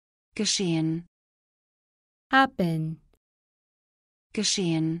 Geschehen, happen,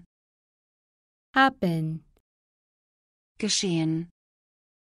 geschehen, happen, geschehen,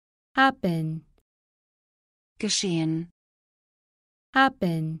 happen, geschehen.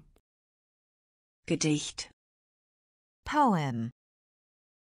 happen, Gedicht, poem,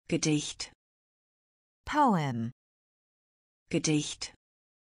 Gedicht, poem, Gedicht,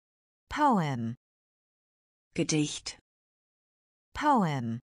 poem, Gedicht.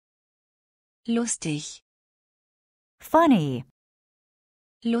 poem, Lustig, funny,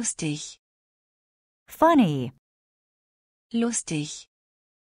 lustig, funny, lustig,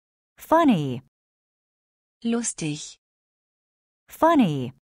 funny, lustig.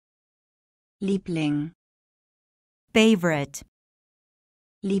 funny, Liebling, favorite,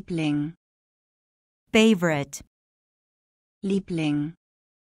 Liebling, favorite, Liebling,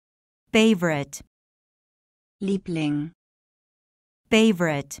 favorite, Liebling.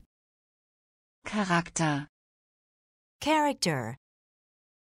 favorite, Charakter, character,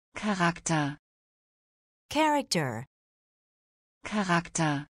 Charakter, character,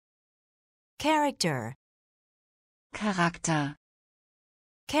 Charakter, character, Charakter.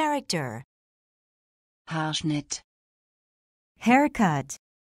 character, Haarschnitt, haircut,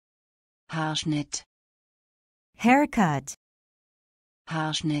 Haarschnitt, haircut,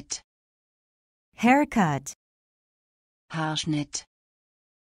 Haarschnitt, haircut, Haarschnitt.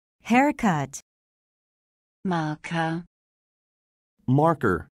 haircut, Marker,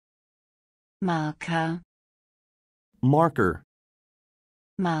 Marker. Marker, Marker.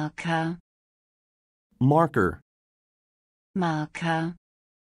 Marker, Marker. Marker.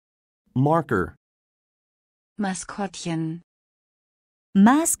 Marker. Maskottchen,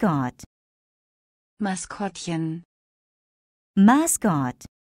 mascot, Maskottchen, mascot,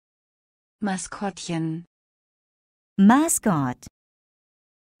 Maskottchen, mascot,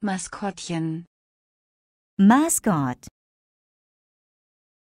 Maskottchen. mascot,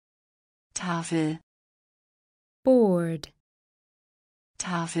 Tafel, board,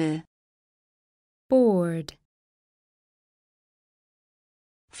 Tafel. board,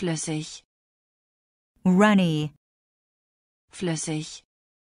 Flüssig, runny, flüssig.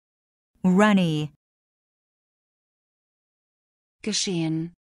 runny,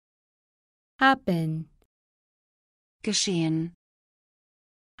 Geschehen, happen, geschehen,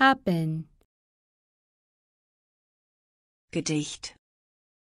 happen, Gedicht,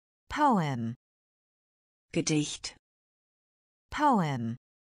 poem, Gedicht, poem,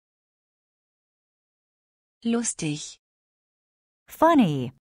 lustig,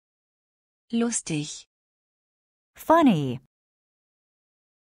 funny, lustig, funny,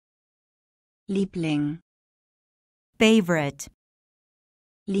 Liebling, favorite,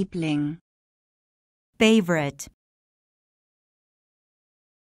 Liebling, favorite,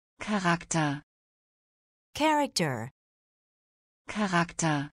 Charakter, character,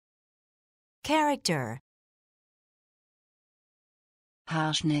 Charakter, character,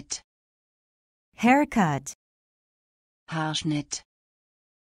 Haarschnitt, haircut, Haarschnitt,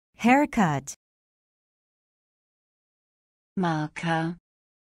 haircut, Marker,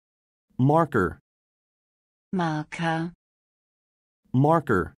 marker, Marker,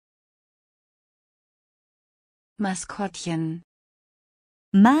 marker, Maskottchen,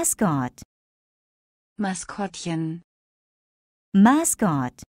 mascot, Maskottchen,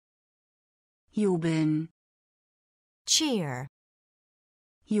 mascot, jubeln, cheer,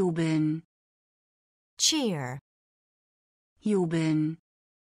 jubeln, cheer, jubeln,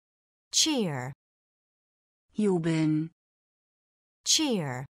 cheer, jubeln,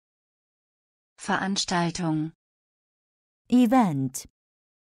 cheer, Veranstaltung, event,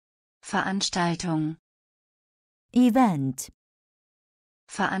 Veranstaltung, event,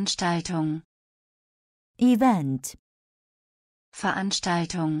 Veranstaltung, event,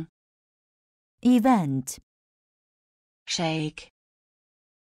 Veranstaltung, event, Shake,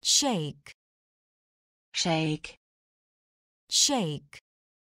 shake, Shake, shake,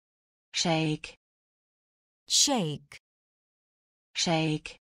 Shake, shake,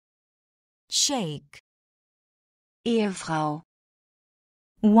 Shake, shake, Ehefrau,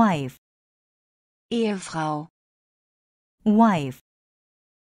 wife, Ehefrau, wife,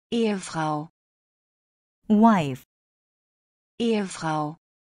 Ehefrau, wife, Ehefrau,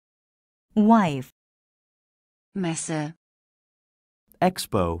 wife, Messe,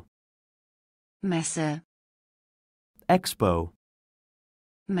 expo, Messe, expo,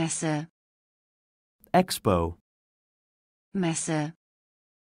 Messe, expo, Messe,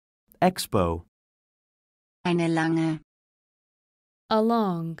 expo, eine lange,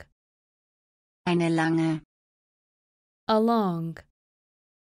 along, eine lange, along,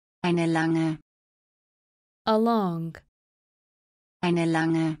 eine lange, along, eine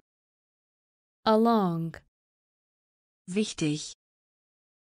lange, along, wichtig,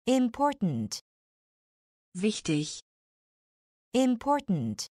 important, wichtig,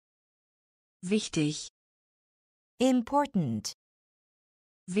 important, wichtig, important,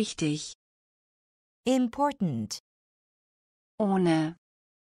 wichtig, important, ohne,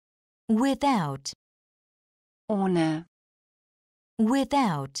 without, ohne,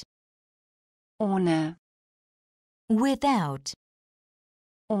 without, ohne, without,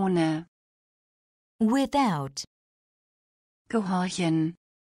 ohne, without, gehorchen,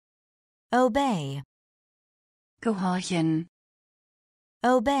 obey, gehorchen,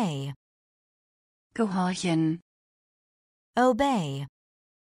 obey, gehorchen, obey,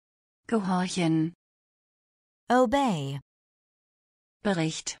 gehorchen, obey,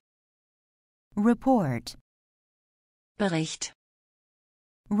 Bericht, report, Bericht,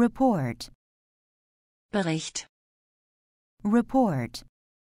 report, Bericht, report,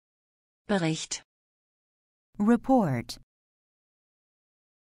 Bericht, report,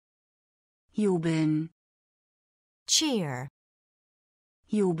 jubeln, cheer,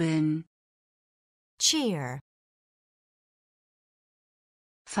 jubeln, cheer,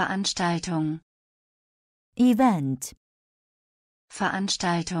 Veranstaltung, event,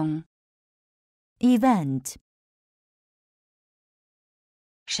 Veranstaltung, event,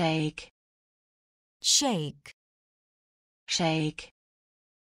 Shake, shake, Shake,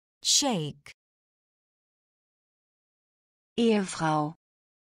 shake, Ehefrau,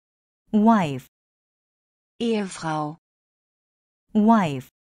 wife, Ehefrau, wife,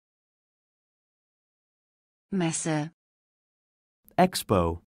 Messe,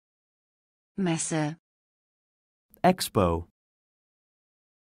 expo, Messe, expo,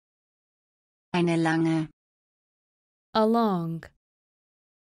 eine lange, along,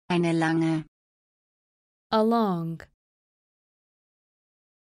 eine lange, along,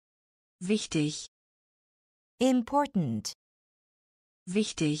 wichtig, important,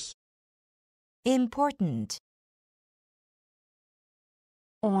 wichtig, important,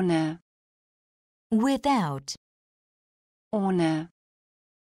 ohne, without, ohne,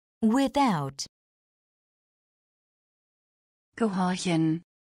 without, gehorchen,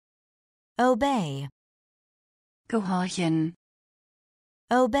 obey, gehorchen,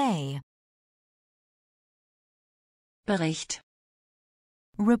 obey, Bericht,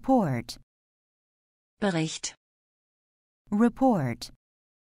 report, Bericht, report,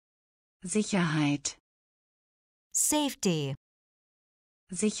 Sicherheit, safety,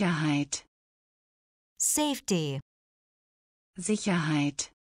 Sicherheit, safety,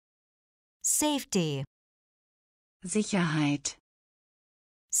 Sicherheit, safety, Sicherheit,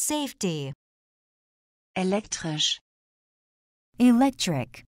 safety, elektrisch,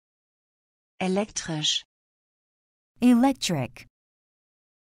 electric, elektrisch, electric,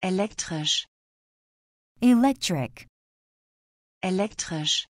 elektrisch, electric,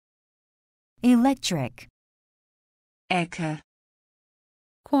 elektrisch, electric, Ecke,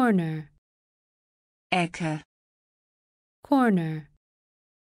 corner, Ecke, corner,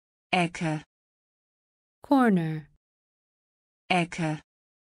 Ecke, corner, Ecke,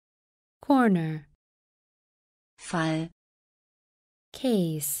 corner, Fall,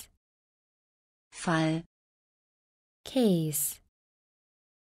 case, Fall, case,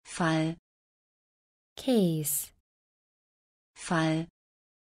 Fall, case, Fall,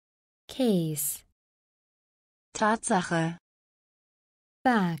 case, Tatsache,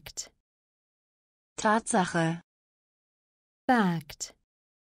 fact, Tatsache, fact,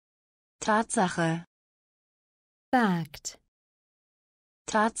 Tatsache, fact,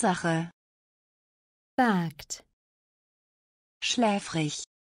 Tatsache, fact, schläfrig,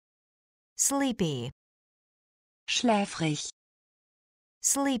 sleepy, schläfrig,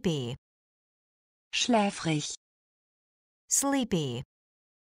 sleepy, schläfrig, sleepy,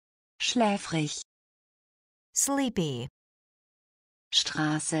 schläfrig, sleepy,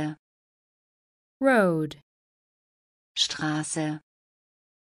 Straße, road, Straße,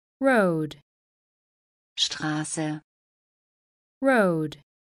 road, Straße, road,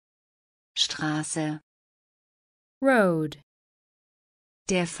 Straße, road,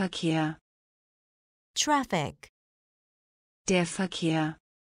 der Verkehr, traffic, der Verkehr,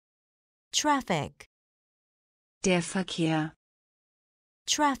 traffic, der Verkehr,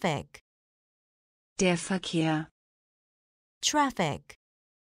 traffic, der Verkehr, traffic,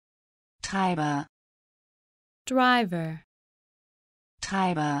 Treiber, driver,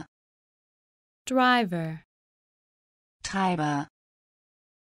 Treiber, driver, Treiber,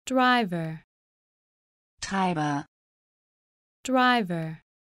 driver, Treiber, driver,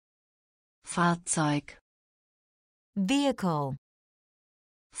 Fahrzeug, vehicle,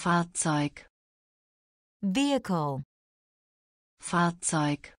 Fahrzeug, vehicle,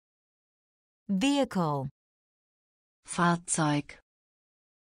 Fahrzeug, vehicle, Fahrzeug,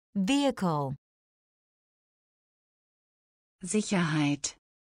 vehicle, Sicherheit,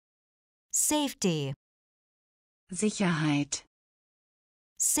 safety, Sicherheit,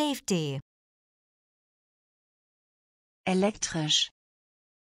 safety, elektrisch,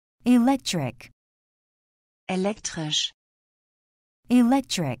 electric, elektrisch,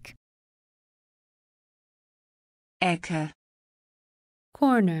 electric, Ecke,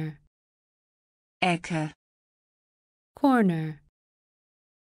 corner, Ecke, corner,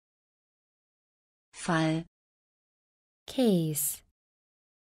 Fall, case,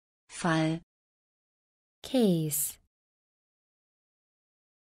 Fall, case,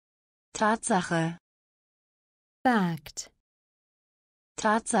 Tatsache, fact,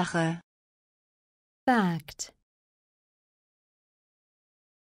 Tatsache, fact,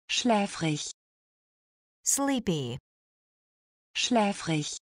 schläfrig, sleepy,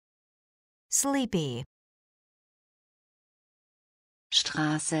 schläfrig, sleepy,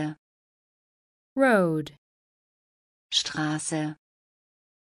 Straße, road, Straße,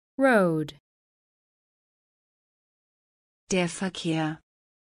 road, der Verkehr,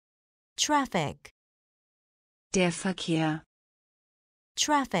 traffic, der Verkehr,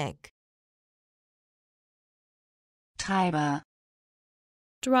 traffic, Treiber,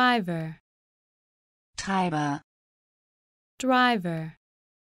 driver, Treiber, driver,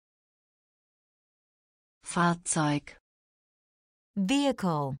 Fahrzeug,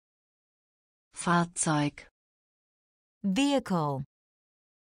 vehicle, Fahrzeug, vehicle,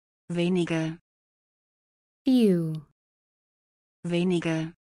 wenige, few,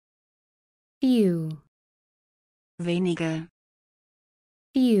 wenige, few, wenige,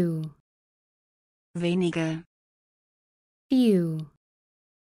 few, wenige, few,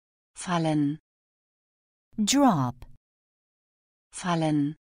 fallen, drop,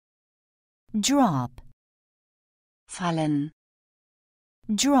 fallen, drop, fallen,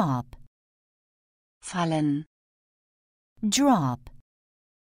 drop, fallen, drop,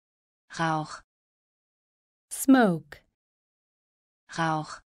 Rauch, smoke,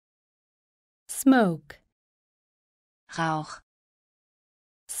 Rauch, smoke, Rauch,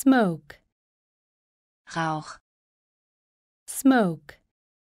 smoke, Rauch, smoke,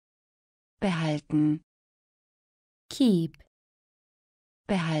 behalten, keep,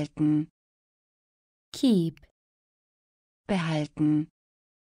 behalten, keep, behalten,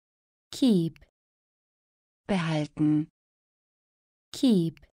 keep, behalten,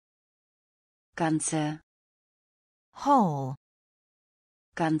 keep, ganze, whole,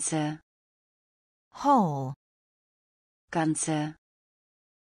 ganze, whole, ganze,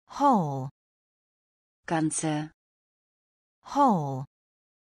 whole, ganze, whole,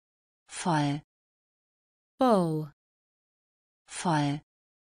 voll, full, voll, full,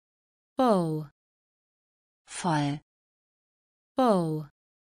 voll, full,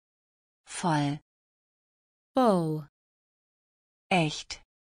 voll, full, echt,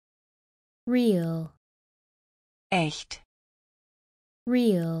 real, echt,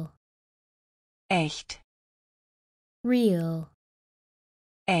 real, echt, real,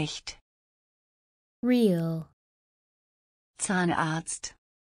 echt, real, Zahnarzt,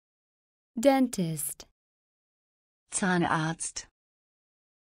 dentist, Zahnarzt,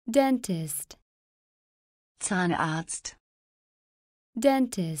 dentist, Zahnarzt,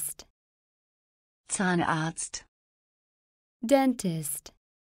 dentist, Zahnarzt, dentist,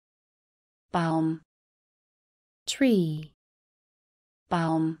 Baum, tree,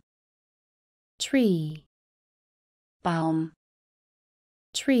 Baum, tree, Baum,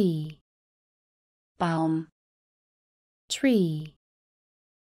 tree, Baum, tree,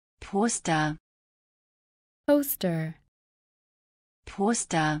 Poster, poster,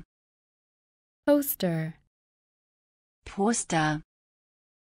 Poster, poster, Poster,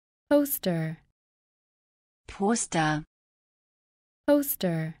 poster, Poster,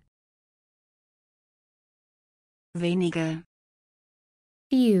 poster, wenige,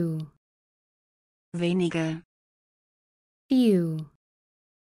 few, wenige, few,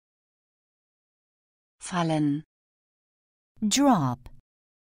 fallen, drop,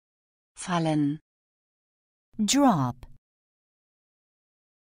 fallen, drop,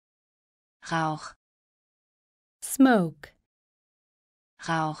 Rauch, smoke,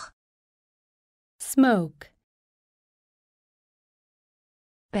 Rauch, smoke,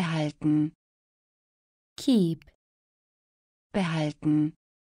 behalten, keep, behalten,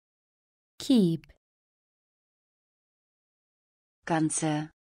 keep, ganze,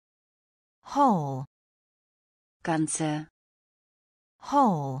 whole, ganze,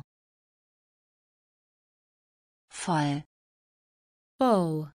 whole, voll,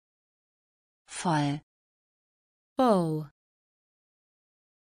 full, voll, full,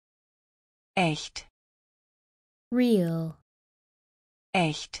 echt, real,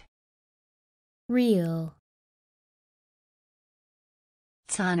 echt, real,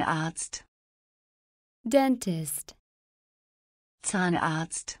 Zahnarzt, dentist,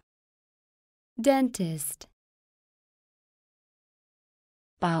 Zahnarzt, dentist,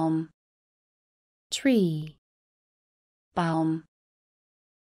 Baum, tree, Baum,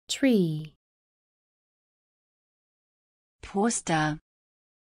 tree, Poster,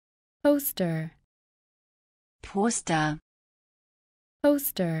 poster, Poster,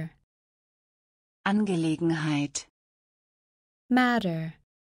 poster, Angelegenheit, matter,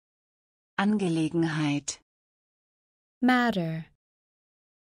 Angelegenheit, matter,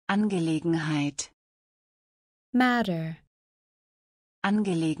 Angelegenheit, matter,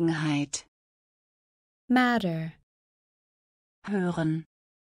 Angelegenheit, matter, hören,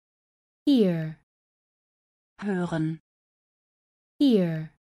 hear, hören,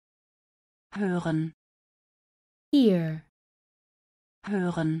 hear, hören, hear,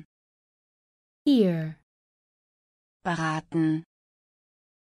 hören, hear, beraten,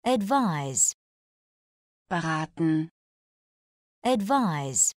 advise, beraten,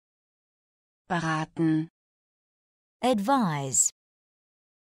 advise, beraten, advise,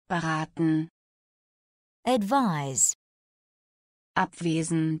 beraten, advise,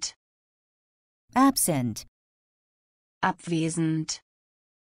 abwesend, absent, abwesend,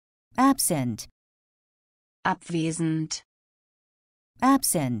 absent, abwesend,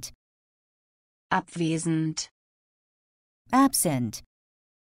 absent, abwesend, absent,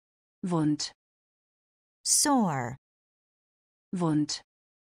 wund, sore, wund,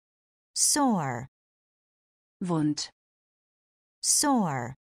 sore, wund,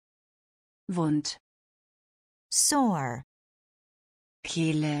 sore, wund, sore,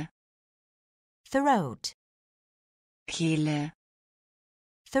 Kehle, throat, Kehle,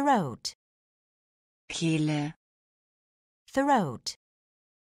 throat, Kehle, throat,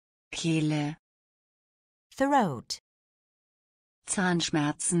 Kehle, throat,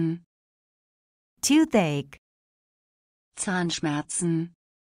 Zahnschmerzen, toothache, Zahnschmerzen,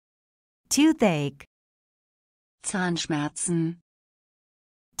 toothache, Zahnschmerzen,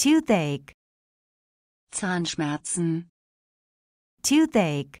 toothache, Zahnschmerzen,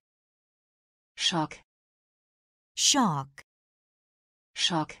 toothache, Schock, shock,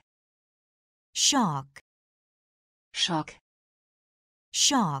 Schock, shock, Schock,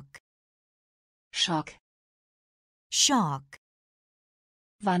 shock, Schock, shock,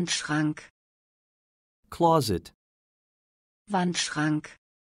 Wandschrank, closet, Wandschrank,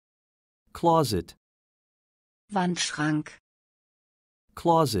 closet, Wandschrank,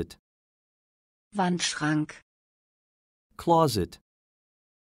 closet, Wandschrank, closet,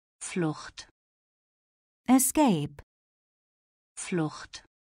 Flucht, escape, Flucht,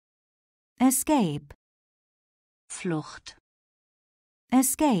 escape, Flucht,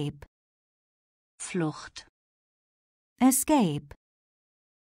 escape, Flucht, escape,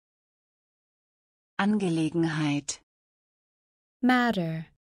 Angelegenheit, matter,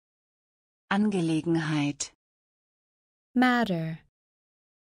 Angelegenheit, matter,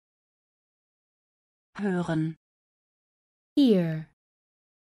 hören, ear,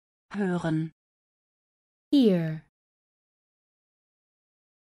 hören, ear,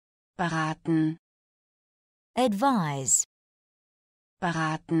 beraten, advise,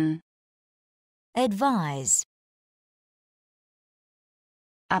 beraten, advise,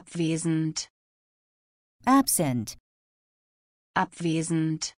 abwesend, absent,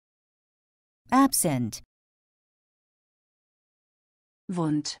 abwesend, absent,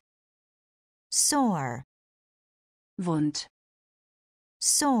 Wund, sore, Wund,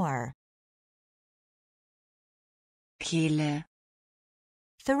 sore, Kehle,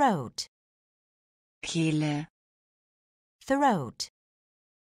 throat, Kehle, throat,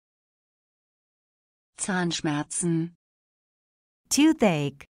 Zahnschmerzen,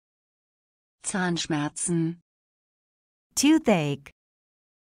 toothache, Zahnschmerzen, toothache,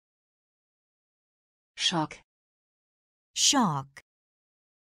 Schock, shock,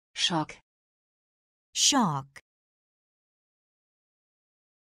 Schock, shock,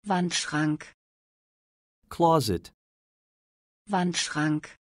 Wandschrank, closet, Wandschrank,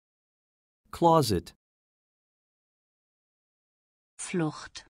 closet,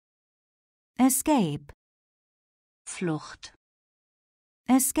 Flucht, escape, Flucht,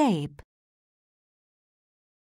 escape,